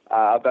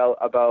about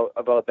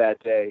that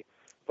day.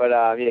 But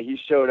yeah, he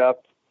showed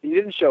up. He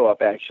didn't show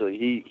up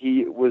actually.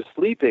 He was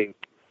sleeping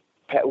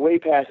way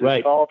past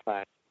his call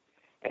time.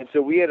 And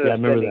so we ended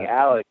up sending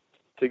Alex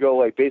to go,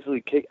 like,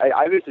 basically kick.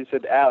 I basically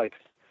said to Alex,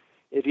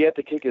 if you have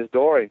to kick his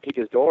door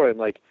in,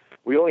 like,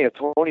 we only have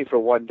Tony for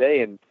one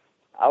day, and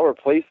I'll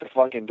replace the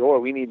fucking door.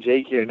 We need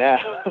Jake here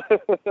now. So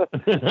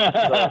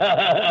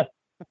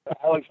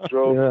Alex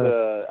drove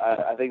to,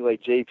 I think,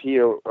 like,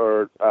 JP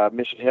or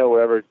Mission Hill,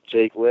 wherever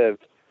Jake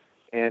lived,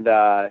 and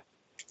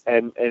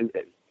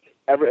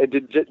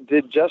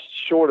did just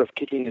short of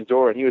kicking his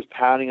door, and he was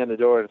pounding on the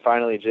door, and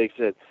finally Jake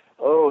said,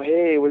 "Oh,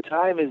 hey, what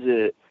time is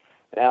it?"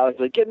 And Alex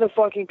was like, "Get in the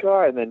fucking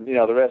car." And then, you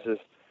know, the rest is,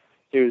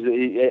 he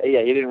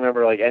didn't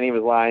remember, like, any of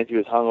his lines. He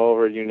was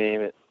hungover, you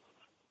name it.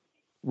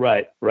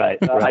 Right.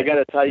 I got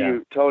to tell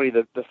you, Tony,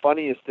 the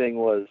funniest thing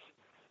was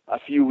a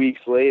few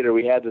weeks later,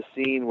 we had the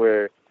scene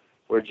where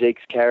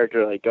Jake's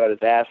character, like, got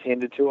his ass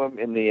handed to him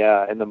in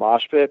the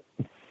mosh pit.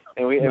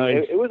 And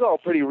it was all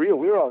pretty real.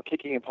 We were all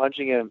kicking and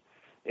punching him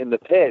in the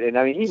pit. And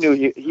I mean, he knew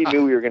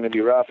we were going to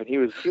be rough, and he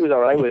was all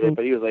right with it,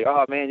 but he was like,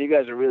 "Oh man, you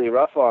guys are really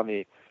rough on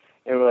me."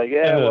 And we're like,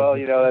 "Yeah, well,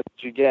 you know, that's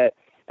what you get."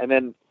 And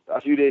then a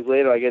few days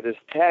later, I get this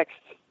text,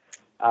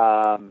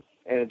 and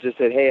it just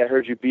said, "Hey, I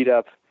heard you beat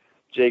up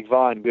Jake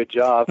Vaughn. Good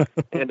job."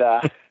 And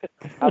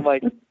I'm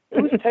like,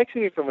 who's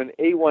texting me from an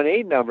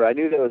 818 number? I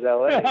knew that was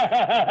LA.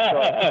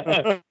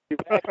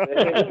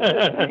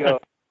 So, you go,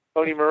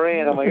 Tony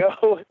Moran. I'm like,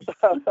 "Oh, what's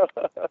up?"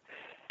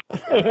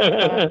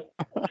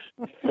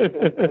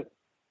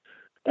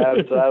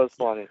 That was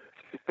funny.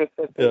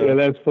 Yeah,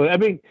 that's funny. I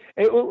mean,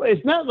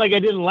 it's not like I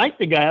didn't like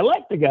the guy. I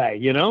liked the guy,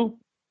 you know.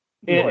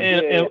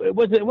 It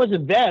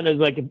wasn't that.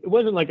 It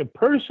wasn't like a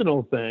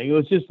personal thing. It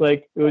was just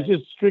like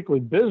just strictly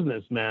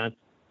business, man.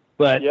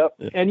 But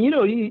and you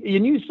know,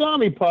 you saw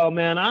me, Paul,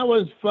 man. I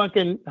was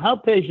fucking. How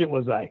patient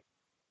was I?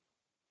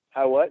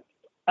 How what?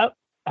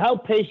 How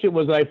patient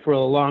was I for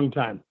a long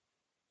time?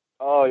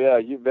 Oh yeah,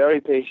 you're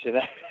very patient.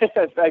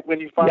 In fact,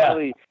 when you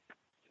finally. Yeah.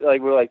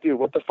 Like, we're like, "Dude,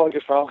 what the fuck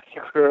is wrong with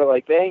you?" We were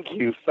like, "Thank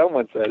you."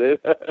 Someone said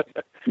it.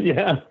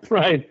 Yeah,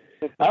 right.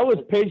 I was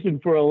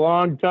patient for a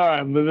long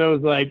time, and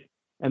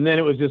then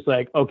it was just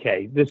like,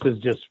 okay, this is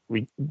just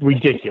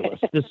ridiculous.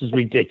 This is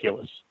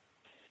ridiculous.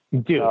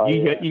 Dude,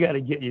 you got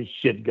to get your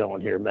shit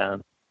going here,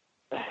 man.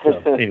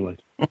 So, anyway.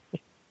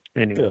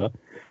 Yeah.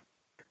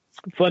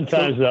 Fun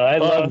times, though. I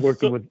love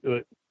working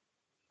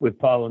with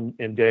Paul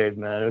and Dave,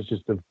 man. It was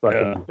just the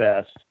fucking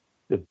best.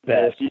 The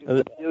best.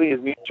 The feeling is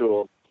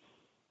mutual.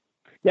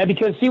 Yeah,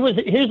 because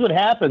here's what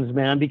happens,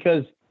 man.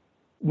 Because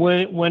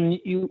when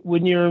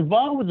you're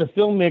involved with a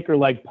filmmaker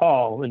like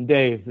Paul and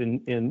Dave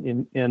and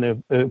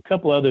a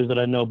couple others that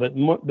I know, but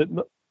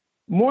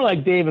more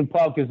like Dave and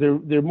Paul, because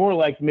they're more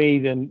like me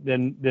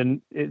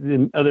than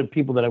other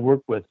people that I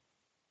work with.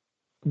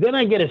 Then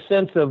I get a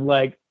sense of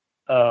like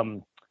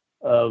of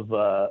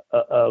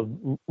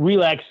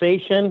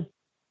relaxation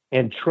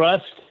and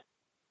trust,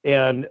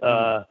 and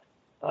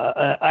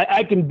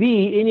I can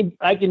be any.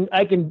 I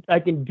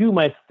can do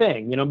my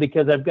thing,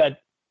 because I've got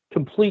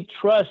complete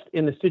trust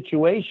in the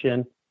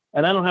situation,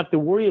 and I don't have to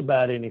worry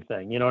about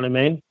anything. You know what I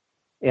mean?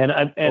 And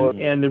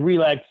the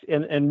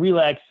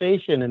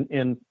relaxation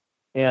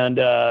and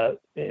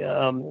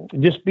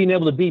just being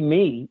able to be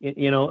me,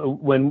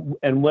 when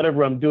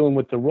whatever I'm doing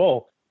with the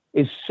role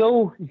is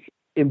so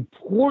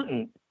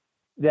important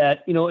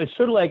that, it's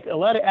sort of like a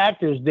lot of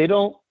actors, they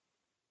don't,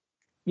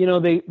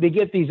 they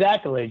get these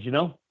accolades,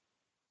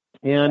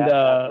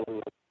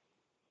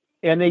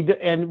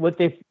 and what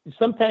they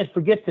sometimes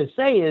forget to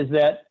say is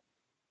that,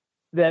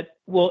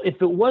 well,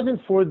 if it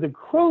wasn't for the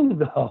crew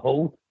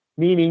though,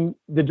 meaning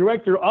the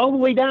director all the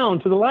way down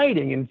to the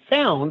lighting and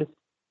sound,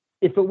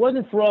 if it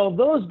wasn't for all of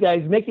those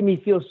guys making me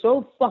feel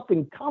so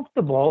fucking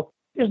comfortable,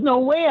 there's no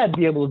way I'd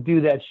be able to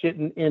do that shit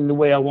in the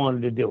way I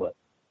wanted to do it.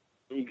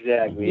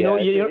 Exactly.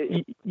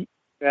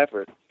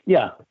 Effort.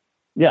 Yeah,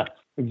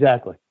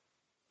 exactly.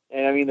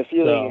 And I mean, the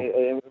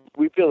feeling,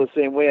 we feel the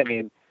same way. I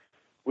mean,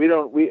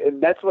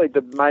 and that's like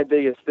my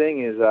biggest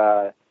thing is,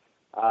 and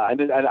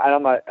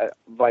I'm not,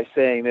 by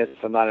saying this,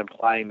 I'm not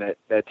implying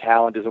that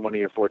talent isn't one of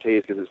your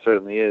fortes, because it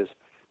certainly is.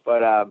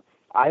 But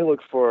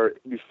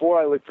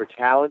before I look for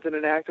talent in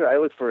an actor, I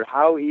look for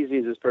how easy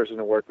is this person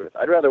to work with.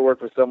 I'd rather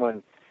work with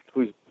someone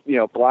who's,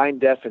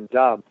 blind, deaf, and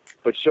dumb,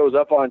 but shows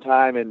up on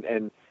time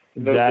and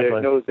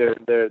knows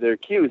their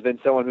cues, than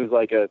someone who's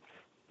like a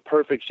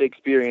perfect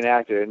Shakespearean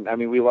actor. And I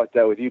mean, we lucked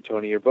out with you,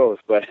 Tony. You're both,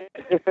 but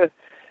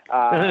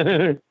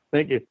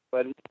thank you.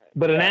 But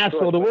an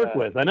asshole to work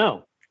with, I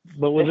know.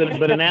 But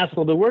an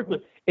asshole to work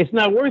with, it's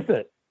not worth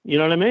it. You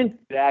know what I mean?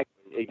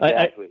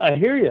 Exactly. I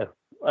hear you.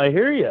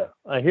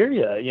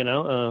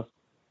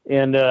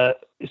 And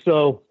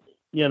so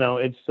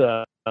it's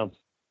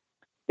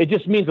it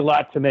just means a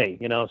lot to me.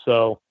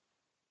 So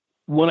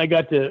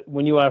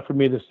when you offered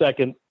me the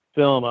second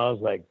film, I was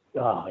like,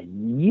 oh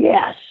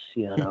yes,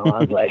 I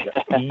was like,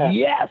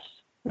 yes.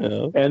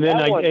 Yeah.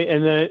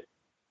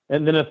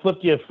 And then I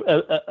flipped you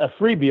a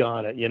freebie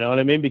on it. You know what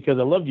I mean? Because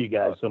I loved you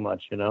guys so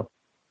much.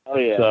 Oh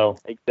yeah. So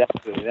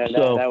exactly. That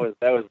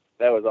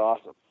was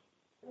awesome.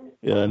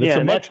 Yeah, and it's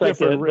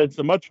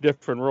a much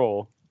different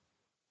role.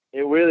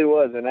 It really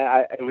was, and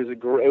it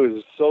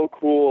was so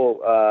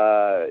cool.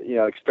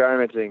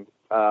 Experimenting.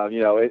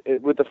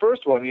 With the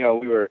first one, we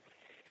were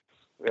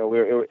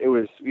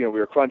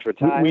crunched for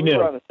time. We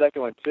were on the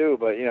second one too,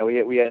 but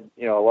we had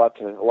a lot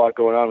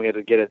going on. We had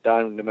to get it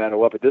done no matter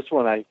what. But this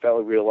one, I felt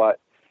like we were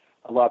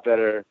a lot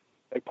better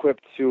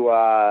equipped to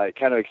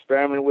kind of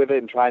experiment with it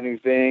and try new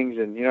things,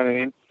 and you know what I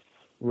mean.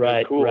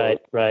 Right. Cool. Right.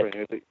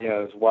 It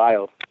was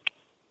wild.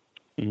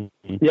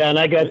 Mm-hmm. Yeah, and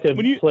I got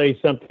to play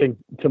something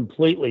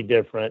completely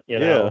different.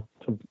 The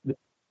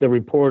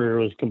reporter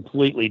was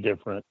completely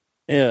different.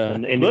 Yeah,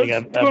 than anything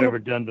I've ever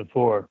done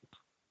before.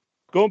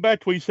 Going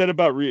back to what you said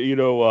about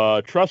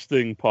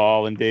trusting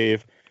Paul and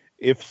Dave,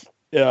 if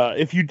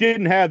you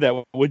didn't have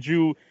that, would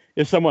you?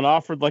 If someone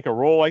offered like a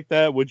role like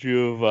that, would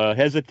you have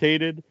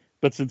hesitated?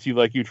 But since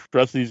you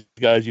trust these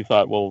guys, you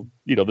thought, well,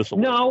 this will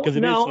work.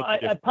 No,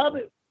 I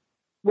probably.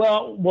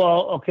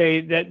 Well, okay.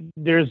 That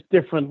there's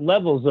different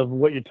levels of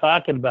what you're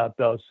talking about,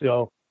 though.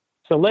 So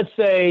let's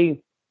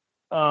say,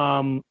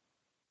 well,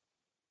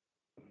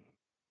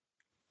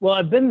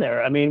 I've been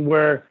there. I mean,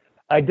 where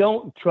I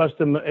don't trust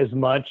them as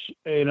much,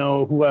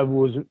 who I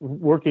was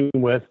working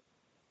with,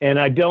 and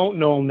I don't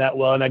know them that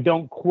well, and I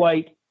don't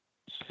quite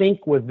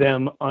sync with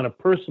them on a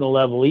personal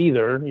level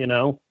either.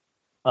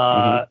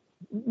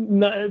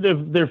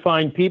 They're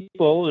fine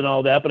people and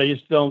all that, but I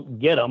just don't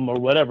get them or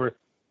whatever.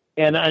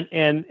 And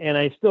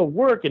I still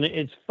work, and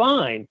it's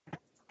fine,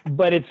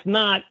 but it's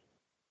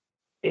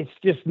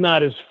just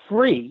not as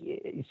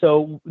free.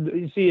 So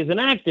you see, as an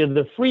actor,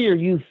 the freer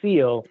you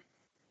feel,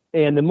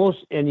 and the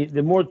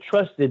more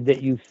trusted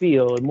that you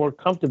feel, and more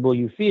comfortable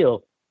you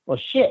feel, well,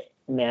 shit,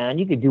 man,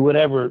 you can do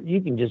whatever.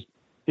 You can just,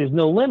 there's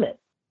no limit.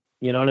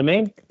 You know what I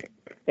mean?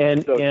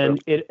 And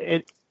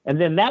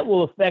then that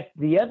will affect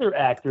the other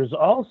actors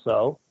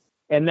also,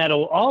 and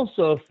that'll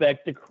also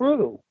affect the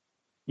crew.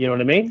 You know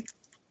what I mean?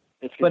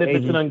 But if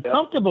it's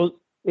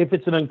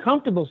an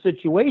uncomfortable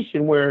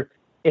situation where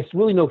it's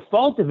really no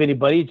fault of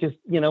anybody, it's just,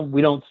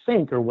 we don't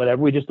sync or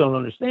whatever, we just don't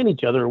understand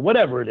each other or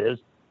whatever it is.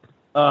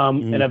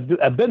 And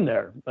I've been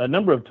there a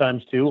number of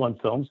times too on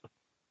films.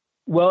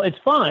 Well, it's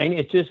fine.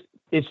 It's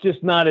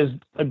just not as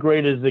a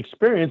great as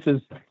experience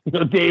as,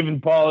 Dave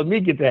and Paul and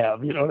me get to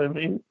have, you know what I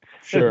mean?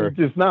 Sure. It's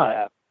just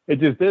not. It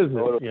just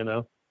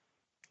isn't,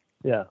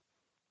 Yeah.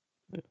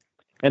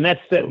 And that's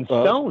set in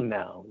stone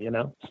now,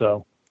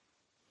 so.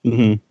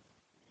 Mm-hmm.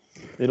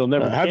 It'll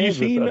never change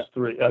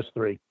with us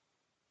three.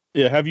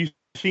 Yeah, have you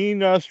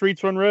seen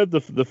Streets Run Red,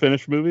 the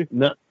finished movie?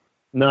 No,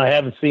 I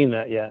haven't seen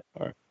that yet.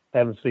 All right.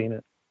 Haven't seen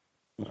it.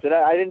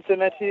 I didn't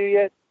send that to you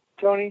yet,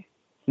 Tony?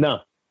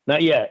 No,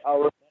 not yet.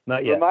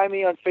 Not yet. Remind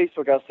me on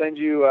Facebook. I'll send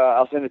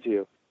it to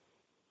you.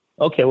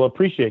 Okay, well,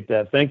 appreciate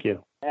that. Thank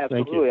you.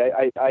 Absolutely.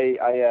 Thank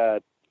you.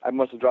 I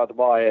must have dropped the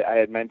ball. I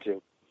had meant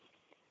to.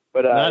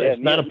 But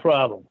it's not a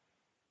problem.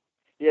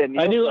 Yeah,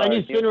 I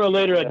knew sooner or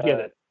later I'd get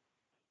it.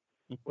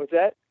 What's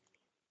that?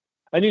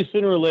 I knew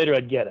sooner or later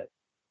I'd get it.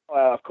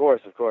 Of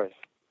course. Neil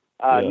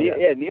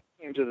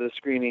came to the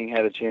screening,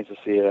 had a chance to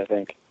see it, I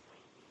think.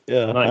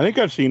 Yeah, nice. I think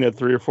I've seen it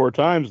 3 or 4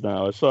 times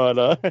now. I saw it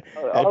at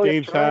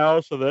Dave's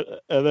house, and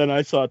then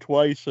I saw it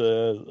twice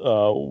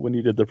when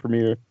he did the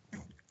premiere.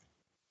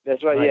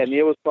 That's right. Nice. Yeah,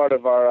 Neil was part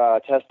of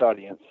our test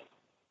audience.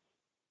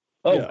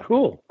 Oh, yeah.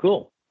 Cool.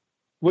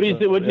 What do you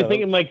think? What did you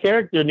think of my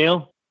character,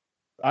 Neil?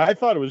 I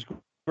thought it was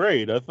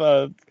great. I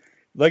thought,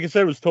 like I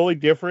said, it was totally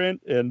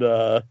different, and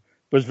it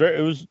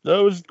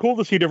was cool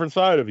to see a different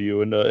side of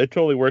you, and it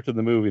totally worked in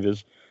the movie.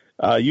 There's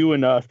you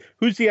and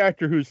who's the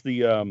actor? Who's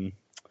the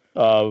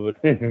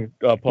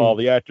Paul,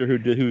 the actor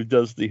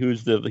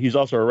he's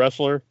also a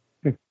wrestler.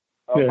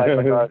 Oh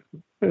my God.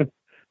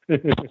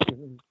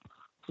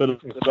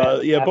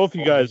 But yeah, both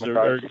you guys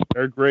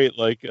are great.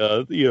 Like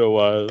like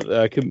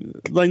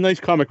nice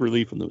comic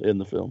relief in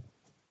the film.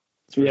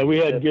 Yeah, we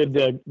had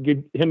good.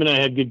 Him and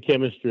I had good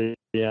chemistry.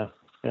 Yeah.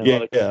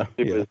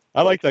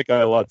 I like that guy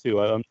a lot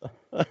too. I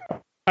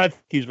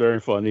think he's very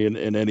funny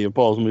in any of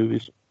Paul's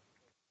movies.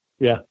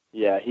 Yeah.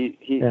 Yeah,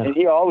 and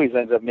he always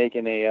ends up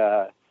making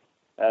a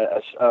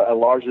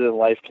larger than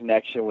life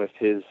connection with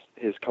his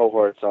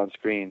cohorts on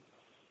screen.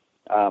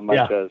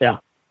 Mike does. Yeah.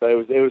 But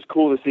it was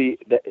cool to see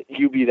that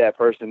you be that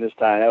person this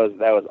time.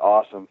 That was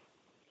awesome.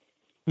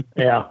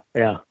 Yeah,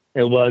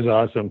 it was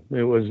awesome.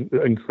 It was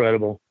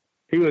incredible.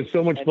 He was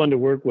so much fun to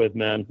work with,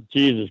 man.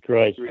 Jesus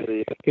Christ.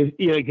 Really?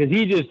 Because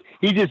he just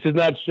is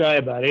not shy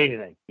about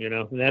anything,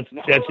 And that's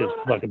just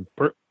fucking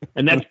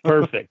and that's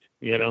perfect,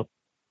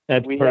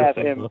 That's we perfect. have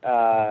him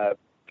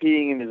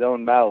peeing in his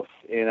own mouth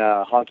in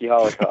Honky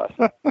Holocaust.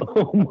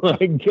 Oh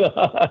my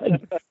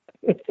God.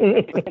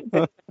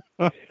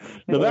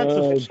 No, that's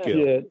a skill.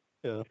 Shit.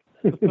 Yeah.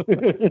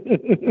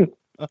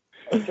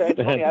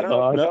 Tony, I don't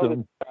know if you know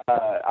this,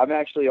 I'm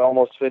actually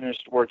almost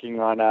finished working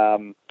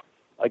on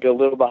like a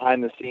little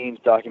behind the scenes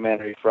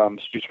documentary from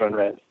Streets Run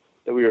Red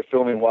that we were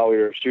filming while we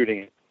were shooting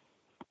it.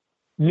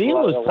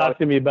 Neil was talking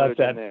to me about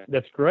that.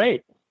 That's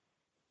great.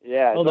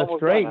 Yeah. Oh, that's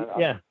great.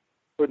 Yeah.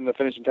 Putting the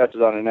finishing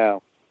touches on it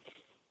now.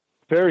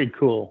 Very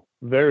cool.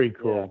 Very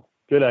cool. Yeah.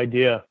 Good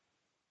idea.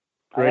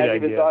 Great idea. I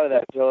hadn't even thought of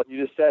that until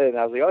you just said it, and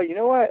I was like, oh, you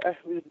know what?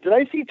 Did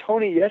I see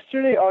Tony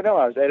yesterday? Oh, no,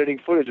 I was editing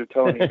footage of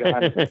Tony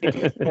behind the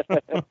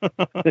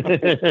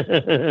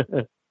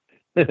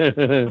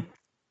scenes.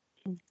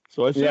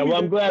 So I well,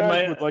 I'm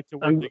glad would like to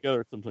work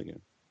together or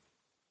something.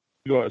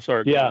 Go ahead,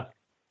 sorry. Yeah.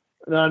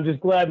 No, I'm just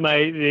glad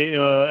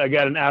I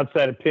got an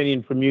outside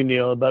opinion from you,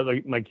 Neil, about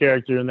my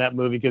character in that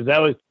movie, because I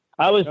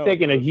was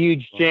taking a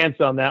huge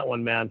chance on that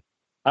one, man.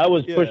 I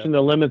was pushing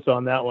the limits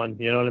on that one.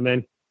 You know what I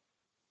mean?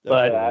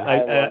 But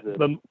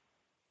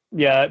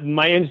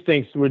my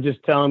instincts were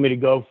just telling me to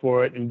go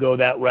for it and go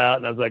that route,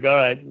 and I was like, all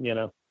right,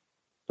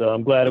 So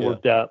I'm glad it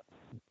worked out.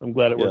 I'm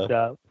glad it worked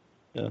out.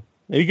 Yeah,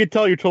 and you could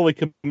tell you're totally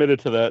committed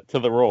to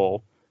the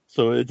role,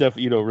 so it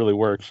definitely really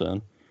works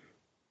then.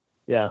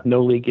 Yeah,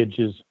 no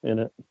leakages in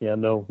it. Yeah,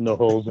 no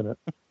holes in it.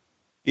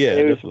 Yeah,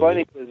 it was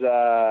funny because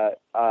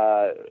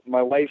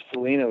my wife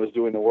Selena was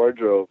doing the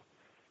wardrobe,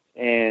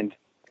 and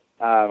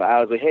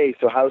I was like, hey,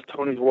 so how's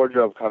Tony's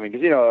wardrobe coming?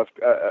 Because,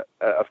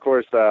 of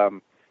course, I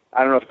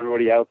don't know if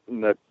everybody out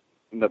in the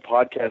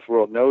podcast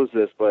world knows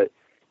this, but,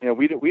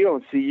 we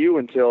don't see you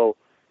until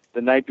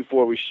the night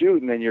before we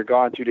shoot, and then you're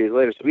gone 2 days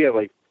later. So we have,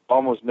 like,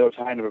 almost no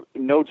time in,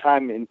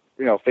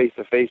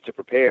 face-to-face to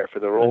prepare for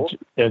the role.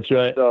 That's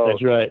right.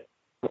 That's right.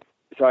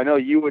 So I know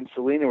you and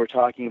Selena were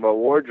talking about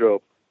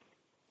wardrobe,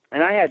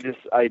 and I had this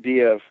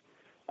idea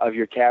of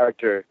your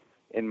character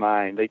in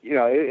mind. Like,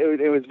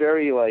 it was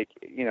very, like,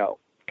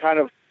 kind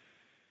of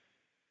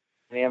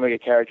dynamic a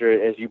character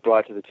as you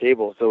brought to the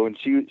table. So when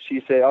she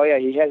said, "Oh yeah,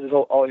 he has his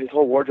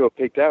whole wardrobe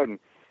picked out and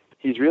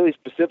he's really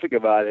specific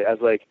about it," I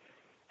was like,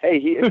 "Hey,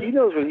 if he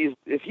knows what he's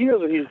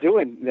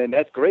doing, then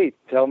that's great.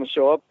 Tell him to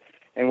show up,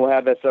 and we'll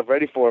have that stuff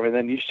ready for him." And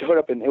then you showed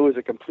up, and it was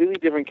a completely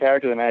different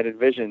character than I had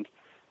envisioned,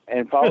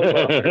 and probably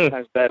about 100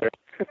 times better.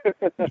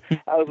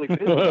 I was like,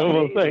 "This is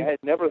amazing. I had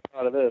never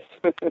thought of this."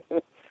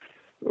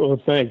 Well,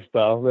 thanks,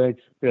 pal.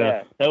 Thanks.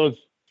 Yeah. That was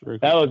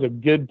a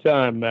good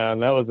time, man.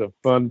 That was a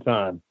fun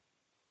time.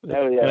 And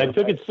I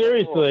took it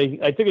seriously.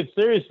 Cool. I took it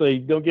seriously.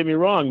 Don't get me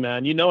wrong,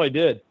 man. I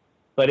did.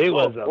 But it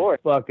was a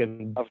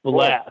fucking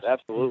blast.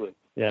 Absolutely.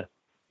 Yeah.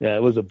 Yeah,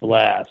 it was a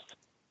blast.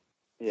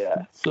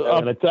 Yeah. So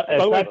I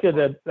talked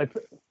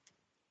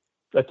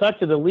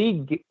to the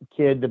lead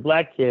kid, the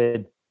black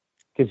kid,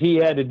 because he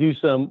had to do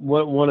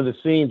one of the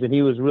scenes, and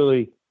he was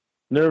really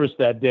nervous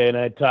that day. And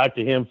I talked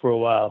to him for a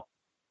while,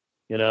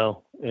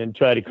 and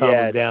try to calm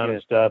him down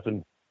and stuff,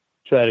 and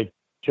try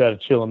to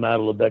chill him out a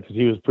little bit because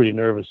he was pretty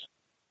nervous.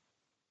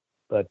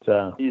 But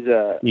he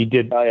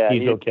did. Oh, yeah,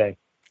 he's okay.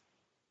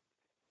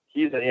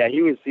 He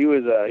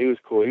was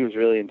cool. He was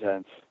really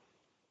intense.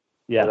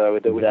 Yeah,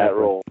 with that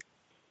role.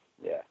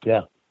 Yeah.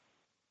 Yeah.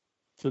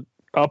 So,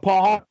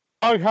 Paul,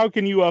 how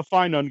can you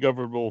find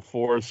Ungovernable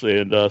Force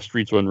and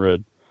Streets Run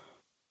Red?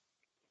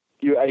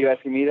 Are you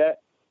asking me that?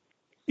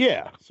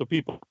 Yeah. So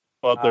people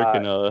out there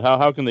can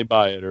how can they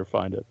buy it or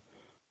find it?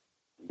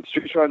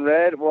 Streets Run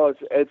Red. Well,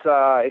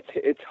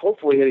 it's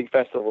hopefully hitting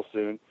festivals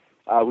soon.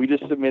 We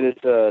just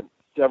submitted to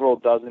several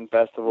dozen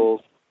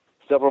festivals,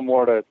 several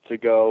more to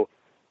go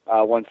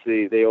once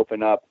they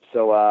open up.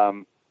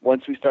 So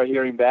once we start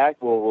hearing back,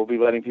 we'll be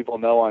letting people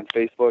know on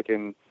Facebook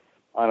and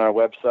on our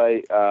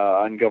website,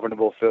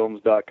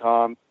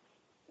 ungovernablefilms.com.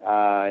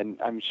 And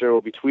I'm sure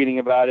we'll be tweeting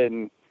about it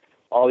and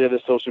all the other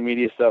social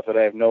media stuff that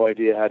I have no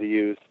idea how to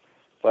use.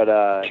 But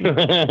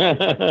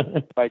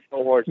my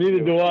cohorts.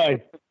 Neither do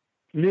I.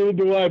 Neither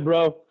do I,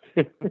 bro.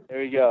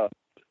 There you go.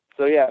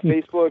 So yeah,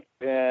 Facebook,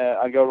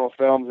 Ungovernable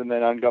Films, and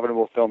then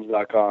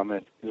ungovernablefilms.com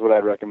is what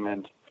I'd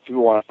recommend if you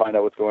want to find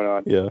out what's going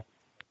on. Yeah,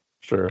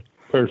 sure.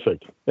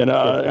 Perfect. And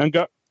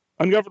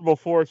Ungovernable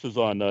Force is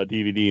on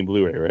DVD and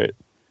Blu-ray, right?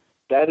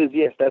 That is,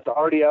 yes. That's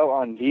already out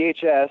on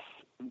VHS,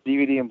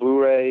 DVD and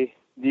Blu-ray.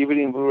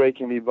 DVD and Blu-ray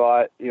can be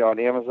bought, on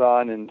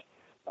Amazon and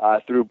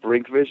through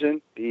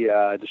Brinkvision,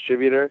 the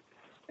distributor.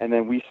 And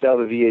then we sell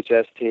the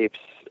VHS tapes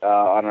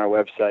on our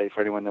website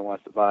for anyone that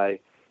wants to buy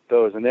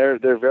those. And they're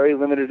very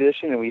limited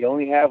edition, and we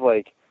only have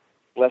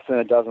less than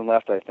a dozen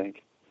left, I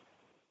think.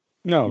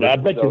 No, I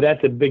bet you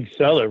that's a big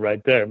seller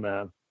right there,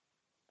 man.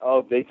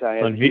 Oh, big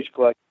time. On huge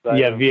collection.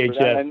 Yeah,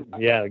 VHS.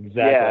 Yeah,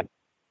 exactly. Yeah,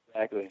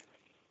 exactly.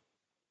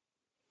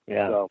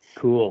 Yeah, so,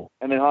 cool.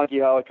 And then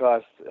Honky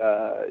Holocaust,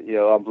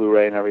 on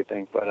Blu-ray and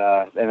everything, but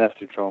and that's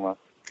through Troma.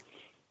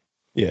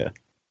 Yeah.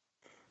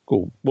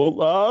 Cool.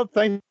 Well,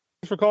 thanks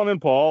for calling in,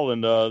 Paul.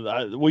 And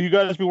will you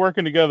guys be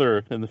working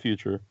together in the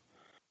future?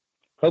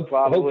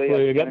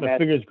 Hopefully. I got my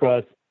fingers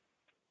crossed.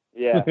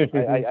 Yeah,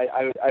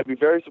 I'd be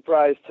very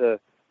surprised to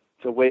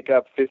wake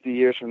up 50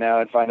 years from now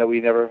and find out we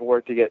never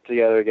worked to get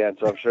together again.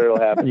 So I'm sure it'll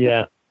happen.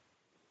 Yeah,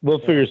 we'll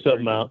figure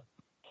something out.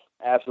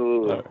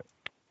 Absolutely. Right.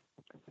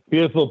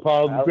 Beautiful,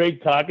 Paul.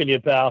 Great talking to you,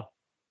 pal.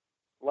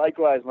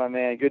 Likewise, my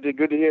man. Good to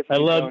hear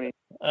from you, Tony.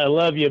 I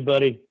love you,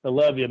 buddy. I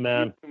love you,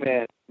 man. You too,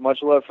 man.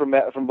 Much love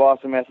from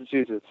Boston,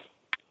 Massachusetts.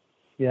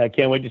 Yeah, I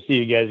can't wait to see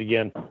you guys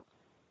again.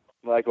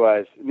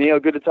 Likewise. Neil,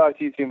 good to talk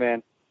to you too,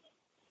 man.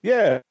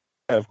 Yeah,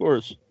 of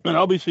course. And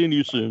I'll be seeing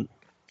you soon.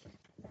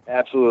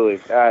 Absolutely.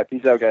 All right.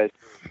 Peace out, guys.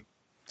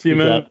 See you,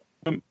 man.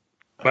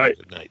 Bye.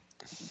 Good night.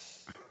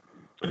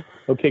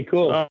 Okay,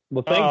 cool.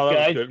 Well, thanks,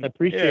 guys. I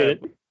appreciate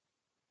it.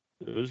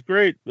 It was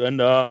great. And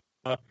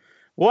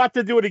we'll have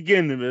to do it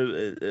again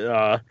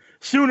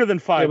sooner than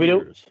 5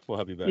 years. We'll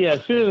have you back.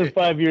 Yeah, sooner than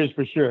 5 years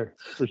for sure.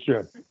 For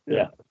sure.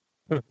 Yeah.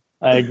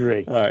 I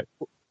agree. All right.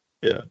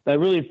 Yeah. I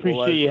really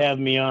appreciate you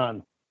having me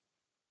on.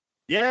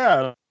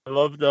 Yeah. I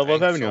love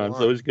having you on. It's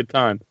always a good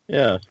time.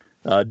 Yeah.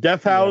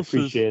 Death House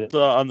is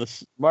on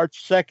the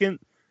March 2nd,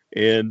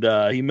 and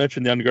he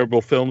mentioned the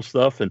Ungovernable Film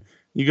stuff, and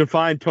you can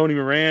find Tony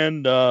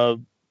Moran.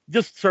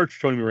 Just search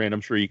Tony Moran.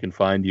 I'm sure you can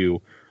find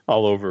you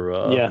all over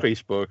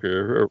Facebook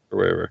or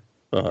wherever.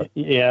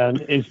 Yeah, and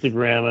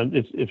Instagram, and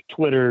it's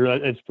Twitter.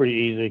 It's pretty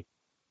easy.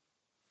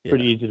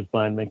 Pretty easy to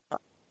find me.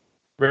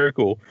 Very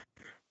cool.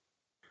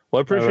 Well,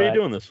 I appreciate you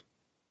doing this.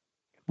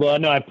 Well,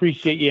 no, I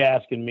appreciate you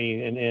asking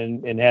me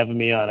and having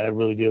me on. I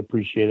really do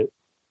appreciate it.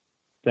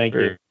 Thank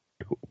you.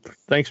 Cool.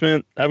 Thanks,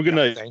 man. Have a good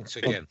night. Thanks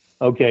again.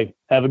 Okay.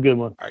 Have a good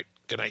one. All right.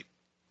 Good night.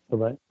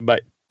 Bye-bye.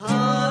 Bye.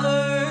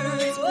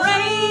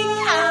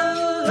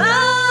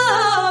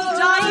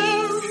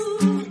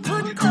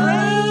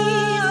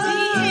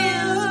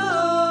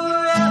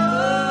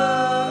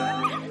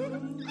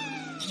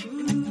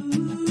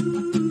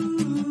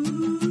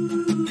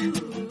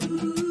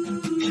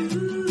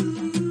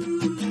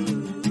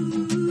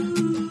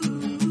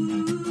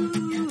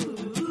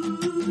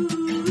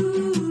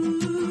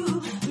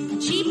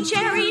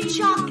 Cherry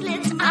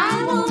chocolates,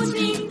 I won't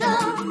eat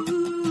them.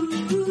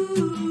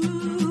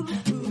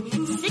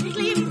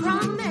 Sickly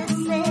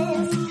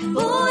promises,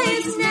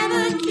 boys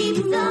never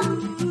keep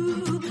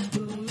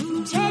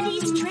them.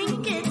 Teddy's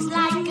trinkets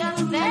like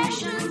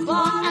affection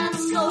bought and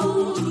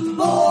sold.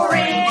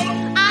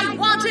 Boring, I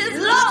want his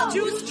love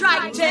to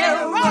strike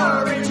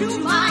terror into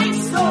my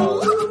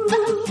soul.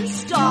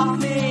 Stalk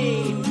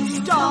me,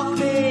 stalk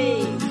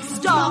me,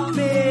 stalk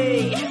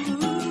me.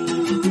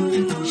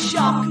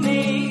 Shock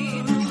me.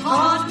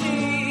 Haunt me.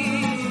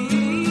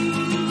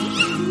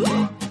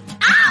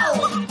 Ow!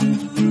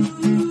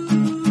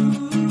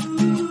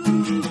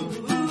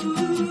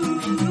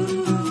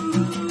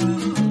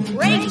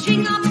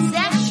 Raging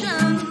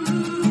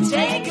obsession,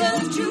 take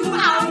us to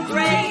our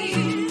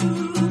grave.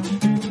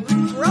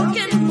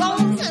 Broken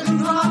bones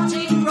and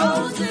rotting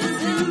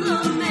roses in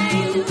the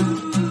mail.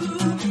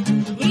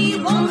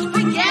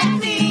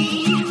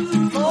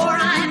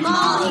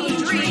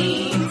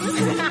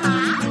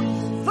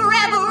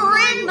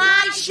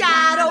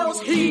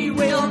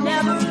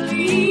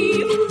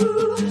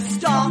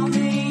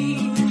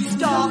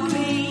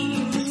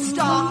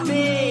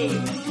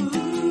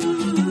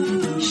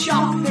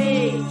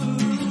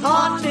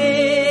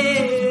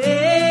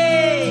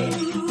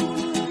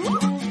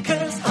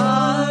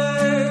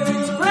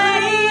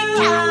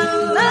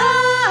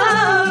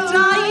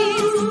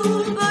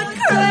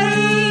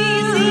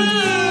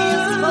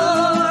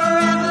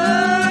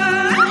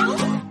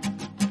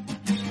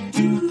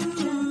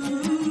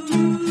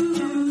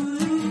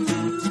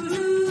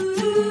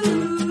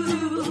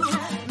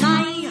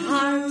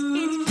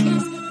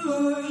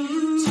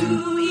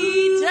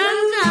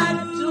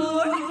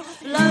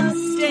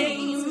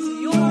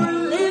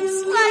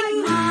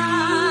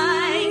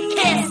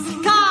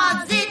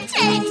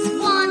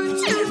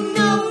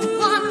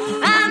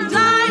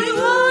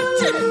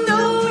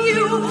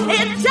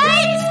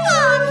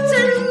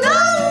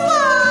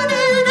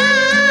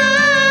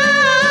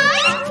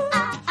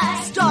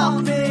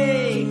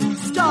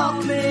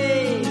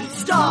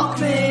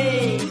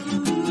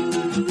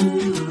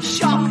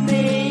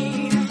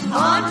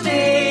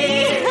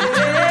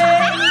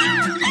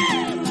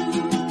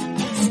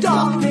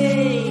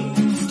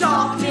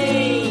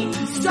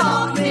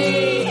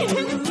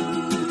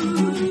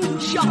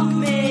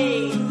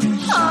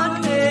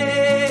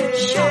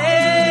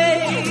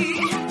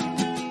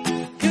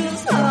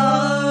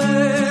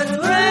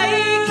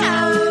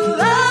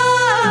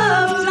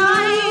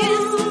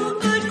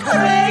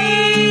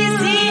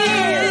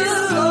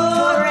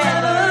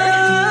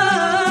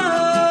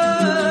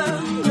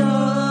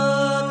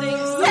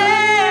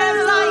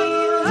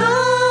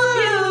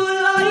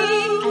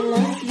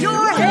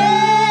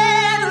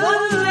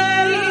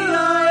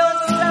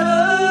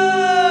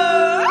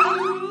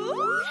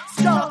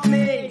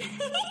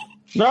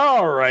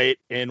 All right,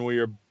 and we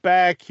are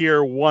back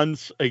here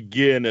once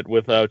again at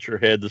Without Your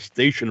Head, the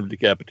station of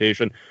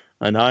decapitation,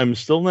 and I'm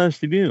still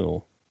Nasty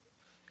Neil.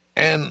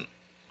 And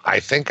I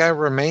think I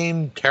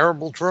remain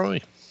Terrible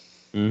Troy.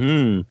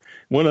 Want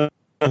to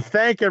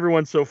thank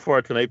everyone so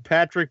far tonight.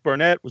 Patrick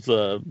Barnitt was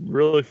a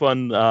really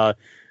fun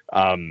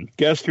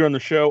guest here on the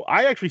show.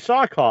 I actually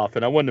saw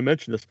Coffin. I wanted to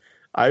mention this.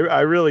 I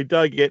really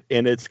dug it,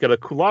 and it's got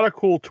a lot of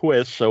cool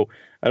twists, so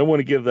I don't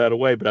want to give that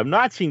away, but I've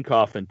not seen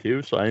Coffin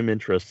 2, so I'm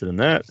interested in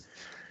that.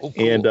 Oh,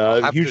 cool.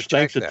 And huge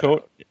thanks to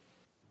Tony.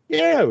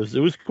 Yeah, it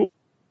was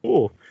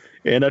cool.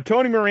 And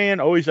Tony Moran,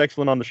 always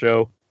excellent on the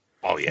show.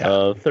 Oh,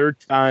 yeah. Third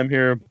time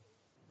here.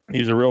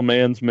 He's a real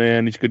man's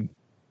man. He's a good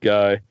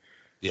guy.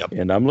 Yep.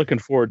 And I'm looking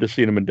forward to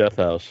seeing him in Death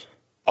House.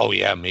 Oh,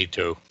 yeah, me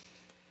too.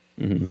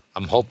 Mm-hmm.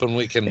 I'm hoping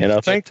we can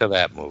get to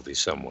that movie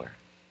somewhere.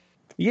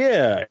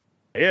 Yeah.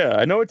 Yeah,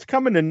 I know it's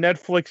coming to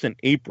Netflix in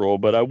April,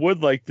 but I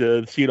would like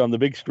to see it on the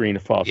big screen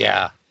if possible.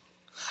 Yeah.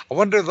 I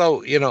wonder,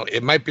 though,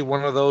 it might be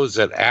one of those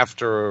that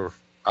after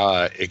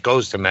it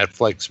goes to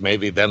Netflix,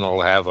 maybe then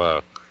it'll have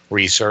a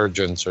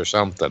resurgence or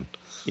something.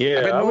 Yeah,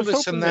 I've been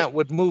noticing that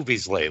with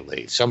movies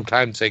lately.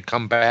 Sometimes they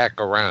come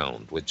back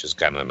around, which is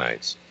kind of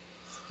nice.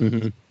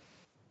 Mm-hmm.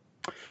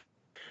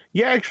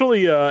 Yeah,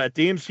 actually, at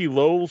the AMC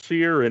Lowell's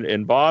here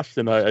in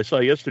Boston, I saw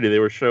yesterday they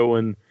were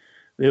showing,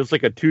 it was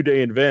like a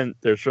 2-day event.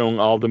 They're showing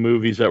all the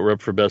movies that were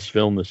up for Best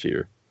Film this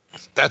year.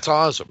 That's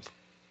awesome.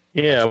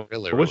 Yeah, That's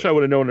really, I wish I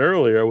would have known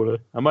earlier.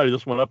 I might have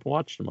just went up and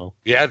watched them all.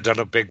 Yeah, done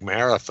a big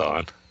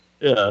marathon.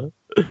 Yeah,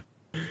 it'd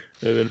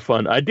been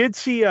fun. I did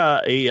see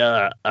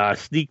a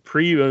sneak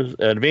preview,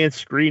 an advanced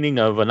screening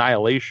of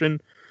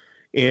Annihilation,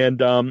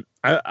 and I'll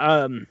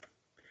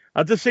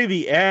just say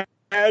the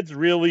ads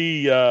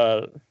really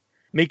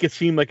make it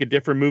seem like a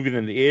different movie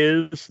than it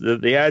is.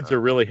 The ads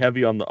are really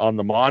heavy on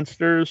the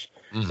monsters,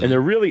 and there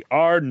really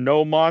are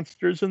no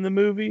monsters in the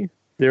movie.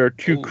 There are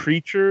two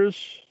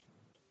creatures.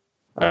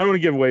 I don't want to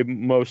give away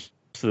most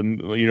of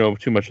the,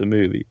 too much of the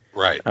movie.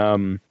 Right.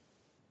 And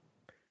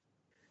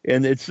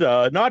it's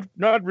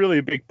not really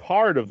a big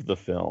part of the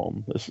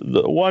film.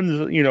 The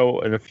one's,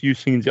 in a few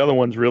scenes. The other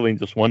one's really in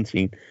just one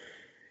scene.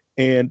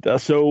 And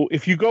so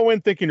if you go in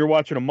thinking you're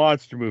watching a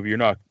monster movie,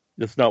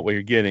 that's not what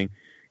you're getting.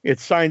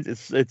 It's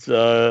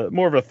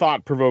more of a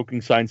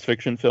thought-provoking science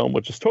fiction film,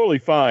 which is totally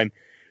fine.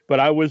 But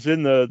I was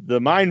in the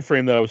mind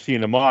frame that I was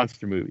seeing a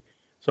monster movie.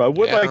 So I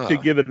would like to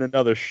give it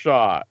another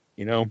shot,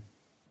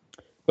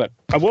 But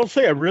I will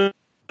say I really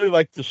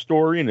like the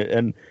story,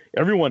 and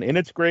everyone in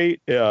it's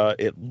great.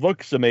 It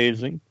looks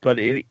amazing, but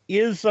it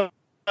is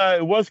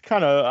it was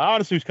kind of,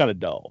 honestly, it was kind of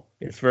dull.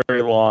 It's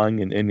very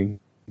long and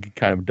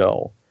kind of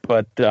dull.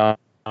 But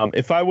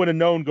if I would have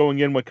known going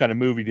in what kind of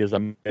movie it is, I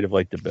might have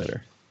liked it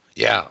better.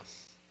 Yeah.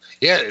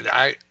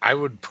 I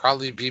would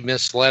probably be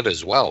misled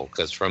as well,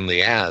 because from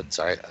the ads,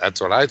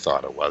 that's what I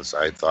thought it was.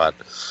 I thought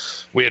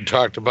we had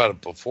talked about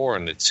it before,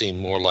 and it seemed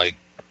more like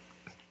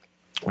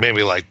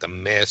maybe like The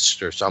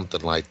Mist or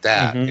something like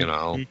that,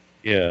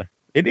 Yeah,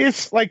 it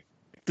is like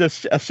a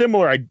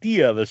similar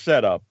idea, the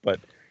setup, but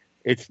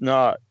it's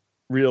not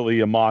really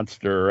a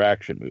monster or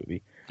action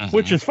movie,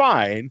 which is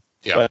fine.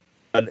 Yeah,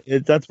 but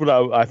that's what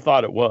I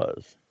thought it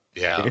was.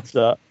 Yeah,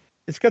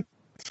 it's got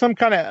some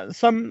kind of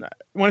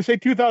when I say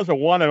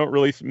 2001, I don't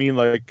really mean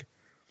like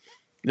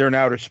they're in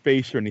outer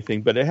space or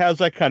anything, but it has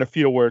that kind of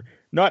feel where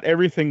not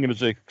everything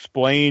is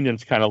explained and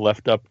it's kind of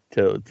left up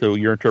to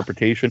your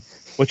interpretation,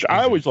 which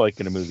I always like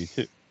in a movie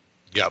too.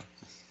 Yep.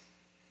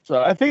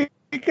 So I think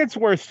it's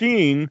worth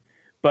seeing,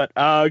 but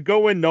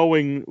go in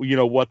knowing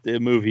what the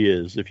movie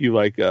is. If you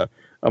like a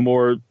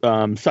more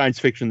science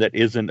fiction that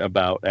isn't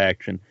about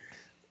action.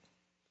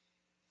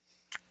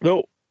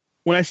 Though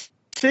when I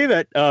say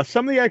that,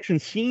 some of the action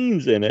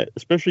scenes in it,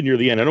 especially near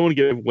the end, I don't want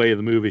to give away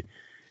the movie.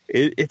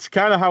 It's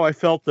kind of how I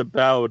felt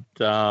about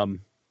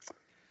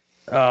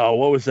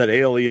what was that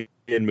alien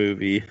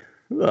movie,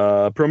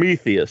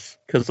 Prometheus?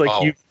 Because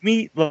you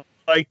meet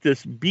like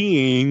this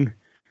being,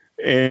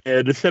 and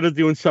instead of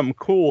doing something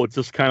cool, it's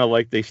just kind of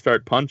like they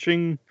start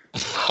punching.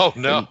 Oh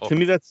no! And to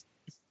me, that's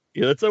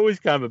always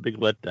kind of a big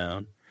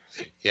letdown.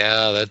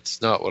 Yeah,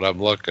 that's not what I'm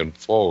looking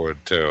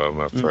forward to, I'm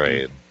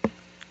afraid.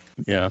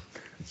 Yeah,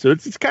 so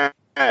it's kind of.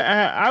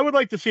 I would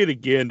like to see it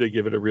again to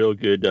give it a real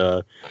good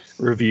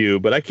review,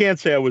 but I can't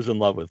say I was in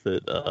love with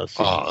it.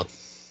 But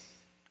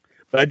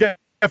I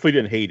definitely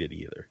didn't hate it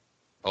either.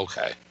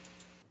 Okay.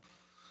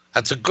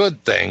 That's a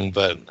good thing,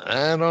 but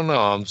I don't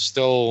know.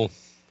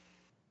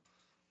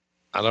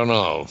 I don't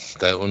know.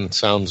 That one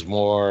sounds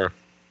more...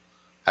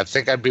 I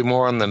think I'd be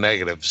more on the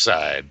negative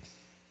side.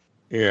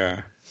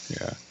 Yeah.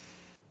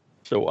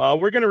 So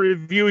we're going to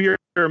review here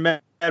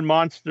Mad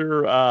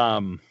Monster...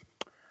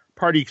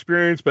 Party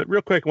Experience, but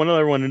real quick, one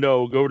other one to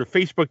know, go to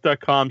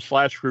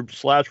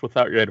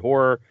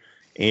facebook.com/group/withoutyourheadhorror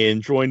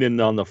and join in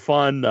on the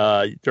fun.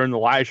 During the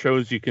live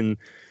shows, you can,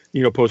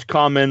 post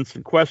comments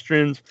and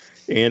questions,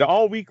 and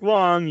all week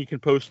long, you can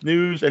post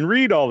news and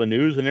read all the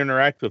news and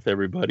interact with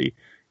everybody.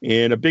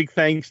 And a big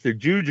thanks to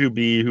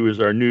Jujubee, who is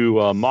our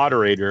new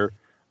moderator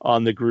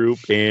on the group,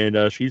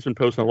 and she's been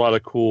posting a lot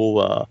of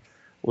cool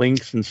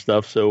links and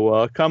stuff.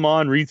 So come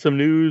on, read some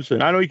news.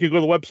 And I know you can go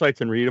to the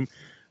websites and read them,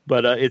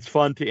 but it's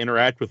fun to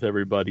interact with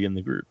everybody in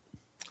the group.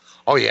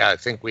 Oh, yeah, I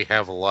think we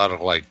have a lot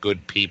of, like,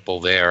 good people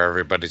there.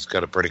 Everybody's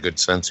got a pretty good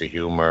sense of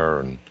humor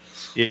and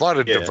a lot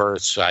of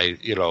diverse,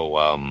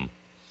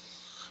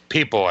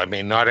 people. I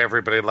mean, not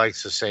everybody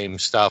likes the same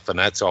stuff, and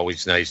that's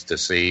always nice to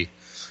see.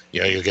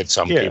 You know, you get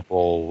some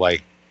people,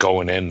 like,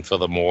 going in for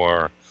the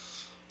more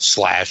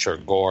slash or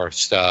gore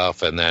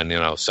stuff, and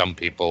then, some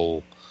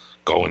people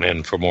going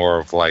in for more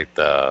of, like,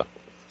 the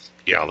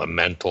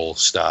mental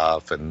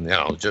stuff, and,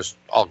 just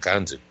all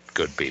kinds of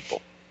good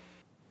people.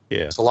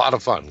 Yeah. It's a lot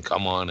of fun.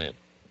 Come on in.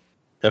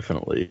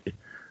 Definitely.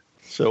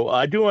 So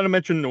I do want to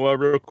mention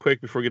real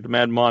quick before we get to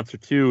Mad Monster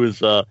 2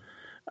 is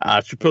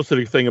she posted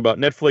a thing about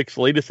Netflix's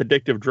latest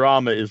addictive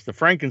drama is the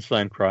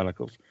Frankenstein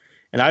Chronicles.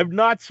 And I've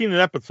not seen an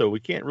episode. We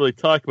can't really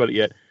talk about it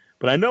yet.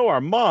 But I know our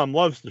mom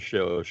loves the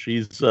show.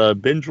 She's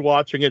binge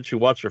watching it. She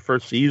watched her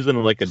first season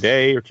in like a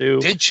day or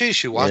two. Did she?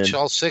 She watched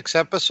all 6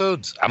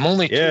 episodes? I'm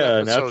only 2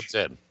 episodes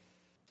in.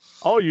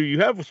 Oh, you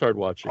have started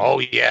watching. Oh,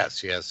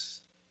 yes.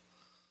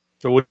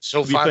 So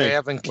far, they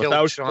haven't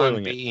killed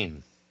Sean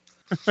Bean,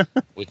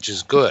 which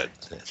is good.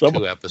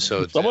 2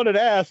 episodes. Someone had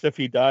asked if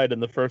he died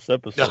in the first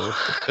episode.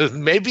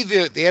 Maybe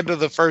the end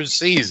of the first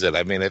season.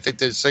 I mean, I think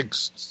there's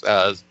 6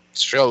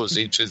 shows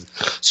each.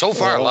 So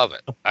far, I love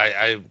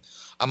it.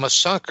 I'm a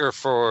sucker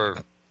for,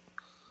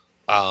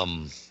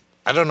 I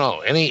don't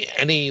know,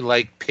 any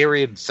like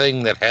period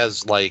thing that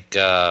has like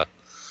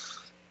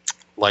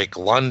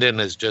London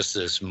is just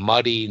this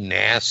muddy,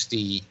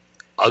 nasty,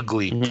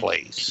 ugly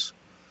place.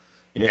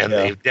 Yeah. And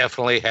they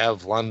definitely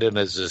have London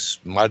as this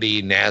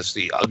muddy,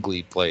 nasty,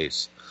 ugly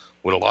place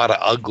with a lot of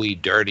ugly,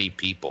 dirty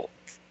people.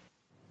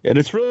 And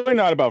it's really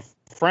not about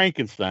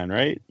Frankenstein,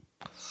 right?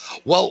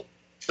 Well,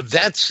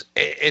 it's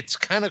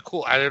kind of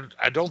cool.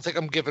 I don't think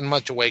I'm giving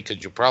much away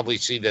because you probably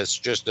see this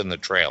just in the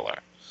trailer.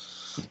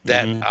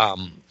 That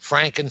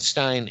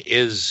Frankenstein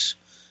is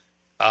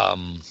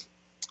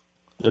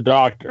the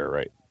doctor,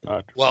 right?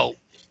 Doctor. Well,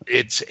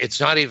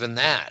 it's not even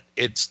that.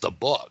 It's the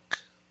book.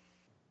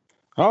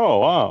 Oh,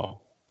 wow.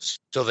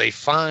 So they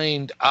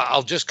find,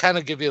 I'll just kind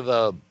of give you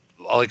a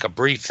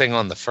brief thing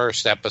on the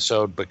first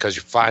episode because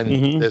you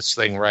find this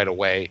thing right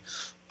away.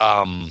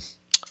 Sean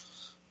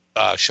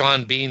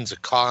Bean's a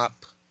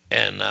cop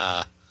and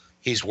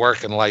he's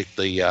working like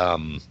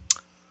the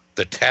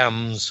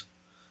Thames.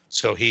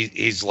 So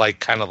he's like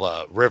kind of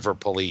a river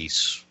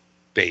police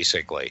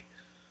basically.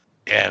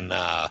 And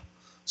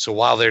so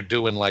while they're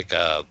doing like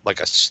a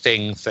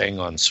sting thing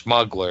on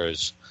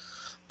smugglers,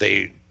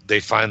 they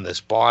find this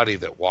body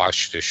that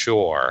washed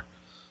ashore,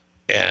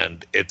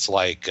 and it's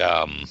like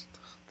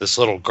this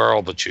little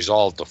girl, but she's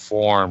all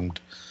deformed,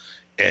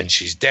 and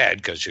she's dead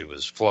because she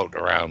was floating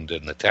around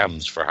in the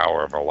Thames for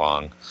however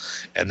long.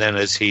 And then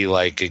as he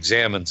like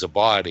examines the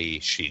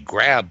body, she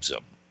grabs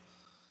him,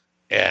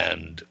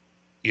 and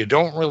you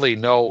don't really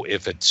know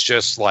if it's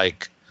just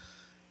like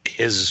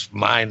his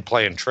mind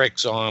playing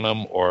tricks on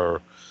him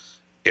or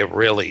it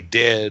really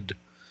did.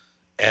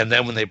 And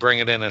then when they bring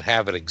it in and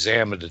have it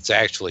examined, it's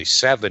actually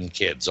 7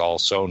 kids all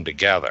sewn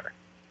together.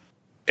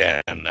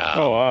 And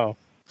oh, wow.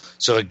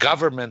 So the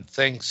government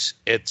thinks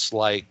it's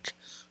like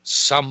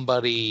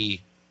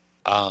somebody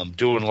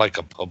doing like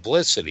a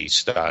publicity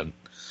stunt,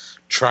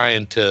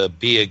 trying to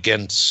be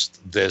against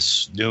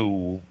this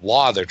new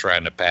law they're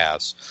trying to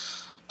pass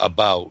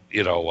about,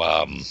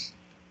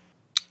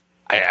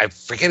 I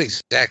forget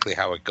exactly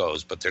how it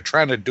goes, but they're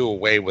trying to do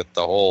away with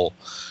the whole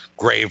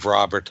grave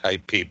robber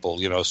type people,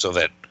 so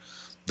that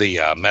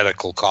the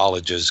medical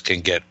colleges can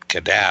get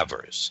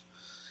cadavers,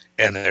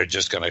 and they're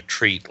just going to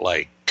treat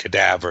like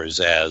cadavers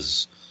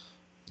as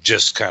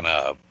just kind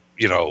of,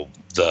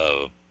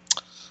 the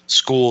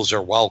schools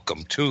are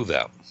welcome to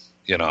them,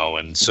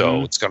 and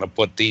so it's going to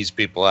put these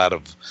people out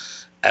of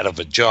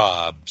a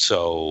job.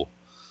 So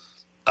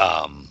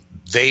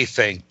they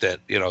think that,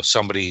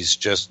 somebody's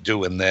just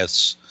doing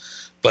this,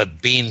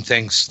 but Bean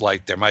thinks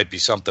like there might be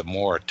something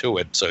more to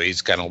it. So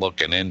he's kind of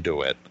looking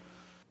into it.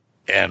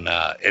 And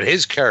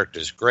his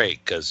character's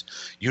great because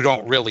you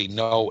don't really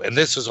know. And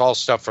this is all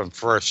stuff from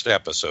first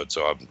episode,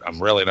 so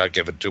I'm really not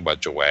giving too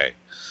much away.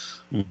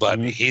 But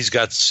he's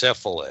got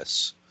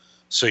syphilis,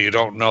 so you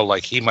don't know.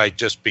 Like he might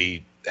just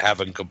be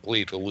having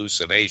complete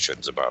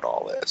hallucinations about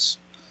all this.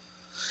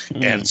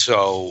 And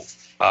so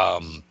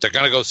they're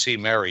going to go see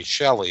Mary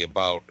Shelley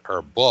about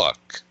her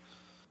book.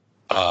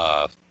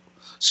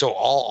 So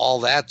all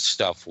that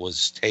stuff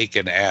was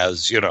taken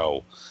as,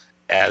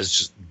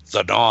 as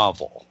the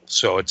novel.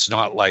 So it's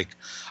not like,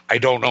 I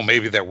don't know,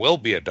 maybe there will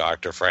be a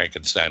Dr.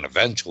 Frankenstein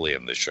eventually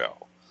in the show.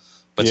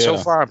 But so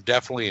far, I'm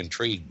definitely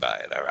intrigued by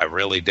it. I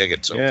really dig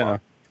it so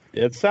far.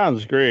 It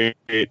sounds great.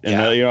 And,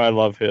 I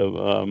love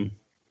him,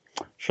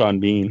 Sean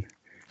Bean.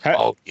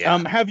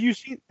 Have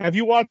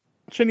you watched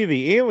any of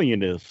the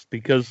Alienists?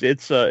 Because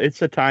it's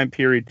a time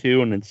period,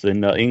 too, and it's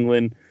in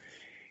England.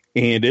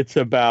 And it's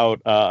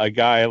about a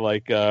guy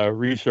like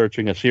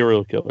researching a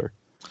serial killer.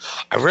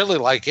 I really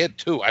like it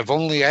too. I've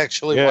only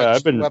actually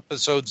watched 2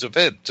 episodes of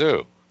it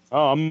too.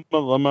 Oh,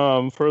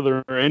 I'm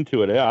further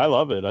into it. Yeah, I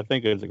love it. I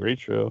think it's a great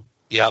show.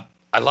 Yep.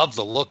 I love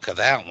the look of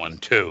that one,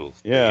 too.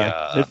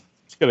 Yeah,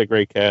 it's got a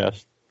great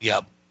cast.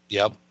 Yep.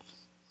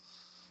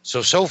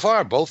 So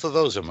far, both of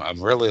those,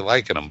 I'm really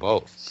liking them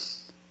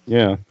both.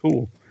 Yeah,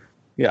 cool.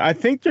 Yeah, I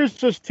think there's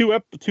just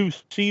two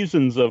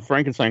seasons of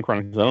Frankenstein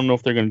Chronicles. I don't know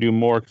if they're going to do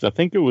more, because I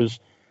think it was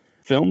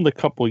filmed a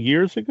couple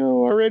years ago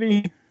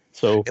already.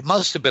 So it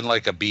must have been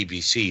like a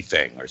BBC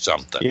thing or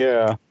something.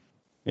 Yeah.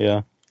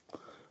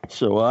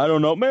 So I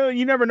don't know. Man,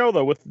 you never know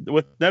though. With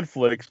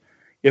Netflix,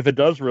 if it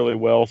does really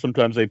well,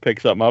 sometimes they pick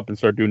something up and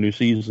start doing new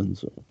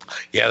seasons. So.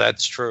 Yeah,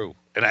 that's true.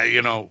 And I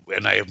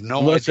have no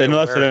unless idea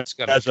where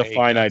it has a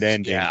finite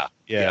ending.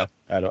 Yeah.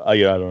 I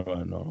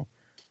don't know.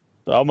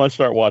 So I'm gonna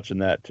start watching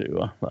that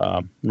too.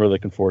 I'm really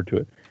looking forward to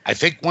it. I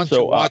think once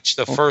you watch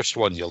the first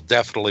one, you'll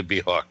definitely be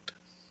hooked.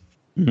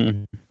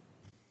 Mm-hmm.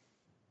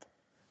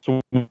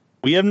 So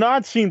we have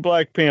not seen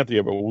Black Panther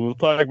yet, but we'll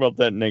talk about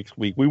that next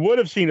week. We would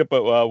have seen it,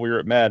 but we were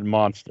at Mad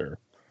Monster.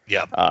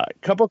 Yeah. A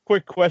couple of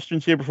quick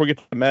questions here before we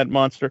get to Mad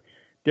Monster.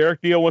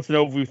 Derek Deal wants to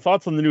know if we've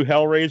thoughts on the new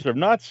Hellraiser. I've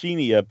not seen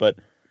it yet, but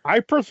I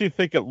personally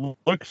think it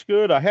looks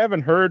good. I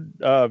haven't heard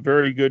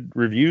very good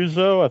reviews,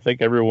 though. I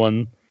think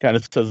everyone kind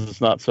of says it's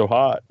not so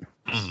hot.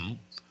 Mm-hmm.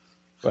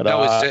 But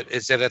now,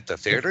 is it at the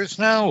theaters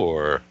now,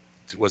 or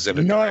was it?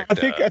 I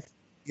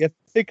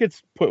think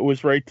it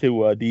was right to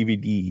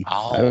DVD.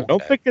 Oh, I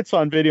don't think it's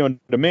on video on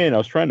demand. I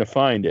was trying to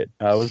find it.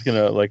 I was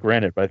gonna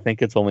rent it, but I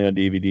think it's only on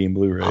DVD and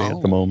Blu-ray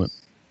at the moment.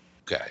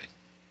 Okay.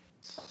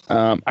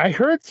 I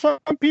heard some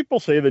people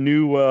say the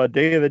new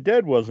Day of the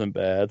Dead wasn't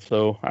bad,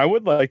 so I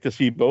would like to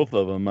see both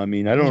of them. I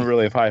mean, I don't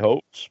really have high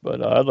hopes,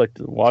 but I'd like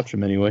to watch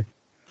them anyway.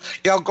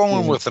 Yeah, I'll go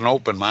in with an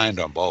open mind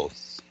on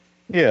both.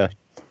 Yeah.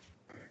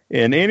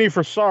 And Andy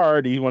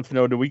Farsard, he wants to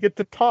know, do we get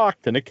to talk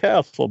to Nick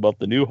Castle about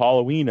the new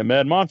Halloween at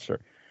Mad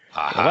Monster?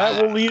 Well,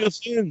 that will lead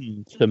us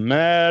into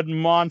Mad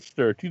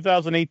Monster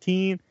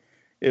 2018.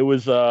 It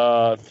was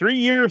 3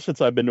 years since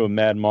I've been to a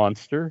Mad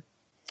Monster.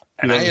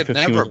 And I had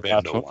never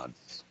been to one.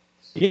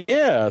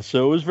 Yeah,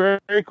 so it was very,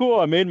 very cool.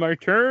 I made my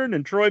return,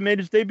 and Troy made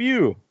his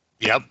debut.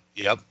 Yep.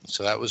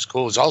 So that was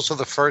cool. It was also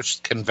the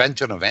first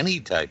convention of any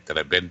type that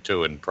I've been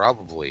to in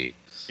probably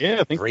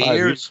I think 3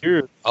 years.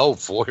 Oh,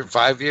 4 or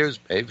 5 years,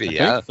 maybe.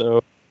 I think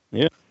so.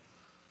 Yeah.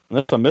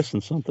 Unless I'm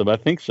missing something, but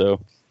I think so.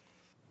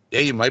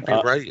 Yeah, you might be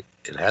right.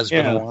 It has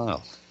been a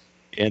while.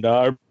 And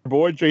our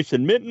boy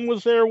Jason Mitten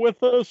was there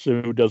with us,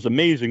 who does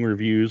amazing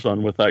reviews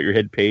on Without Your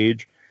Head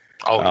page.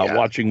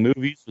 Watching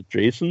movies with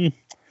Jason.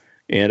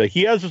 And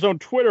he has his own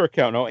Twitter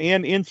account now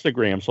and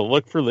Instagram, so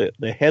look for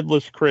the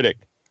Headless Critic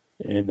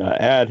and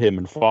add him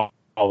and follow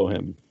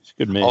him. He's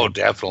a good man. Oh,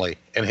 definitely.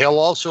 And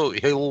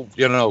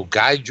he'll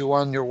guide you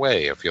on your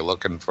way if you're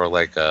looking for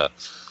like a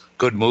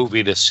good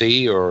movie to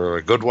see or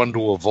a good one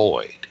to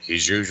avoid.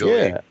 He's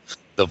usually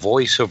the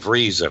voice of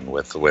reason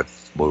with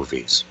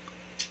movies.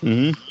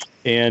 Mm-hmm.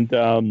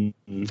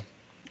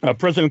 And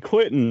President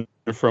Clinton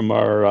from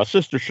our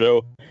sister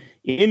show,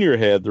 In Your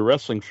Head, the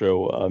wrestling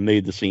show,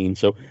 made the scene.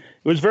 So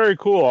it was very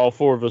cool, all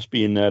four of us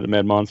being at a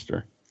Mad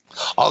Monster.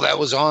 Oh, that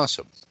was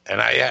awesome. And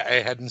I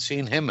hadn't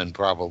seen him in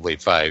probably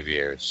 5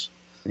 years.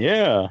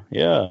 Yeah.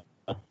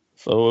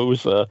 So it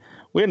was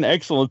we had an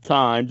excellent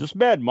time. Just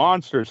Mad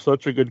Monster is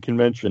such a good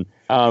convention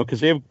because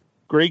they have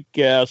great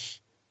guests,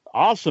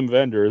 awesome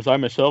vendors. I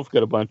myself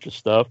got a bunch of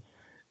stuff,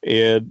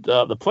 and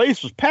the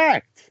place was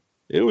packed.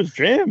 It was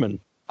jamming.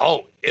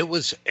 Oh, it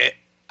was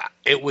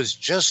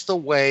just the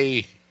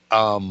way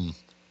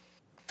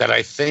that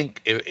I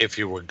think if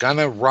you were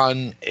gonna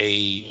run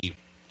a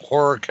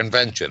horror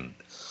convention,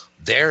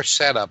 their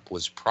setup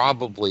was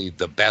probably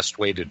the best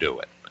way to do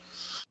it.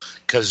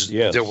 Because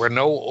there were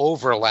no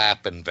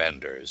overlap in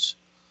vendors.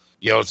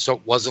 So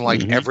it wasn't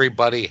like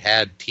everybody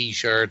had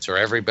T-shirts or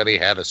everybody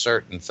had a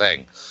certain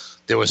thing.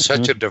 There was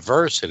such a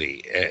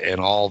diversity in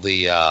all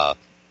the,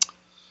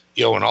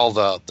 and all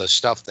the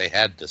stuff they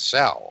had to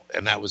sell.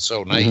 And that was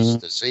so nice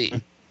to see.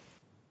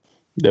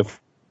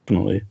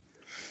 Definitely.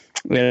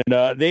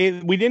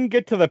 And we didn't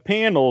get to the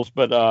panels,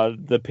 but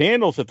the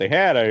panels that they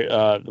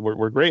had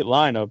were great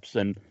lineups.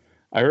 And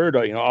I heard,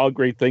 all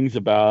great things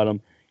about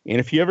them. And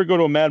if you ever go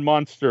to a Mad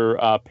Monster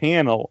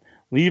panel,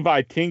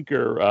 Levi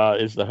Tinker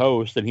is the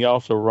host, and he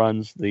also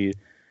runs the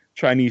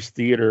Chinese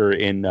theater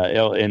in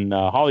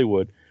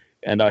Hollywood.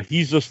 And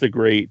he's just a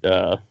great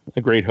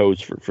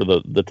host for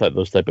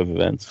those type of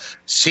events.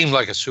 Seemed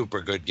like a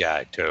super good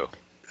guy too.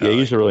 Yeah,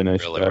 he's a really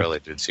nice guy. Really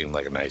did seem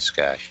like a nice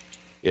guy.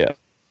 Yeah,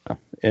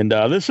 and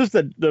this is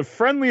the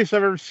friendliest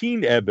I've ever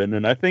seen Eben,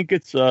 and I think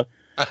it's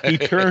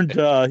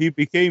he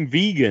became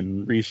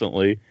vegan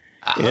recently.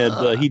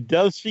 And he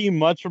does seem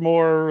much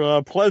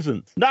more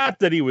pleasant. Not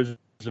that he was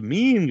a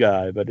mean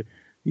guy, but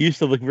he used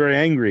to look very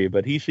angry.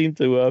 But he seemed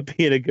to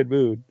be in a good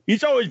mood.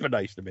 He's always been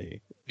nice to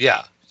me.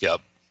 Yeah,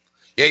 yep.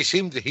 Yeah, he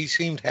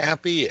seemed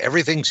happy.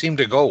 Everything seemed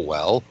to go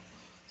well.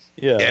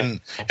 Yeah,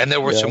 and there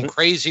were some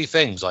crazy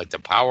things like the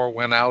power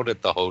went out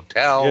at the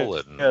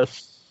hotel.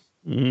 Yes.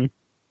 Mm-hmm.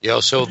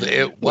 So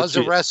it was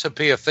a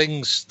recipe of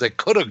things that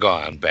could have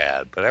gone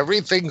bad, but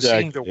everything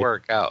seemed to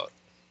work out.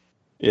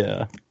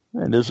 Yeah,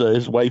 and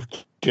his wife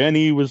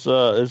Jenny was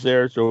is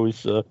there. It's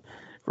always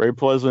very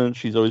pleasant.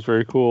 She's always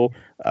very cool.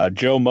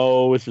 Joe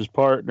Moe is his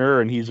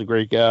partner, and he's a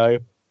great guy.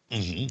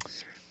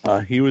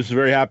 Mm-hmm. He was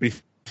very happy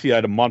to see I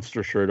had a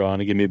Monster shirt on.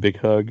 He gave me a big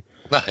hug.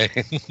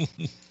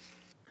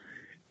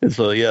 And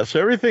so yeah, so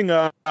everything.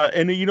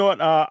 And you know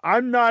what?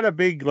 I'm not a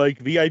big like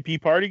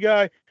VIP party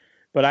guy,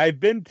 but I've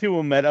been to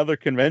them at other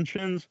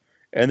conventions,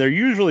 and they're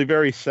usually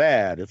very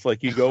sad. It's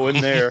like you go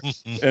in there,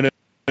 and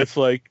it's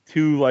like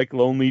two like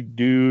lonely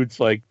dudes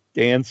like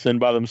dancing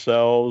by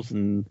themselves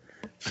and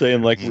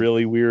saying like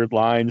really weird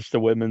lines to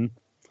women.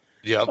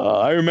 Yep.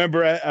 I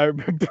remember it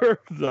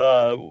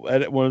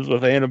was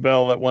with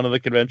Annabelle at one of the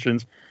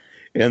conventions,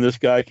 and this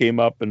guy came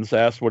up and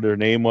asked what her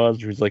name was.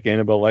 She was like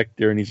Annabelle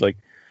Lecter, and he's like,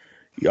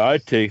 "Yeah,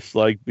 it tastes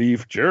like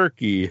beef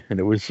jerky," and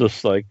it was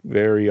just like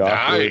very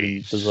awkward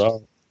and bizarre.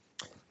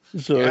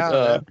 So,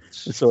 yeah,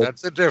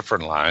 that's a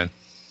different line.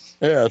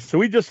 Yeah, so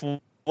we just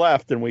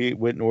left and we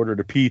went and ordered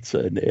a pizza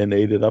and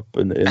ate it up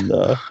in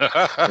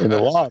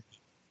the lobby.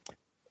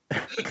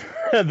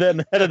 And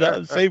then headed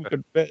out the same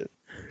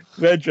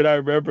convention. I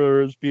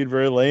remember it was being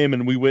very lame,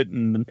 and we went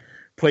and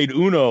played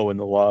Uno in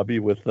the lobby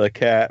with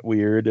Cat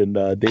Weird and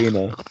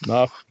Dana.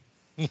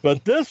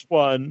 But this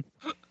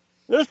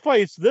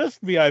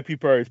VIP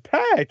party is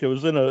packed. It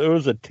was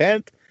a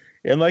tent,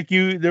 and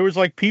there was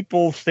like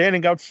people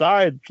standing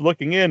outside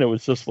looking in. It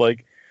was just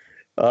like,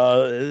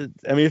 I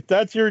mean, if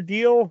that's your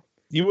deal,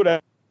 you would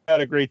have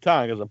had a great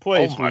time because the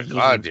place. Oh my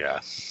God,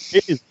 yeah.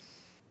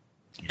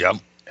 Yep,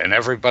 and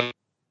everybody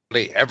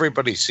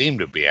seemed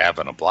to be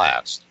having a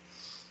blast.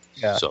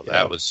 Yeah. So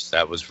that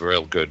was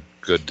real good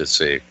to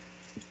see.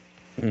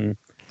 Lance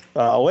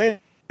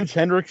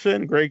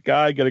Hendrickson, great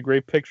guy, got a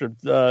great picture.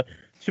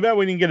 Too bad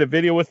we didn't get a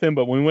video with him,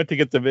 but when we went to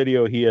get the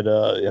video, he had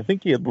I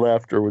think he had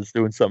left or was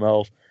doing something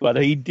else.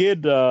 But he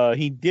did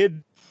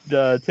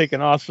take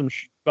an awesome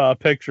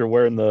picture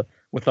wearing the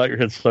Without Your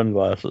Head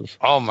sunglasses.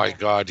 Oh my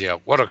God, yeah.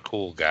 What a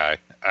cool guy.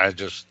 I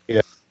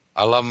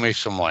love me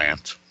some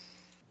Lance.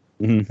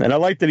 Mm-hmm. And I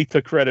like that he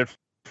took credit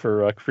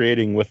for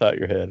creating Without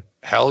Your Head.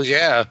 Hell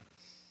yeah.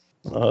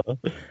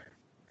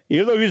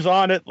 Even though he's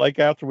on it, like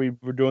after we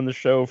were doing the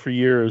show for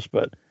years,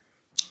 but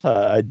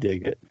I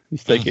dig it.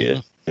 He's taking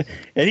it.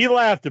 And he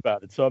laughed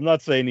about it, so I'm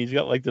not saying he's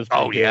got like this.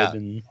 Oh yeah,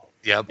 and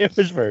yep. It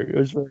was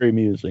very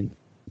amusing.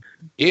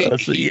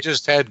 He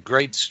just had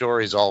great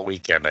stories all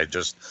weekend.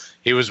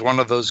 He was one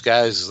of those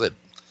guys that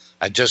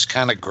I just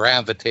kind of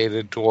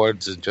gravitated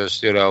towards, and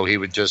just he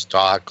would just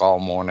talk all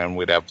morning.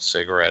 We'd have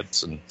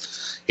cigarettes, and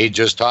he'd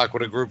just talk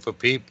with a group of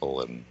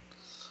people, and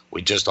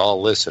we just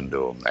all listened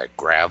to him. That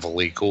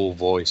gravelly, cool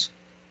voice.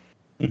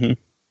 Mm-hmm.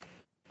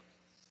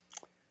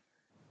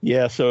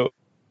 Yeah. So.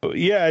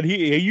 Yeah, and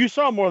you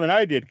saw more than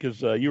I did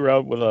because you were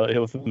out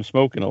with him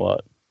smoking a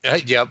lot.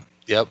 Yep.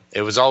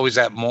 It was always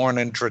that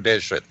morning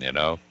tradition,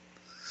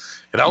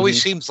 It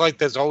always seems like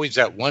there's always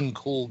that one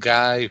cool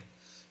guy,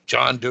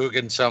 John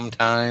Dugan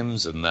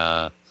sometimes, and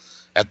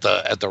at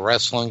the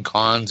wrestling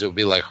cons, it would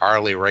be like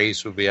Harley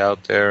Race would be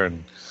out there,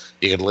 and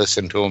you could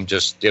listen to him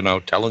just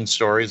telling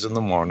stories in the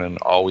morning.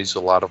 Always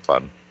a lot of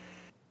fun.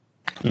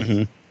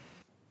 Mm-hmm.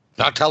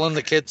 Not telling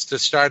the kids to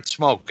start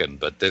smoking,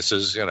 but this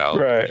is,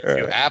 right. If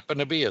you happen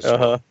to be a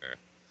smoker,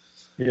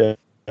 yeah,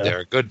 there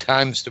are good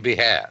times to be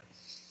had.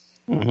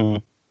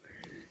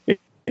 Mm-hmm.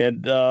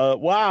 And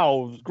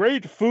wow,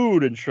 great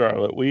food in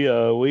Charlotte. We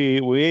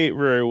ate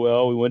very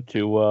well. We went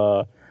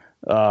to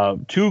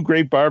two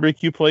great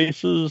barbecue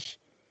places.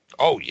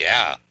 Oh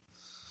yeah,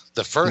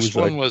 the first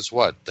one was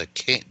what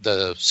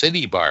the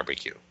City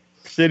Barbecue.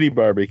 City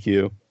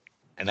Barbecue.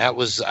 And that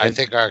was, I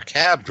think, our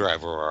cab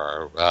driver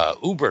or our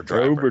Uber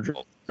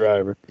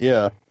driver.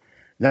 Yeah.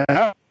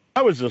 That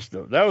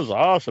was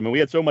awesome. And we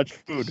had so much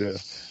food.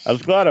 I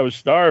was glad I was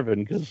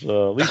starving because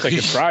at least I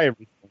could try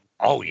everything.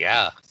 Oh,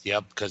 yeah.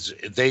 Yep. Because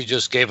they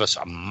just gave us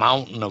a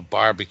mountain of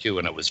barbecue,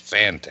 and it was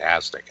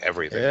fantastic.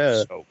 Everything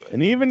was so good.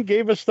 And even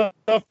gave us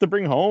stuff to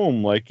bring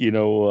home, like,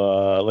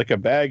 like a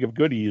bag of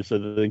goodies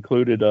that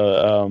included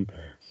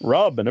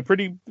rub and a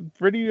pretty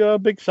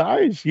big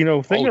size, thing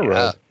of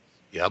rub.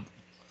 Yep.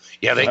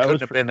 Yeah, they couldn't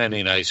have been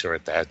any nicer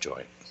at that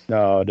joint.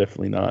 No,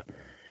 definitely not.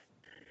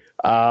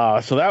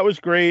 So that was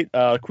great.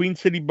 Queen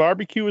City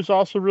Barbecue was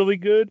also really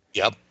good.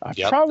 Yep. I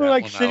probably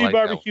like City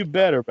Barbecue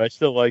better, but I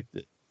still liked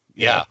it.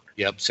 Yeah.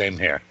 Yep. Same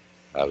here.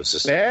 I was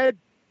just bad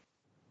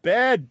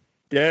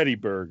Daddy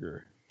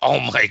Burger.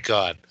 Oh my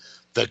God,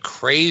 the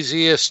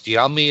craziest,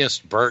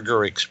 yummiest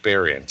burger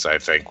experience I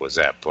think was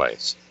that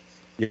place.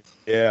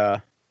 Yeah.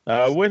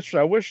 I wish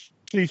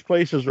these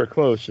places were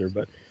closer,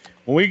 but.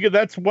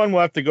 That's one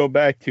we'll have to go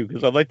back to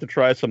because I'd like to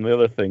try some of the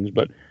other things.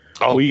 But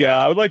I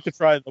would like to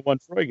try the one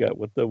Troy got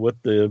with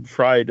the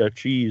fried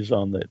cheese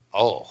on it.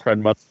 Oh, fried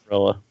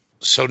mozzarella.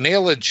 So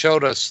Neil had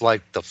showed us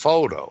like the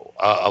photo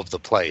of the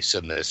place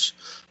and this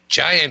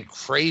giant,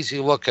 crazy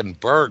looking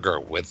burger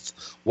with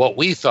what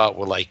we thought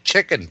were like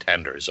chicken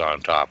tenders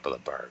on top of the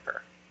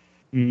burger.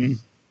 Mm-hmm.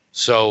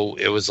 So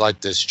it was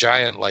like this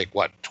giant,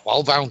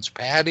 12-ounce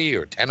patty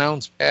or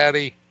 10-ounce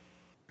patty.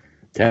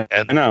 10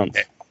 ounce.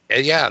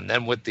 Yeah, and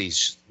then with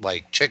these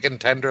like chicken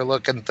tender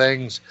looking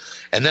things.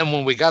 And then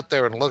when we got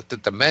there and looked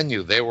at the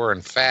menu, they were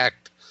in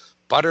fact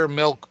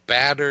buttermilk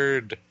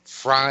battered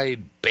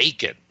fried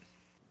bacon.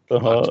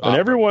 And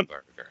everyone,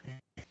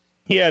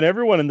 and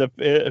everyone in the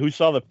who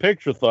saw the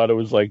picture thought it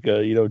was like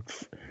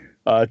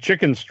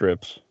chicken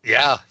strips.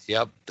 Yeah,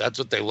 yep, that's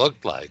what they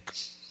looked like.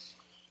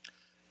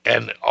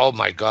 And oh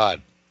my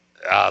God,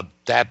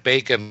 that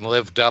bacon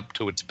lived up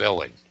to its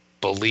billing.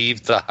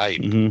 Believe the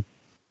hype. Mm-hmm.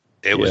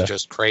 It was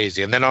just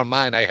crazy. And then on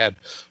mine, I had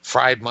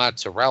fried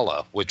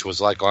mozzarella, which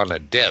was like on a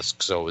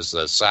disc, so it was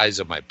the size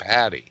of my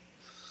patty.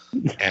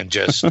 And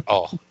just,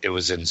 it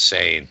was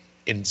insane.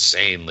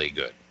 Insanely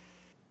good.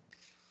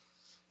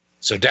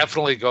 So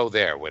definitely go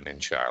there when in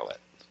Charlotte.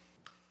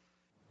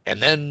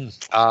 And then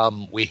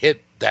we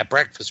hit that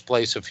breakfast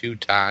place a few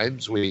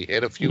times. We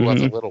hit a few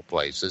other little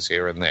places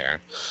here and there.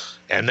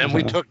 And then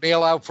we took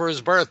Neil out for his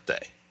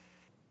birthday.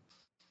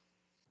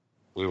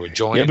 We were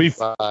joined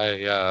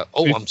by...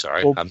 I'm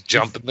sorry. I'm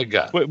jumping the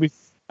gun.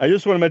 I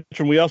just want to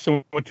mention we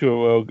also went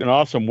to an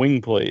awesome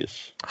wing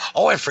place.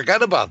 Oh, I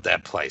forgot about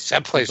that place.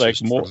 That place was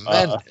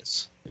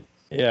tremendous.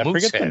 I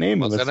forget the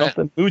name of it.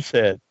 Something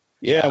Moosehead.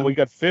 Yeah, we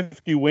got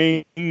 50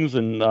 wings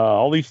and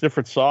all these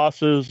different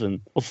sauces.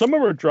 And some of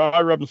them were dry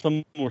rub and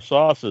some were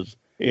sauces.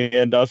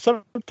 And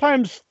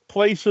sometimes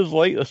places,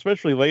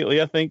 especially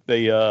lately, I think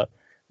they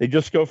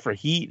just go for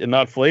heat and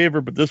not flavor.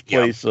 But this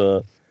place...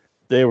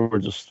 they were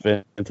just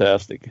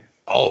fantastic.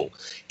 Oh,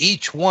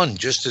 each one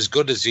just as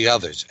good as the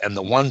others. And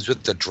the ones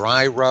with the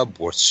dry rub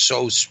were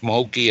so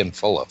smoky and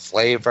full of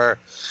flavor.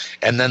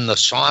 And then the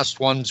sauced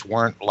ones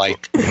weren't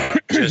like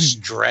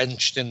just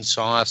drenched in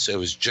sauce. It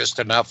was just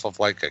enough of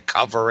like a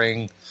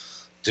covering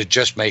to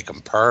just make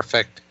them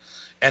perfect.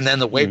 And then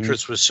the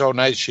waitress was so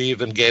nice. She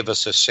even gave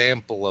us a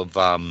sample of,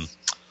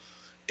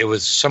 it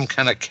was some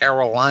kind of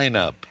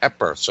Carolina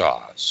pepper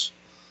sauce.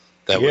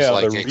 That was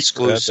like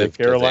exclusive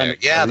to there.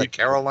 Yeah, the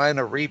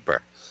Carolina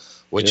Reaper,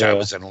 which I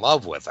was in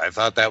love with. I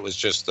thought that was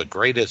just the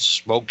greatest,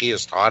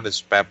 smokiest,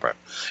 hottest pepper.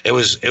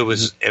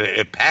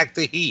 It packed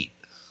the heat,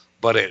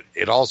 but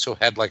it also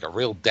had like a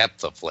real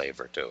depth of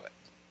flavor to it.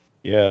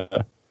 Yeah,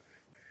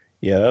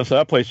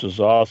 that place was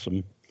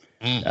awesome.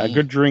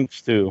 Good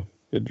drinks too.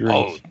 Good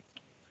drinks. Oh,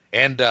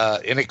 and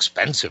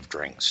inexpensive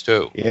drinks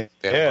too. Yeah,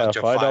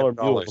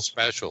 $5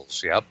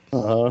 specials. Yep.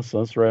 So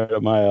that's right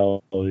up my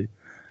alley.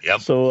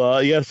 Yep.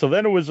 So so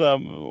then it was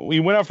we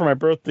went out for my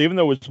birthday, even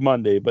though it was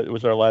Monday, but it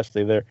was our last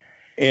day there.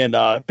 And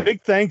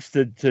big thanks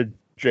to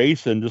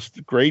Jason,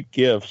 just great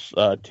gifts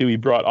too. He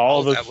brought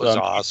all of us. That was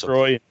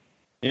awesome.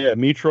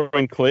 Me, Troy,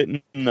 and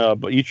Clinton,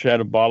 but each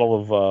had a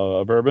bottle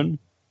of bourbon.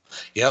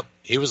 Yep,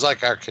 he was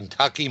like our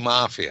Kentucky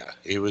Mafia.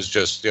 He was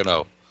just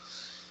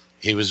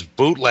he was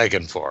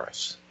bootlegging for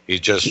us. He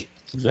just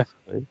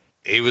exactly.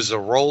 He was a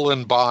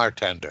rolling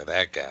bartender.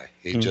 That guy.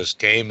 He just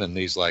came and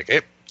he's like,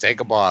 "Hey, take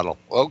a bottle."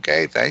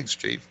 Okay, thanks,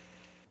 Chief.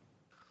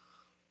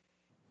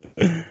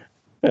 And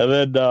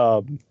then,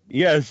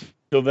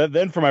 so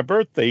then for my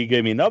birthday, he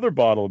gave me another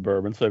bottle of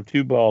bourbon. So I have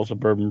 2 bottles of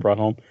bourbon brought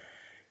home.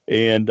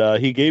 And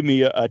he gave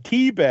me a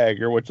tea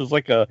bagger, which is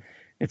like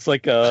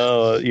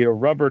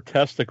rubber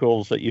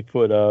testicles that you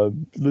put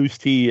loose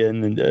tea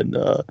in and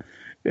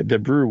to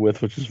brew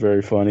with, which is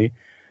very funny.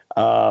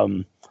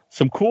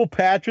 Some cool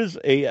patches,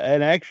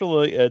 and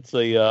actually it's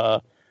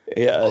those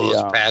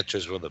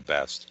patches were the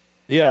best.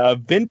 Yeah, a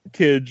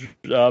vintage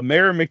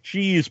Mayor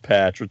McCheese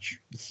patch,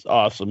 which is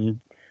awesome.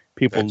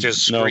 People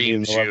just know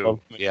screams you.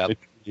 Yep.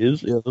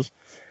 Yes.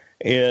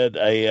 And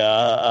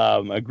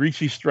a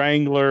Greasy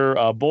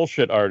Strangler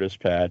bullshit artist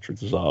patch,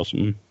 which is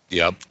awesome.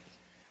 Yep.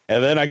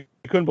 And then I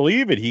couldn't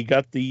believe it. He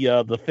got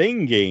the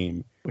Thing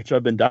game, which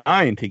I've been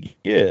dying to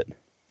get.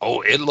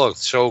 Oh, it looked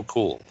so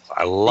cool.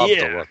 I love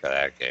the look of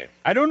that game.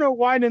 I don't know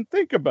why I didn't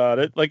think about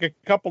it. Like a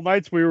couple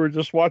nights we were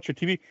just watching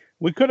TV.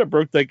 We could have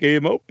broke that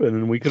game open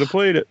and we could have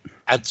played it.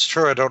 That's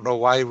true. I don't know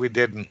why we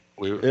didn't.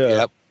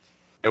 Yep.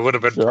 It would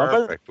have been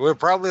perfect. We were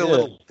probably a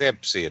little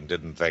tipsy and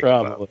didn't think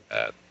about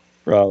that.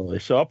 Probably.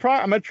 So I'm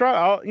going to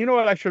try. You know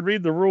what? I should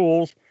read the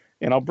rules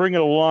and I'll bring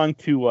it along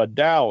to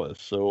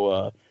Dallas.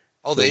 So,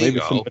 there you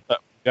go.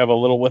 Have a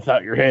little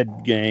Without Your Head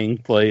gang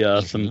play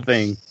some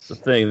thing. The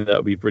thing that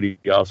would be pretty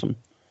awesome.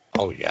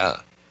 Oh,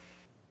 yeah.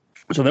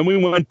 So then we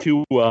went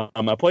to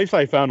a place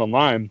I found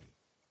online.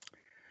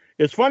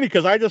 It's funny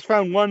because I just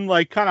found one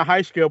like kind of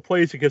high scale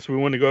place because we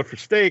wanted to go for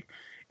steak.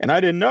 And I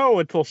didn't know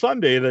until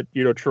Sunday that,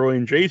 Troy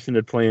and Jason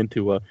had planned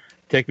to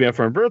take me out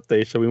for my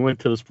birthday. So we went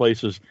to this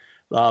place,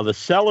 the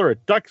Cellar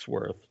at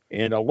Ducksworth.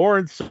 And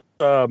Lawrence,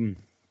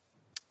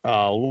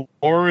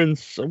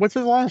 what's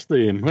his last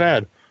name?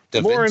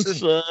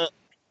 Lawrence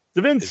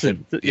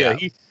DeVincent. Yeah,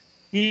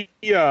 he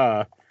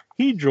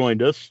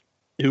joined us.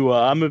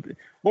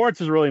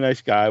 Lawrence is a really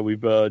nice guy.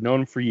 We've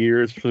known him for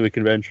years through the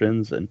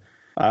conventions, and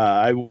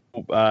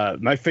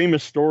my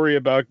famous story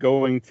about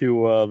going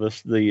to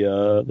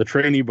the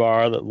trainee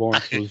bar that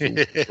Lawrence was,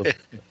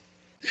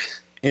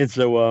 and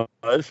so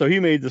he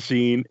made the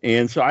scene,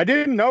 and so I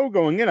didn't know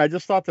going in. I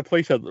just thought the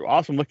place had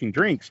awesome looking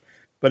drinks,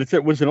 but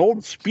it was an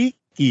old speak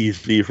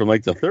speakeasy from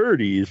like the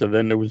 30s, and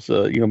then it was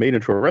made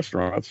into a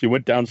restaurant. So you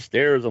went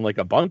downstairs in like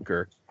a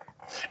bunker.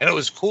 And it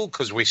was cool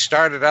because we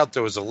started out,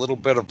 there was a little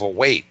bit of a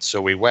wait. So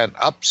we went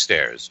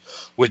upstairs,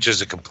 which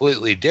is a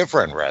completely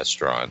different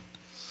restaurant.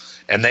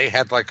 And they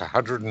had like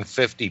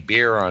 150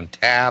 beer on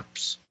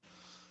taps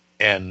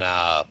and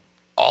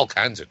all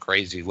kinds of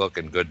crazy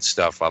looking good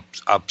stuff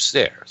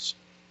upstairs.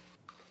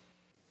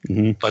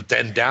 Mm-hmm. But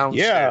then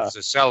downstairs,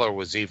 the cellar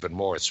was even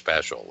more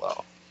special,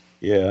 though.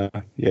 Yeah.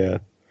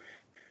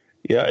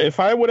 If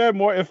I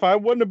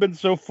wouldn't have been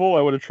so full,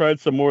 I would have tried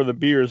some more of the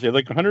beers. They had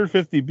like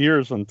 150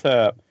 beers on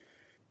tap.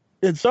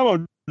 And some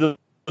of them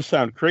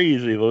sound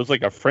crazy. There was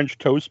like a French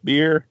toast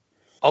beer.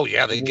 Oh,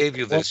 yeah. They gave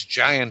you this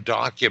giant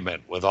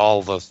document with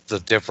all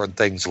the different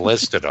things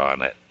listed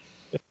on it.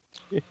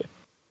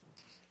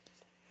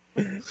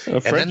 And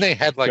then they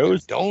had like a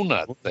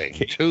donut thing,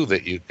 too,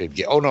 that you could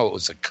get. Oh, no, it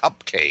was a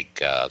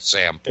cupcake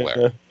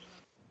sampler,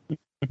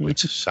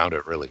 which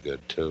sounded really good,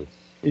 too.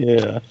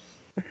 Yeah.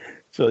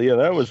 So, yeah,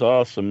 that was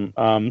awesome.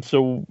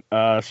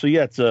 They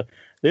had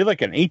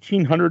like an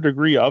 1800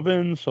 degree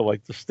oven. So,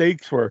 like, the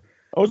steaks were.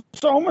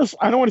 It's almost,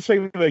 I don't want to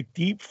say like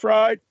deep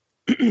fried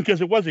because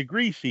it wasn't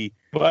greasy,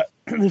 but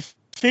the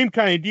same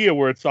kind of deal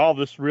where it's all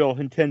this real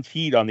intense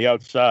heat on the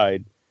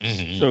outside.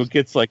 Mm-hmm. So it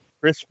gets like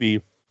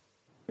crispy.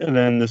 And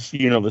then the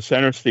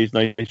center stays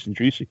nice and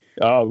juicy.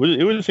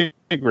 It was a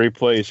great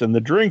place. And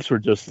the drinks were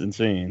just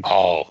insane.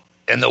 Oh,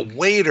 and the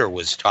waiter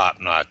was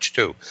top notch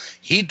too.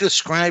 He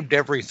described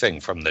everything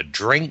from the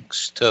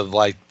drinks to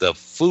like the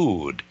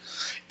food,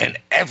 and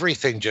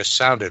everything just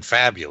sounded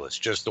fabulous,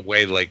 just the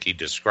way like he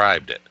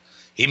described it.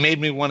 He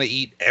made me want to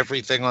eat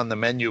everything on the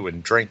menu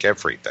and drink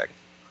everything.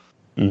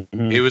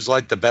 Mm-hmm. He was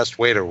like the best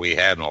waiter we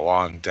had in a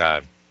long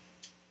time.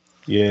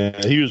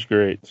 Yeah, he was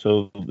great.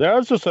 So that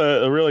was just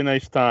a really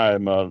nice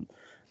time.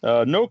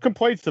 No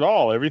complaints at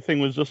all.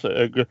 Everything was just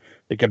good.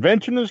 The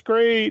convention was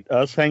great.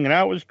 Us hanging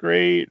out was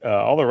great.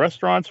 All the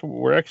restaurants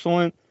were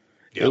excellent.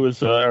 Yep. It was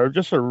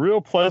just a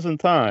real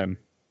pleasant time.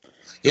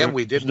 Yeah,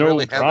 we didn't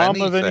really have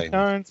anything. Of any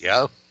kind.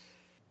 Yeah.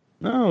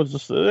 No, it was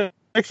just an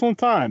excellent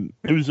time.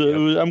 It was.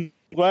 I'm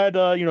glad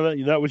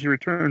that was your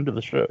return to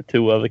the show,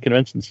 to the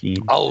convention scene.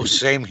 Oh,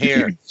 same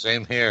here.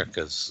 Same here,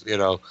 because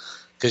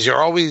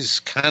you're always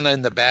kind of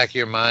in the back of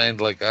your mind,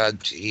 like, oh,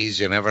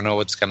 geez, you never know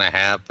what's going to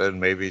happen.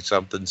 Maybe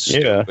something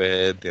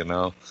stupid,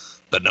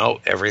 But no,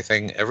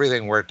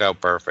 everything worked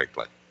out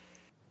perfectly.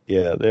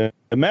 Yeah, the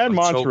Mad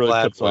Monster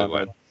really puts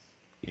on.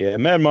 Yeah,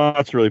 Mad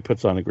Monster really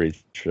puts on a great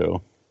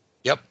show.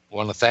 Yep,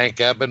 want to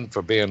thank Eben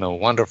for being a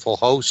wonderful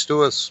host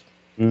to us.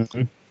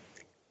 Mm-hmm.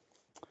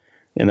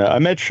 And I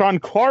met Sean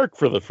Clark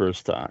for the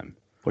first time.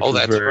 Which was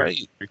that's very,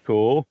 right. very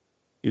cool.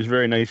 He was a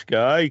very nice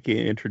guy.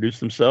 He introduced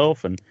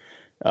himself, and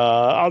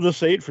I'll just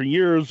say it. For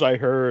years, I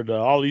heard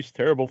all these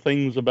terrible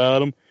things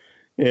about him,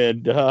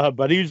 and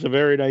but he was a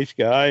very nice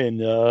guy,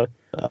 and again,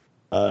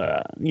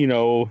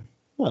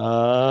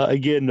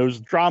 it was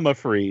drama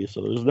free,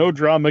 so there's no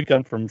drama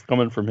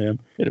coming from him.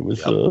 And it was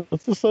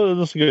just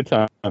a good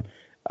time.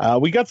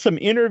 We got some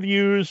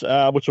interviews,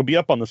 which will be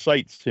up on the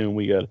site soon.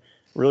 We got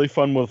really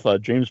fun with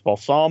James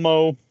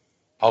Balsamo.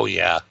 Oh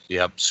yeah,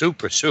 yep,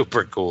 super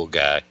cool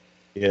guy.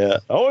 Yeah.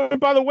 Oh, and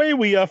by the way,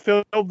 we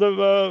filmed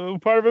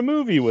part of a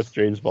movie with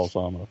James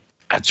Balsamo.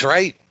 That's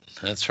right.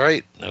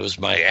 It was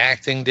my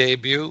acting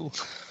debut.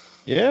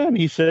 Yeah, and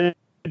he said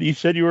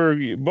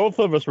both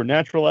of us were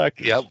natural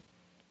actors. Yep.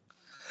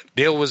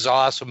 Neil was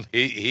awesome.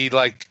 He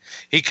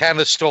kind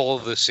of stole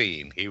the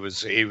scene. He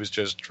was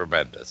just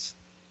tremendous.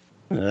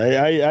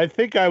 I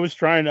think I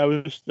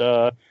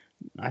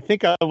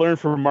learned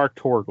from Mark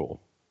Torgel.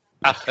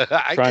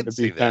 Trying to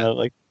be kind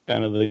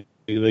of the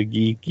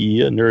geeky,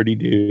 nerdy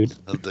dude.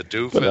 The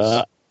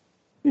doofus.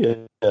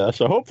 Yeah.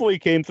 So hopefully it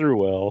came through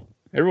well.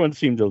 Everyone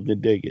seemed to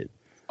dig it.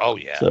 Oh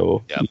yeah.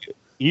 So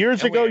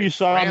years ago you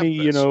saw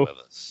me,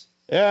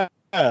 Yeah.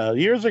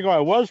 Years ago I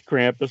was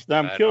Krampus. Now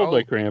I'm killed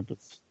by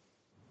Krampus.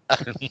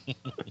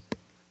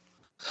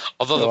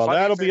 Although the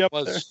funny thing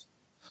was,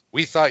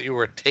 we thought you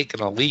were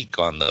taking a leak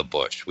on the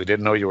bush. We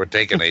didn't know you were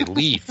taking a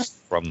leaf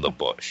from the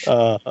bush.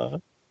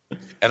 And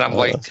I'm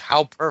like,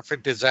 how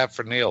perfect is that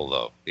for Neil,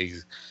 though? He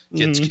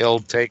gets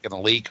killed taking a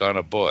leak on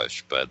a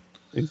bush, but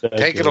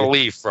taking a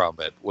leaf from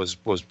it was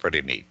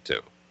pretty neat,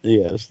 too.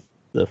 Yes,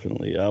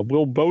 definitely.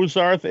 Will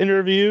Bozarth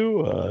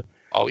interview.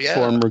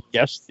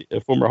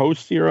 Former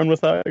host here on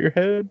Without Your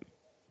Head.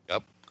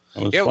 Yep.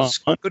 It was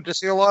good to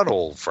see a lot of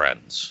old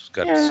friends.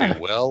 Got to see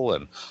Will,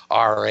 and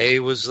R.A.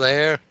 was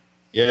there.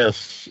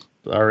 Yes,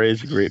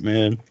 R.A.'s a great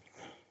man.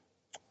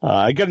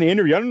 I got an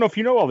interview. I don't know if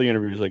you know all the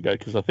interviews I got,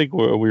 because I think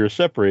we were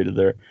separated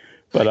there.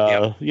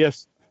 But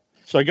yes,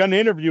 so I got an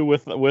interview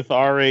with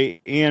R.A.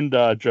 and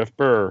Jeff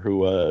Burr,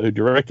 who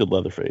directed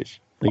Leatherface.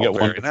 They got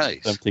one of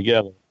them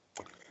together.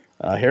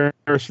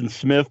 Harrison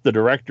Smith, the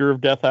director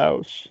of Death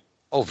House.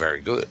 Oh,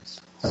 very good.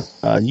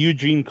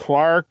 Eugene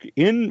Clark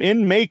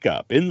in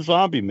makeup, in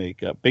zombie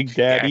makeup. Big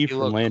Daddy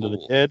from Land of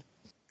the Dead.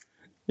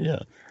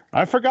 Yeah.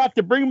 I forgot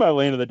to bring my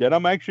Land of the Dead.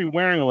 I'm actually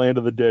wearing a Land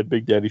of the Dead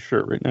Big Daddy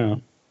shirt right now.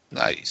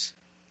 Nice.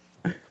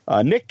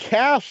 Nick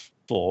Castle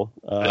Oh,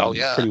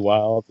 yeah. Pretty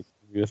wild to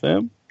agree with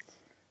him.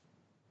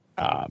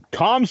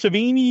 Tom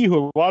Savini,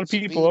 who a lot of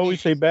people always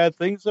say bad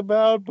things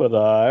about, but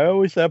I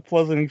always have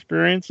pleasant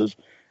experiences.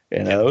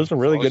 And it was a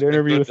really good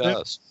interview with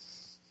him.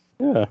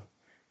 Yeah.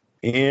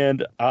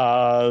 And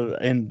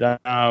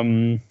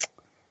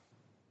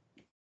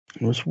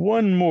there's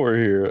one more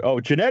here. Oh,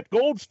 Jeanette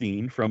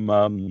Goldstein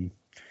from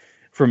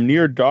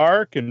Near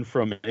Dark and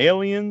from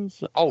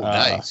Aliens. Oh,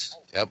 nice.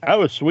 Yep. That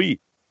was sweet.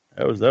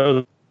 That was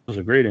a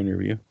great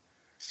interview.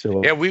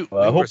 So yeah, we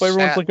hope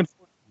everyone's looking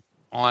forward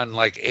on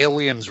like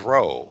Aliens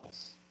Row.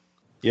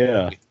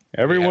 Yeah,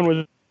 everyone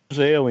was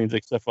aliens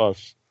except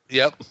us.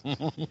 Yep.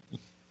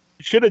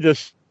 Should have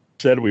just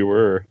said we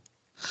were.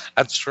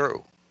 That's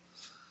true.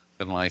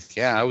 And like,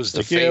 yeah, I was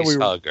the face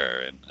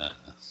hugger,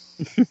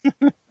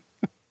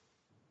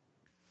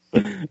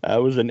 and I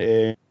was an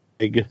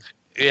egg.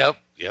 Yep.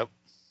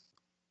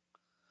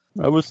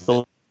 I was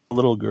the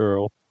little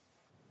girl.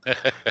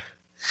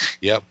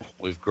 Yep,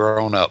 we've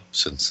grown up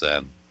since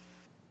then.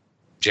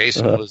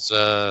 Jason was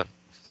what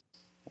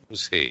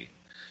was he?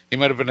 He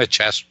might have been a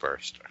chest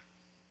burster.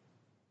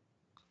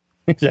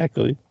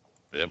 Exactly.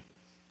 Yep.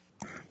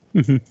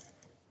 And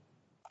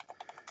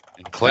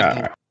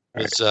Clinton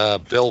was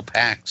Bill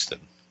Paxton.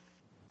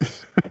 I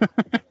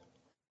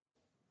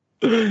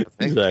think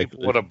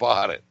exactly. Would have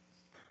bought it.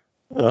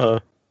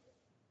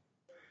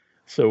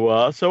 So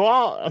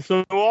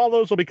all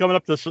those will be coming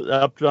up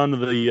onto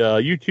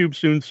the YouTube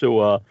soon.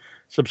 So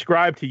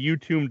subscribe to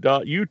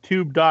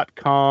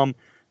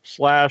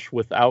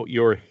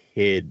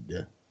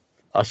youtube.com/withoutyourhead.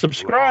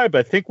 Subscribe.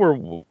 I think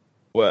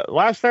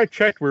last I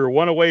checked, we were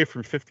one away from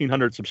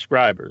 1,500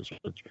 subscribers, so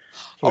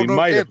we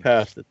might have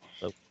passed it.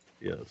 So,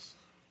 yes,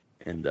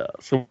 and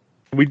so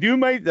we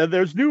might.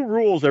 There's new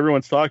rules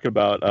everyone's talking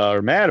about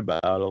or mad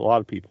about. A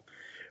lot of people.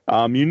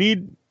 You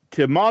need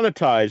to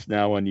monetize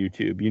now on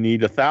YouTube. You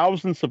need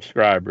 1,000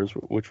 subscribers,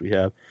 which we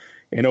have,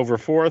 and over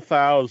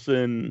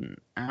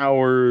 4,000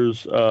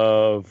 hours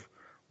of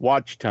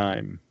watch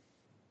time,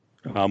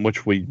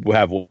 which we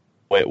have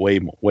way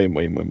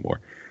more.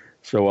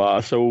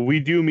 So we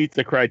do meet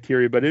the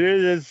criteria, but it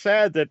is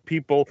sad that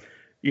people,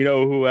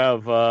 who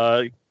have,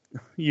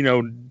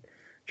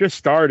 just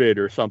started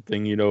or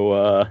something, can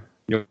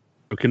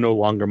no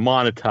longer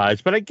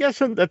monetize. But I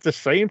guess at the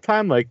same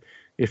time, like,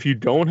 if you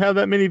don't have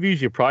that many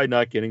views, you're probably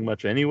not getting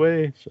much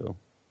anyway. So,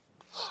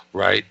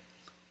 right.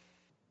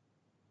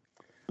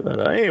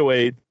 But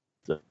anyway,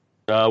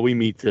 we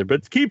meet there.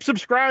 But keep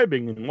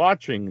subscribing and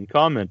watching and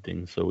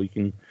commenting, so we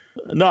can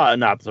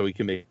not so we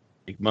can make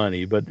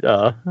money, but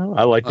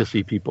I like to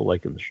see people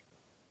liking the show.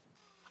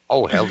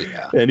 Oh, hell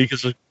yeah. And you can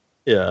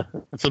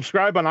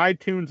subscribe on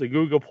iTunes and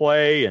Google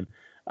Play, and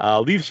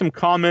leave some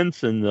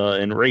comments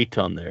and rate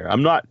on there.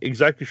 I'm not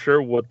exactly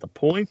sure what the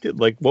point is,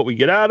 like what we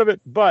get out of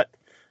it, but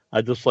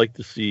I just like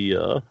to see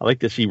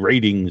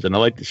ratings, and I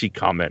like to see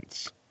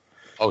comments.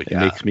 Oh yeah.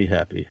 It makes me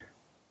happy.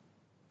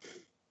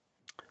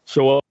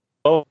 So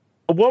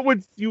what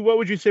would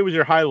you say was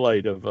your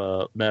highlight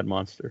of Mad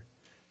Monster?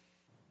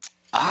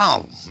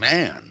 Oh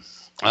man.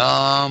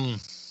 Well,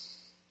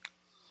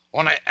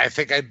 I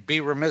think I'd be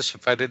remiss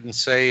if I didn't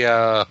say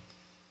that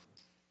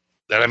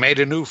I made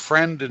a new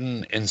friend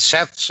in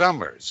Seth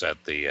Summers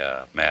at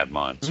the Mad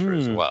Monster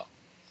as well.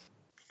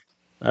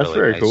 That's really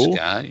very nice cool.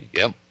 Guy.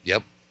 Yep.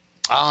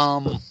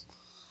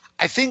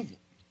 I think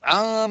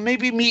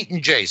maybe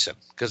meeting Jason,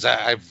 because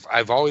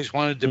I've always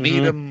wanted to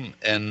meet him,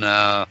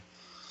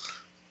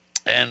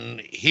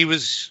 and he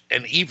was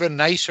an even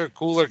nicer,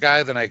 cooler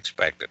guy than I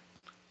expected.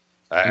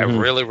 I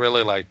really,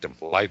 really liked him.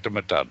 Liked him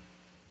a ton.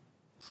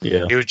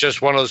 Yeah. He was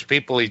just one of those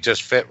people. He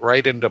just fit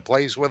right into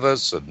place with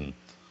us, and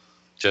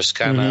just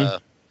kind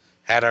of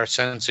had our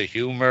sense of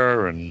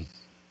humor, and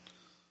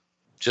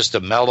just a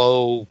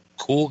mellow,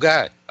 cool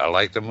guy. I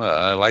liked him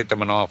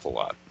an awful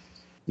lot.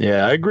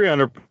 Yeah, I agree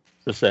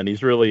 100%.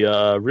 He's really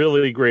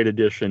really great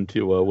addition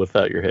to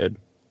Without Your Head.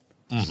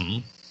 Mm-hmm.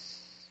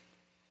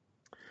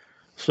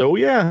 So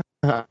yeah.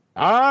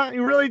 I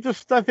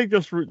think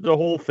just the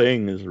whole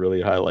thing is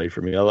really a highlight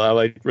for me.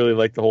 I really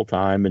like the whole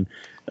time, and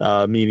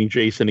meeting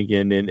Jason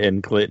again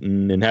and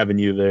Clinton and having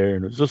you there,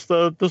 and it was just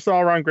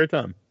all around great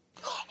time.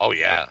 Oh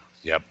yeah,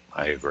 yep,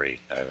 I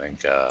agree. I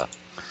think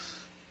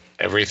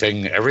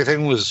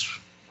everything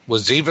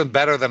was even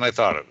better than I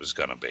thought it was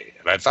going to be,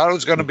 and I thought it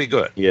was going to be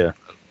good. Yeah.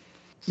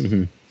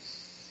 Mm-hmm.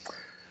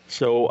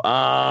 So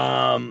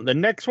the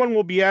next one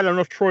will be I don't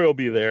know if Troy will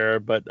be there,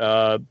 but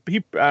he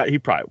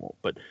probably won't.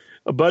 But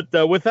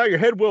Without Your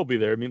Head will be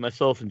there. I mean,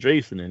 myself and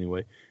Jason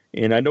anyway.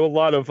 And I know a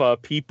lot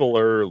of people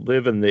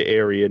live in the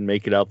area and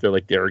make it out there,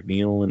 like Derek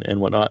Neal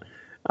and whatnot.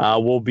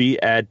 We'll be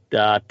at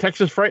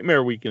Texas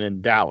Frightmare Weekend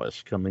in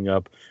Dallas coming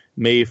up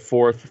May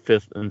 4th,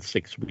 5th, and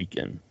 6th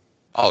weekend.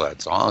 Oh,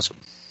 that's awesome.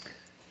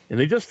 And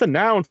they just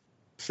announced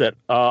that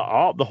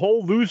the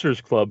whole Losers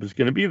Club is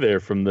going to be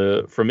there from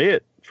the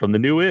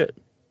new It.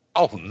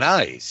 Oh,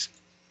 nice.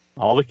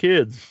 All the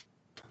kids.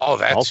 Oh,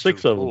 that's all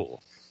 6 of them.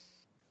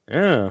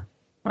 Yeah.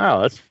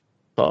 Wow, that's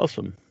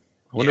awesome.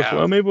 I wonder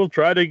if maybe we'll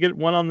try to get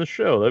one on the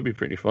show. That'd be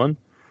pretty fun.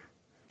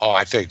 Oh,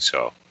 I think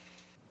so.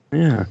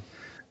 Yeah,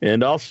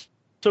 and also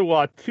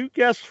two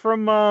guests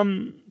from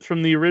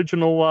the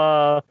original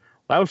last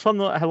house on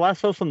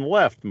the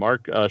left,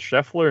 Mark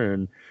Scheffler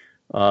and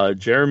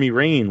Jeremy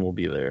Rain will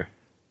be there.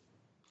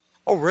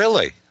 Oh,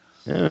 really?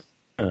 Yeah.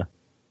 And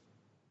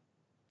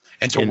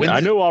so I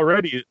know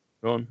already.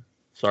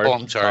 Sorry. Oh,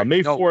 I'm sorry.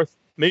 May 4th.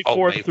 May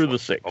 4th May through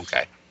 4th. the 6th.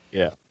 Okay.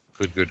 Yeah.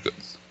 Good.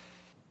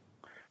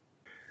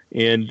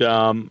 And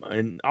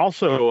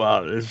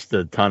also there's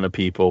a ton of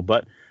people,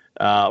 but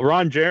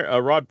Rod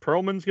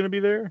Perlman's going to be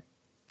there.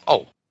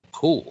 Oh,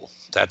 cool.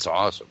 That's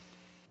awesome.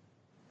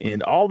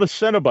 And all the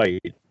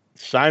Cenobite,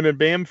 Simon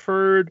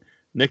Bamford,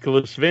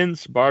 Nicholas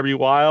Vince, Barbie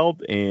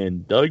Wilde,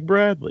 and Doug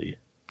Bradley.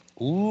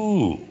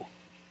 Ooh.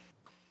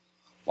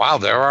 Wow,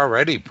 they're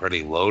already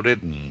pretty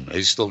loaded, and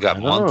they still got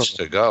months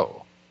to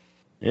go.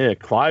 Yeah,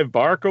 Clive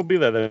Barker will be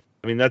there.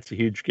 I mean, that's a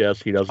huge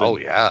guest. He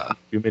doesn't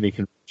do many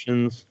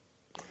conventions.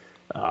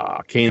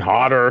 Kane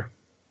Hodder.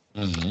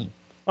 Mm-hmm.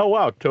 Oh,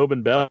 wow.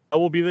 Tobin Bell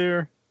will be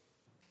there.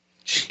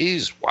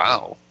 Jeez,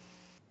 wow.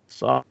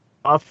 Soft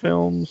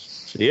films.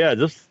 So, yeah,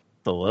 that's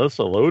a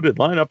loaded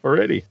lineup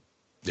already.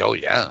 Oh,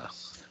 yeah.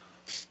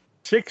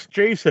 6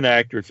 Jason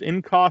actors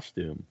in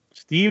costume.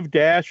 Steve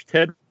Dash,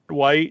 Ted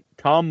White,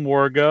 Tom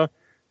Morga,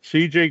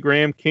 C.J.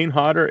 Graham, Kane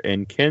Hodder,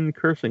 and Ken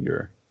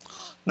Kersinger.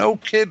 No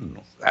kidding.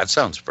 That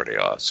sounds pretty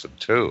awesome,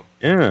 too.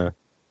 Yeah.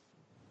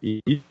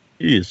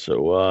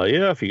 So,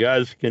 if you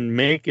guys can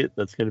make it,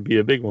 that's going to be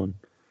a big one.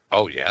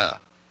 Oh, yeah.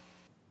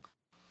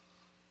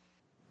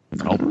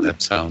 Oh,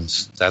 that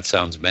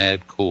sounds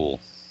mad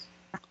cool.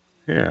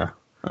 Yeah.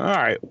 All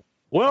right.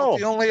 Well,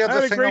 the only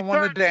other thing I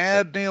wanted to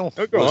add, Neil,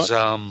 was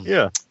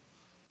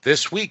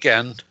this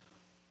weekend,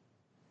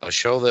 a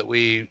show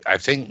that I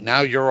think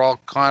now you're all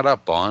caught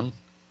up on.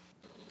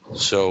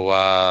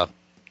 So,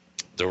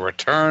 the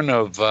return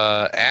of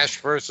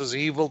Ash versus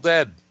Evil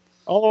Dead.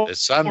 Oh, this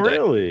Sunday.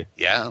 Really?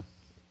 Yeah.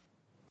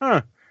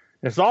 Huh.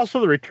 It's also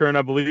the return,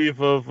 I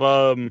believe, of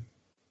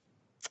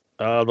The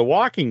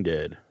Walking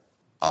Dead.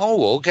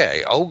 Oh,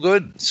 okay. Oh,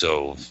 good.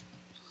 So,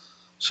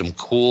 some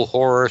cool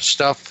horror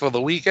stuff for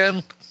the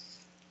weekend?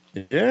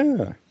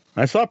 Yeah.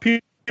 I saw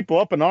people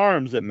up in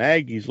arms that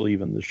Maggie's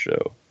leaving the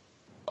show.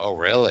 Oh,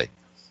 really?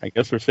 I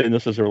guess they're saying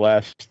this is her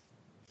last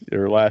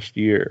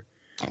year.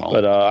 Oh.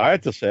 But I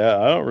have to say,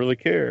 I don't really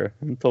care.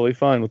 I'm totally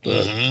fine with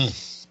that.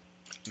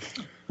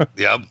 Mm-hmm.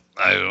 Yep.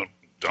 I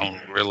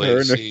don't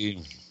really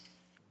see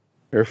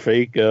her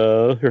fake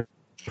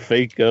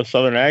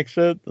Southern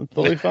accent. I'm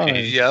totally fine.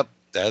 Yep.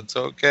 That's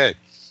okay.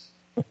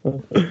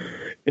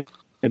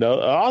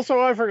 Also,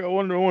 I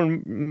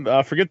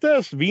forget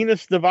this.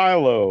 Venus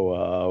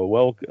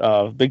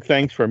DeVilo. Big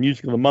thanks for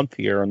Music of the Month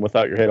here, and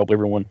Without Your Head. I hope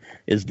everyone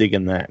is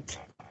digging that.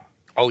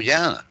 Oh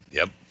yeah,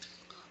 yep.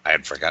 I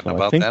had forgotten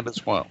about that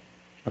as well.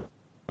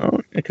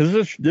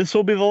 Because this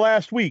will be the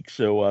last week,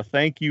 so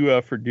thank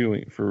you for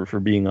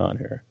being on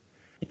here.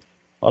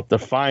 I'll have to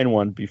find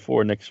one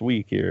before next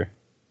week here.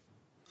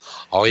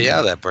 Oh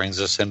yeah, that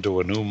brings us into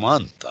a new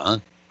month, huh?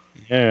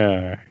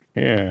 Yeah.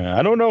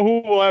 I don't know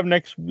who we'll have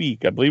next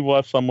week. I believe we'll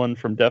have someone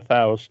from Death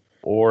House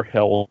or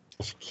Hell's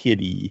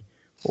Kitty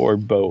or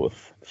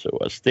both. So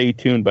stay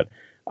tuned. But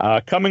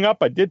coming up,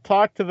 I did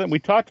talk to them. We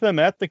talked to them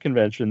at the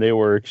convention. They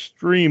were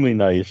extremely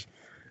nice,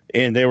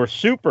 and they were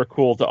super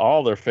cool to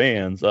all their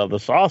fans, the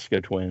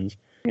Soska twins.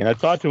 And I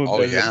talked to them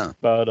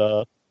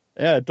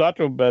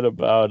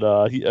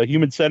about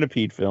Human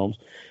Centipede films,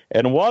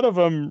 and one of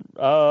them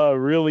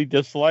really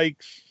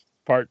dislikes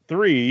Part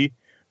 3.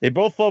 They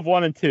both love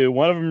 1 and 2.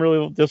 One of them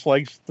really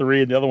dislikes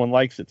 3, and the other one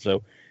likes it.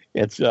 So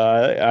it's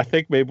I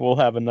think maybe we'll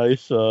have a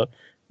nice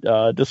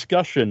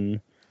discussion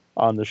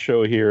on the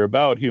show here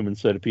about Human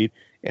Centipede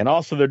and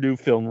also their new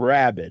film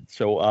Rabid.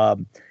 So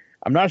I'm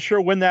not sure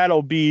when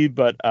that'll be,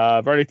 but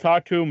I've already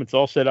talked to them. It's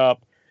all set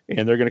up,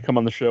 and they're going to come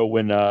on the show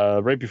when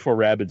right before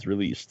Rabid's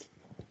released.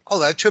 Oh,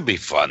 that should be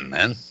fun,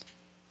 then.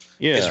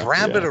 Yeah. Is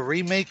Rabid a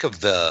remake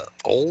of the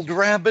old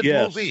Rabid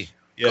movie?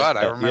 Yeah, God,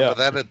 I remember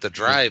that at the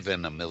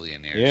drive-in a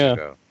million years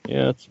ago.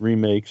 Yeah, it's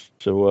remakes.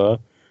 So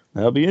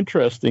that'll be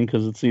interesting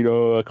because it's,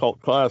 a cult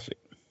classic.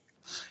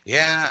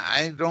 Yeah,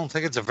 I don't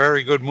think it's a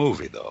very good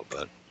movie, though.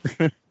 But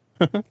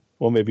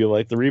well, maybe you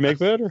like the remake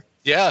better.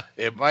 Yeah,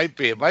 it might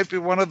be. It might be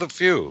one of the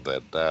few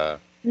that...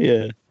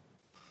 Yeah.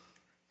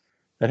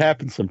 That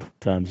happens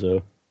sometimes,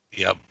 though.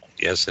 Yep.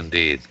 Yes,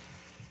 indeed.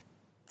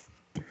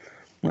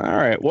 All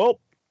right. Well,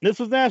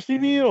 this is Nasty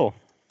Neil.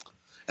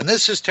 And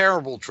this is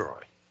Terrible Troy.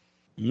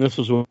 And this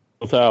is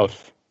Without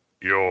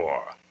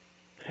Your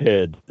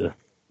Head.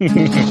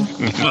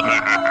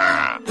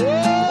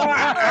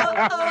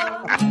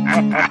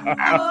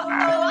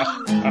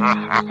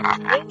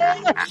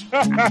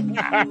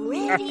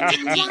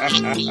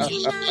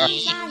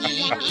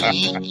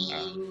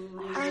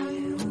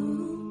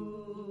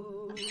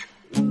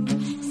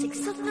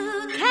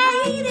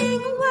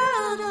 Suffocating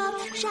world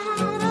of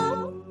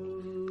shadow,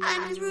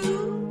 I'm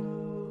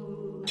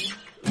through.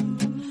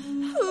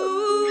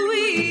 Who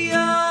we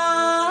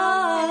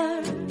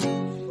are,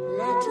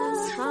 let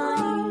us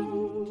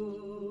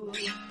find.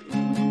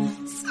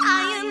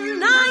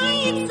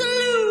 Cyanide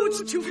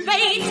salute to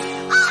fate.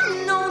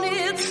 Unknown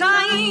it's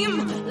time.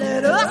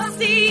 Let us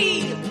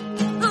see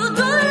the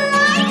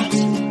light.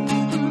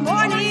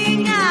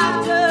 Morning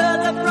after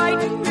the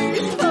bright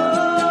before.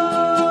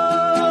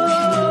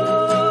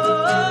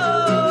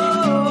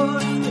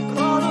 The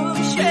call of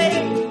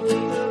shame,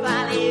 the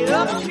valley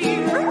of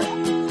fear.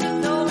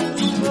 No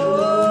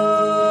more.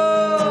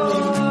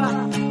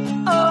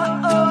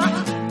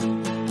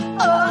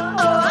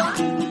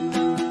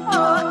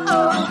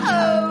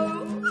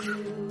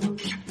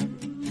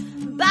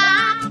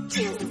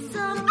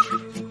 Baptism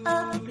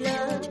of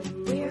blood,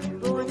 we're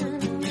born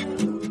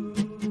anew.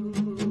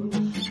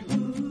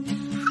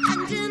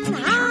 Hand in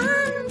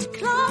hand,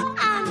 claw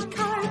and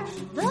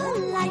carve the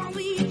life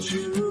we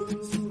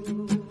choose.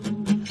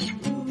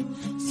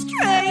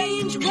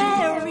 Strange,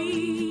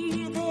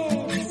 wary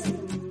this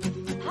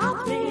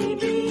path may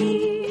be.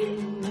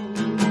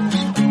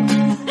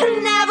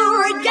 Never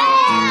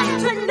again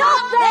to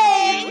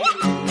nothing.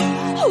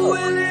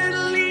 Will it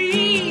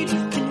lead?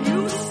 Can you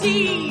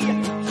see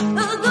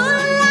the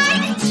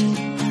light?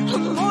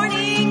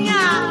 Morning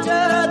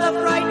after the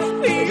bright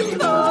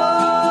before.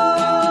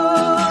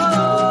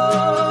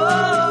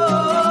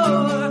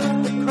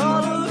 The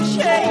crawl of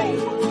shame,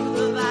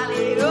 the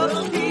valley of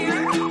fear.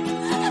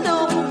 No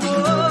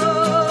more.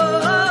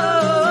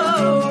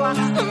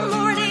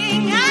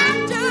 Morning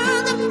after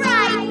the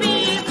bright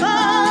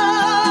before.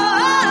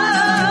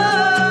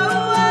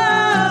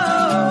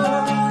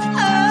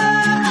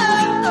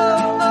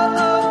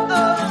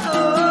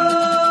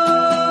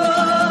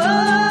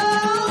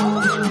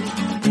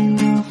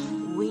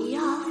 We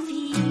all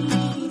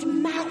feed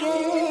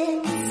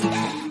maggots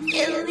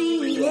in the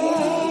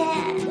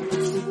end.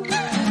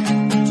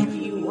 Do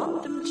you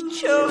want them to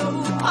choke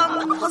on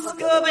the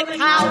husk of a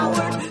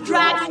coward